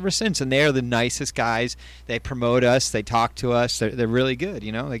with us ever since. And they are the nicest guys. They promote us. They talk to us. They're really good.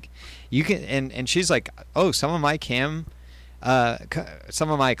 Like you can and she's like, oh, some of my clients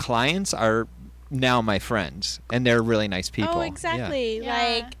are now my friends, and they're really nice people. Oh, exactly. Yeah.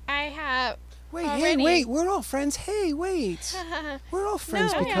 Like I have. Wait, already. wait, we're all friends. Hey, wait. We're all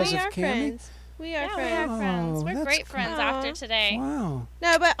friends No, because we of are camming. friends. We are Yeah, friends. we are friends. Oh, We're that's great friends cool. after today. Wow.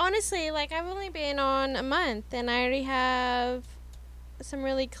 No, but honestly, like I've only been on a month, and I already have some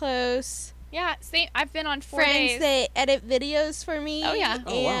really close Yeah, same. I've been on 4 friends days. that edit videos for me. Oh, yeah.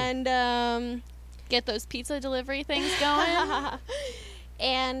 Oh, wow. And Get those pizza delivery things going.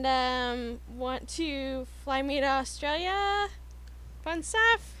 and want to fly me to Australia. Fun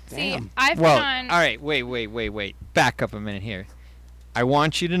stuff. See, Damn. I've Well, been on. all right, wait. Back up a minute here. I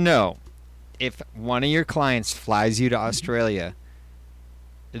want you to know, if one of your clients flies you to Australia,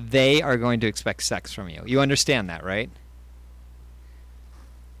 they are going to expect sex from you. You understand that, right?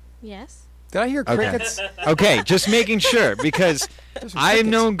 Yes. Did I hear Okay. crickets? Okay, just making sure, because Those are I've crickets.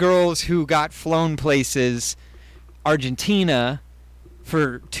 known girls who got flown places, Argentina,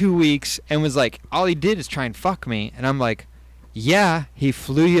 for 2 weeks, and was like, all he did is try and fuck me. And I'm like, yeah, he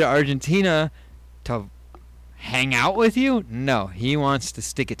flew you to Argentina to hang out with you? No, he wants to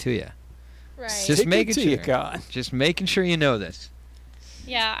stick it to you. Right. Just Stick it making to sure. you, Con. Just making sure you know this.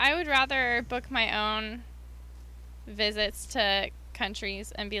 Yeah, I would rather book my own visits to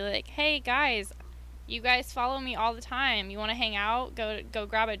countries and be like, hey guys, you guys follow me all the time. You want to hang out? Go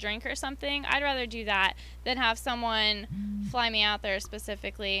grab a drink or something? I'd rather do that than have someone fly me out there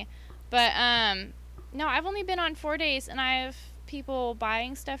specifically. But no, I've only been on 4 days and I have people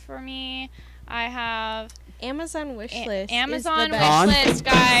buying stuff for me. I have Amazon wish list. Amazon is the best. wish list,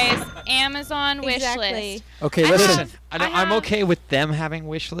 guys. Amazon wish Exactly. list. Okay, I listen. have- I'm okay with them having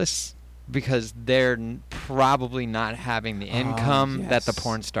wish lists because they're probably not having the income that the yes.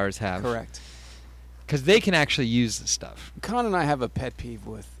 porn stars have. Correct. Because they can actually use the stuff. Con and I have a pet peeve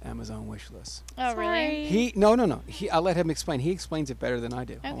with Amazon wish lists. Oh, really? He no. I'll let him explain. He explains it better than I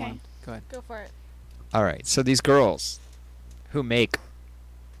do. I Okay. want him- Go ahead. Go for it. All right, so these girls who make...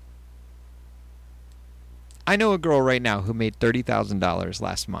 I know a girl right now who made $30,000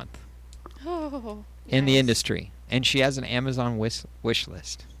 last month Oh, in the industry, and she has an Amazon wish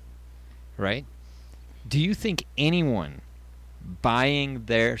list, right? Do you think anyone buying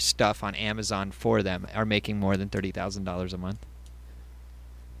their stuff on Amazon for them are making more than $30,000 a month?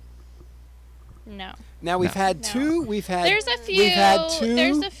 no. Now we've No. had No. two. We've had. There's a few. We've had two.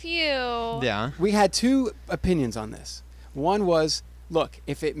 There's a few. Yeah. We had two opinions on this. One was, look,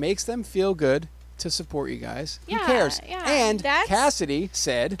 if it makes them feel good to support you guys, who Yeah, cares? yeah. And That's- Cassidy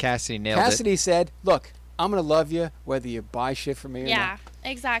said, Cassidy nailed it. Cassidy said, look, I'm gonna love you whether you buy shit from me or Yeah, not.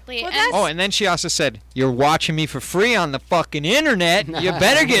 exactly. Well, And- that's- Oh, and then she also said, "You're watching me for free on the fucking internet. You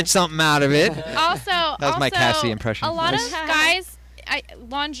better get something out of it." also, That was my Cassie impression. A lot Nice. of guys,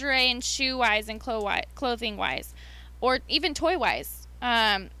 lingerie and shoe wise and clothing wise, or even toy wise,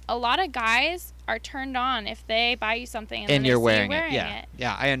 a lot of guys are turned on if they buy you something and, then And they you're see wearing you it. Yeah.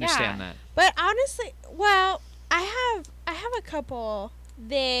 Yeah, I understand Yeah. that. But honestly, well, I have a couple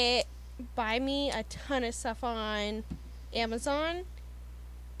that buy me a ton of stuff on Amazon,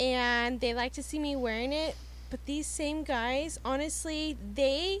 and they like to see me wearing it. But these same guys, honestly,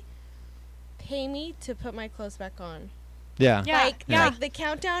 they pay me to put my clothes back on. Yeah. Yeah. Like the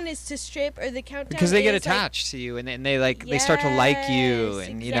countdown is to strip, or the countdown Because they get is, like, attached to you, and they like they start to like you, Yes,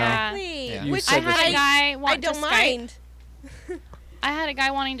 and exactly. Yeah. You Which said I had a guy I want don't to mind. I had a guy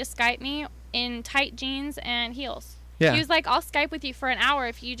wanting to Skype me in tight jeans and heels. Yeah. He was like, "I'll Skype with you for an hour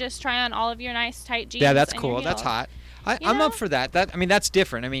if you just try on all of your nice tight jeans." Yeah, that's and your cool. That's heels." hot. You I'm know? up for that. I mean, that's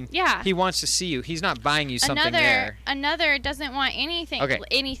different. I mean, Yeah. he wants to see you. He's not buying you something there. Another doesn't want anything Okay.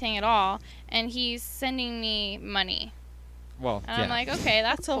 anything at all, and he's sending me money. Well, And yeah. I'm like, okay,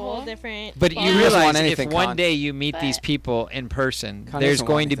 that's That's a whole cool. different. But Well, you He doesn't realize want if anything, one Con. day you meet these But- people in person, Con there's doesn't want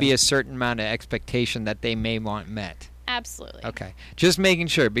going to be anything. a certain amount of expectation that they may want met. Absolutely. Okay. Just making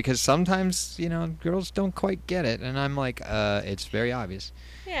sure, because sometimes, girls don't quite get it, and I'm like, it's very obvious.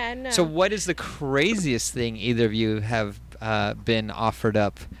 Yeah, no. So what is the craziest thing either of you have been offered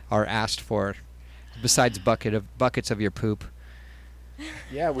up or asked for, besides buckets of your poop?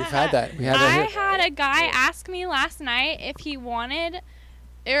 Yeah, we've had that. We had I that here. had a guy ask me last night if he wanted,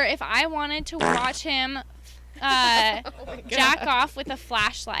 or if I wanted to watch him jack off with a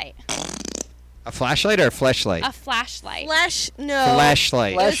flashlight. A flashlight or a fleshlight? A flashlight. Flashlight. It was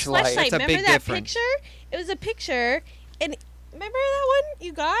Flashlight. flashlight. That's a Remember big that difference. picture? It was a picture, and remember that one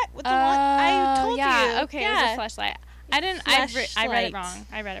you got with the one I told yeah, you? okay, it was a flashlight. I didn't. I read it Flashlight. wrong.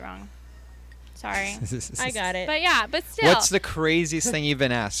 I read it wrong. Sorry. I got it. But yeah, but still. What's the craziest thing you've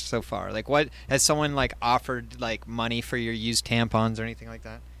been asked so far? Like, what has someone offered money for your used tampons or anything like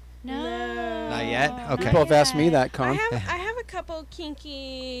that? No. Not yet. Okay. People have asked me that, Con. I have a couple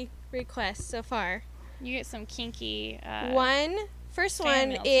kinky requests so far. You get some kinky. First fan one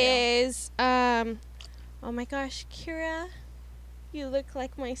mail, too. is oh my gosh, Kira, you look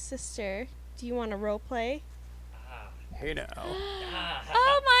like my sister. Do you want to role play? Hey now.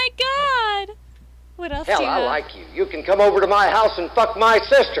 Oh my God. What else do Hell, you I have? like you. You can come over to my house and fuck my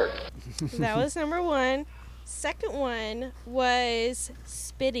sister. That was number one. Second one was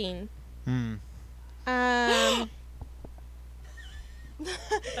spitting.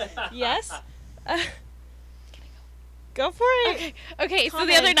 Yes. Go for it. Okay. So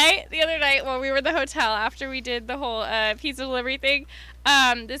the other night when we were at the hotel after we did the whole pizza delivery thing,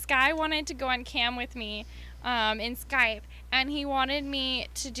 this guy wanted to go on cam with me in Skype, and he wanted me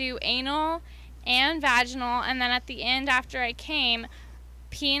to do anal and vaginal, and then at the end after I came,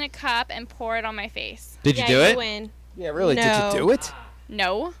 pee in a cup and pour it on my face. Did you do it? Win. Yeah, really? No. Did you do it?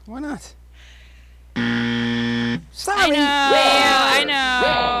 No. Why not? Sorry. I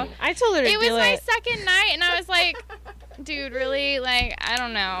know. I told her to it do was my it. second night, and I was like, dude, really? Like, I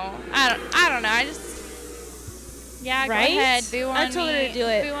don't know. I don't know. I just, yeah, Right? go ahead. Boo on I told her me. to do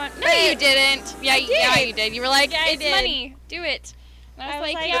it. Boo on, no, you didn't. Yeah, yeah, you did. You were like, Yeah, I it's did. money. Do it. And I was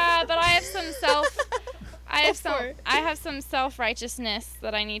like, like- yeah, but I have some self. I for have some self-righteousness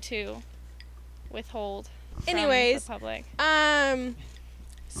that I need to withhold. From Anyways, the public.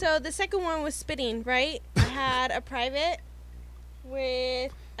 So the second one was spitting, right? I had a private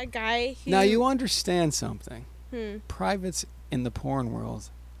with a guy who. Now you understand something. Hmm. Privates in the porn world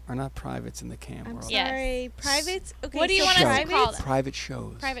are not privates in the cam I'm world. sorry, privates. Okay, What do you so want us to privates, call them? Private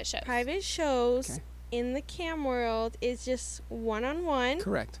shows. Private shows. Private shows Okay. in the cam world is just one-on-one.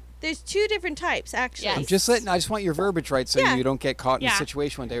 Correct. There's two different types, actually. Yes. I'm just letting. I just want your verbiage right, so Yeah. you don't get caught in a Yeah.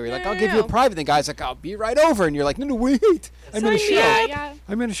 situation one day where you're like, No, "I'll no, give you a no. private." The guy's like, "I'll be right over," and you're like, "No, wait, I'm in a Sign show. me up. Yeah.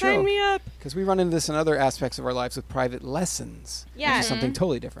 I'm in a show." Sign me up. Because we run into this in other aspects of our lives with private lessons. Yeah. Which is something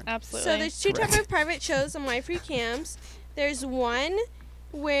totally different. Absolutely. So there's two types of private shows on My Free Cams. There's one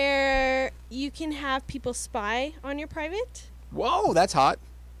where you can have people spy on your private. Whoa, that's hot.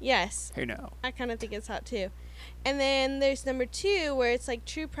 Yes. Hey, no. I kind of think it's hot too. And then there's number two where it's like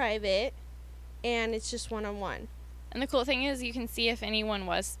true private and it's just one-on-one. And the cool thing is you can see if anyone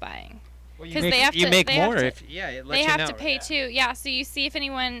was spying. Well, Because they have to. make they have more to- if it lets they you have know. to pay too. Yeah, so you see if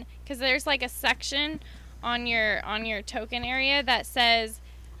anyone, because there's like a section on your token area that says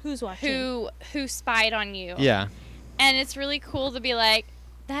Who's watching? who spied on you. Yeah. And it's really cool to be like,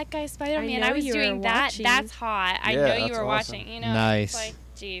 that guy spied on I me, and know I was you were doing that. watching. That's hot. I Yeah, know you that's were awesome. watching. You know, Nice. It's like,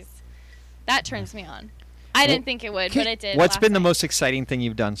 geez, that turns me on. I didn't think it would, but it did. What's last been the night. most exciting thing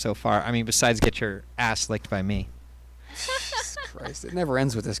you've done so far? I mean, besides get your ass licked by me. Jesus Christ, it never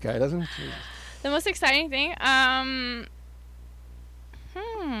ends with this guy, doesn't it? Jesus. The most exciting thing?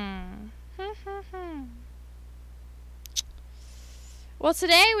 Well,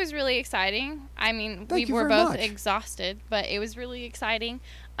 today was really exciting. I mean, Thank you we were very both much. exhausted, but it was really exciting.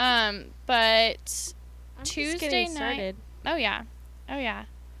 But I'm just Tuesday getting night. started. Oh yeah.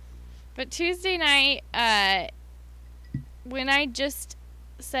 But Tuesday night, when I just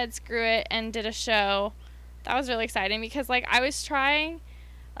said screw it and did a show, that was really exciting because like I was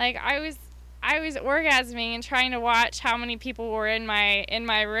orgasming and trying to watch how many people were in my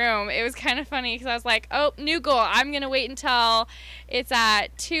room. It was kind of funny because I was like, oh, new goal. I'm going to wait until it's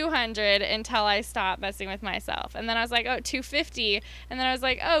at 200 until I stop messing with myself. And then I was like, oh, 250. And then I was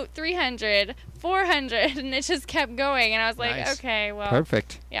like, oh, 300, 400. And it just kept going. And I was like, Nice. okay, well.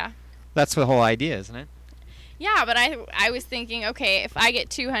 Perfect. Yeah. That's the whole idea, isn't it? Yeah, but I was thinking, okay, if I get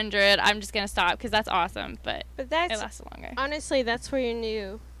 200, I'm just going to stop because that's awesome. But But it that's lasted longer. honestly that's where you're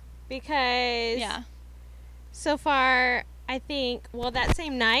new, because Yeah. so far I think that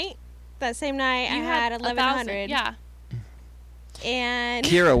same night I You had 1,000. 1100. Yeah. And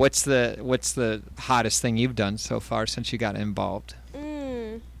Kira, what's the hottest thing you've done so far since you got involved?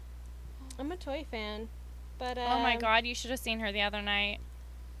 I'm a toy fan, but Oh my God, you should have seen her the other night.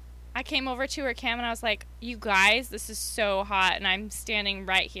 I came over to her cam and I was like, you guys, this is so hot, and I'm standing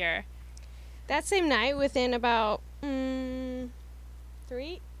right here. that same night within about 4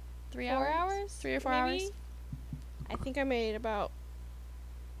 hours, 3 or 4 maybe? hours. I think I made about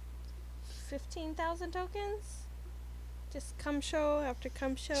 15,000 tokens. Just come show after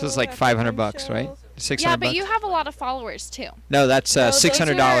come show. So it's like after $500, come right? show. 600 Yeah, but bucks? you have a lot of followers too. No, that's No, those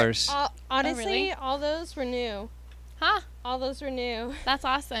 $600. were honestly, really? all those were new. Huh? All those were new. That's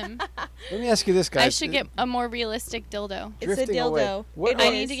awesome. Let me ask you this, guys. I should get a more realistic dildo. It's a Drifting away. dildo. What It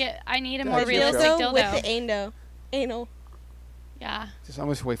are- is. I need a Yeah, more it's a realistic dildo dildo. with the anal. Yeah. Just I'm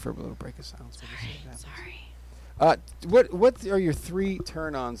just wait for a little break of silence. Sorry. What are your 3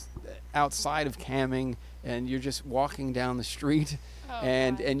 turn-ons outside of camming, and you're just walking down the street,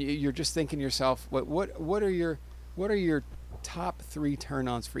 and you're just thinking to yourself, what are your top 3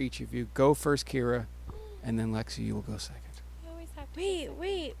 turn-ons for each of you? Go first, Kira, and then Lexi, you will go second.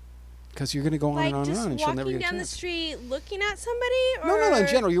 Wait. Because you're going to go on Like and on and just on, and she'll never walking get a down the chance. street looking at somebody? Or No, in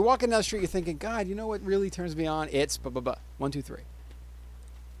general, you're walking down the street, you're thinking, God, you know what really turns me on? It's blah blah blah. 1, 2, 3.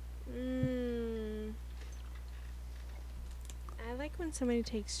 I like when somebody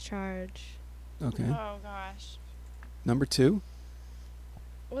takes charge. Okay. Oh gosh. Number 2.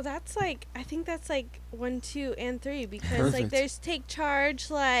 Well, that's like, I think that's like 1, 2, and 3 because like Perfect. there's take charge,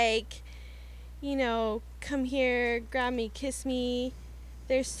 like, you know, come here, grab me, kiss me.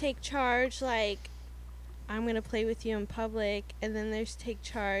 There's take charge, like, I'm gonna play with you in public, and then there's take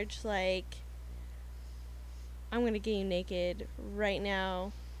charge, like, I'm gonna get you naked right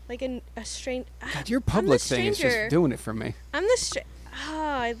now, like a strange. God, your public thing is just doing it for me. I'm the oh,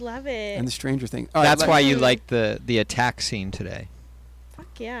 I love it. And the Stranger Thing. All right, That's why you like the attack scene today.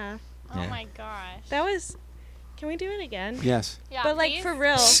 Fuck yeah. Oh my gosh. That was. Can we do it again? Yes. Yeah, but like please? for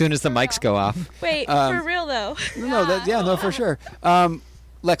real. As soon as the mics go off. Wait, for real though. No, for sure.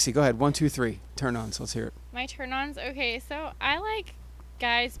 Lexi, go ahead. 1, 2, 3. Turn ons. Let's hear it. My turn-ons. Okay, so I like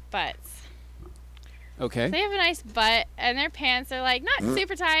guys' butts. Okay. They have a nice butt, and their pants are like not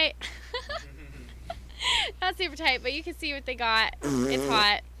super tight. Not super tight, but you can see what they got. It's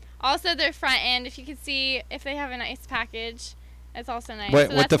hot. Also, their front end, if you can see if they have a nice package, it's also nice. What,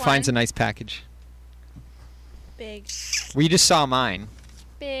 So what that's defines one. a nice package? Big. We just saw mine.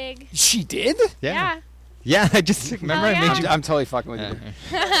 Big. She did? Yeah. Yeah, I just remember I made you. I'm totally fucking with you.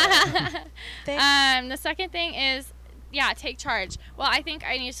 The second thing is, take charge. Well, I think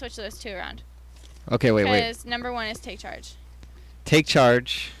I need to switch those 2 around. Okay, wait. Because number 1 is take charge. Take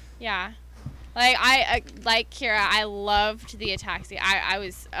charge. Yeah. Like like Kira, I loved the attack scene. I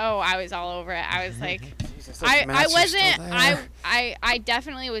was all over it. I was like, I wasn't. I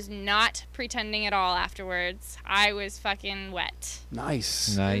definitely was not pretending at all afterwards. I was fucking wet.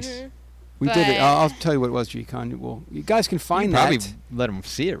 Nice. Nice. Mm-hmm. We did it. I'll tell you what it was, G-Con. Well, you guys can find that. Probably let them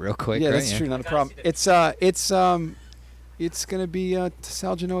see it real quick. Yeah, right? that's true. Not a problem. It's gonna be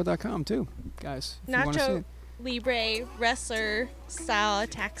saljanoa.com too, guys. If you wanna see Nacho it. Libre wrestler style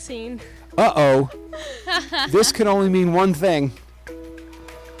attack scene. This can only mean one thing.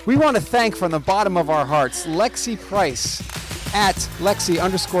 We want to thank from the bottom of our hearts Lexi Price at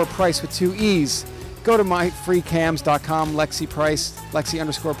Lexi_Price with 2 E's. Go to myfreecams.com, Lexi Price,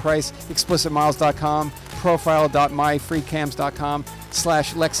 Lexi_Price, explicitmiles.com,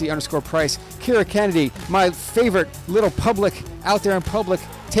 profile.myfreecams.com/Lexi_Price. Kira Kennedy, my favorite little public out there in public,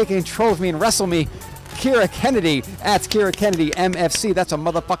 taking control of me and wrestle me. Kira Kennedy at Kira Kennedy MFC. That's a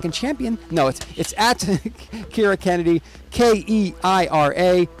motherfucking champion. No, it's at Kira Kennedy,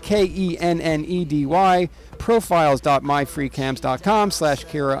 KEIRA KENNEDY.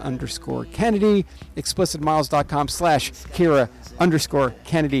 Profiles.myfreecams.com/Kira_Kennedy.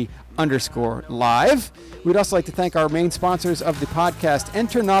 Explicitmiles.com/Kira_Kennedy_live. We'd also like to thank our main sponsors of the podcast,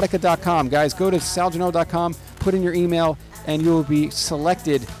 Enternautica.com. Guys, go to saljano.com, put in your email, and you will be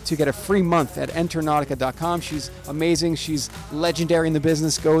selected to get a free month at Enternautica.com. She's amazing. She's legendary in the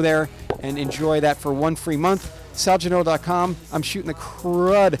business. Go there and enjoy that for 1 free month. Saljano.com. I'm shooting the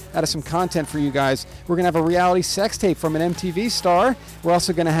crud out of some content for you guys. We're going to have a reality sex tape from an MTV star. We're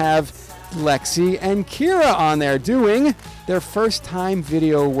also going to have Lexi and Kira on there doing their first time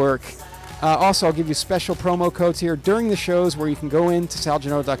video work. Also, I'll give you special promo codes here during the shows where you can go into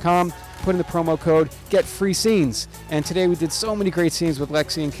saljano.com, put in the promo code, get free scenes. And today we did so many great scenes with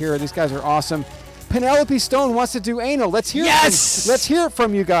Lexi and Kira. These guys are awesome. Penelope Stone wants to do anal. Let's hear it. Let's hear it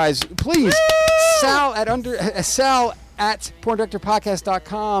from you guys, please. Sal at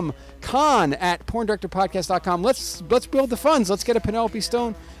porndirectorpodcast.com. Con at porndirectorpodcast.com. Let's build the funds. Let's get a Penelope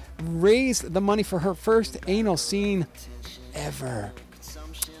Stone. Raise the money for her first anal scene ever.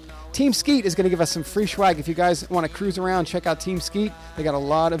 Team Skeet is going to give us some free swag. If you guys want to cruise around, check out Team Skeet. They got a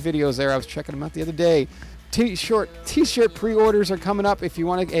lot of videos there. I was checking them out the other day. T-shirt pre-orders are coming up. If you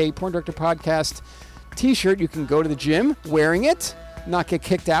want a Porn Director Podcast T-shirt, you can go to the gym wearing it, not get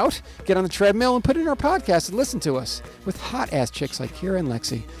kicked out, get on the treadmill and put it in our podcast and listen to us with hot-ass chicks like Kira and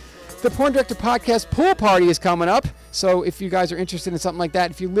Lexi. The Porn Director Podcast pool party is coming up. So if you guys are interested in something like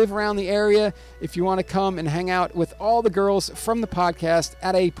that, if you live around the area, if you want to come and hang out with all the girls from the podcast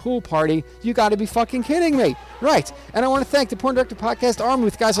at a pool party, you got to be fucking kidding me. Right. And I want to thank the Porn Director Podcast Army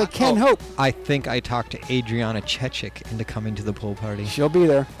with guys like Ken Hope. I think I talked to Adriana Chechik into coming to the pool party. She'll be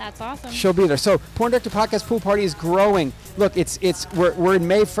there. That's awesome. She'll be there. So Porn Director Podcast pool party is growing. Look, we're in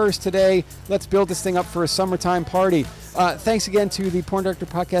May 1st today. Let's build this thing up for a summertime party. Thanks again to the Porn Director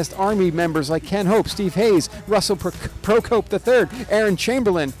Podcast Army members like Ken Hope, Steve Hayes, Russell Procope III, Aaron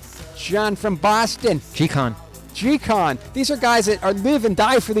Chamberlain, John from Boston. G-Con. These are guys that live and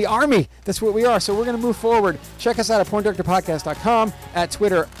die for the Army. That's what we are. So we're going to move forward. Check us out at porndirectorpodcast.com, at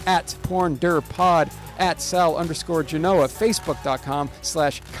Twitter at PornDirPod, at Sal_Genoa,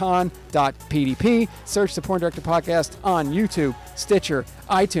 Facebook.com/con.pdp. Search the Porn Director Podcast on YouTube, Stitcher,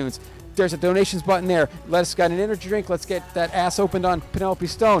 iTunes. There's a donations button there. Let us get an energy drink. Let's get that ass opened on Penelope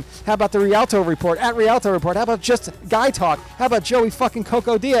Stone. How about the Rialto Report at Rialto Report? How about just Guy Talk? How about Joey fucking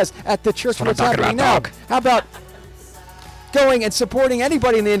Coco Diaz at the Church What's Happening Now? How about going and supporting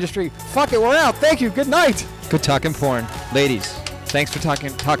anybody in the industry? Fuck it, we're out. Thank you. Good night. Good talking porn. Ladies, thanks for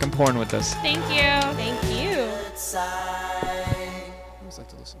talking porn with us. Thank you.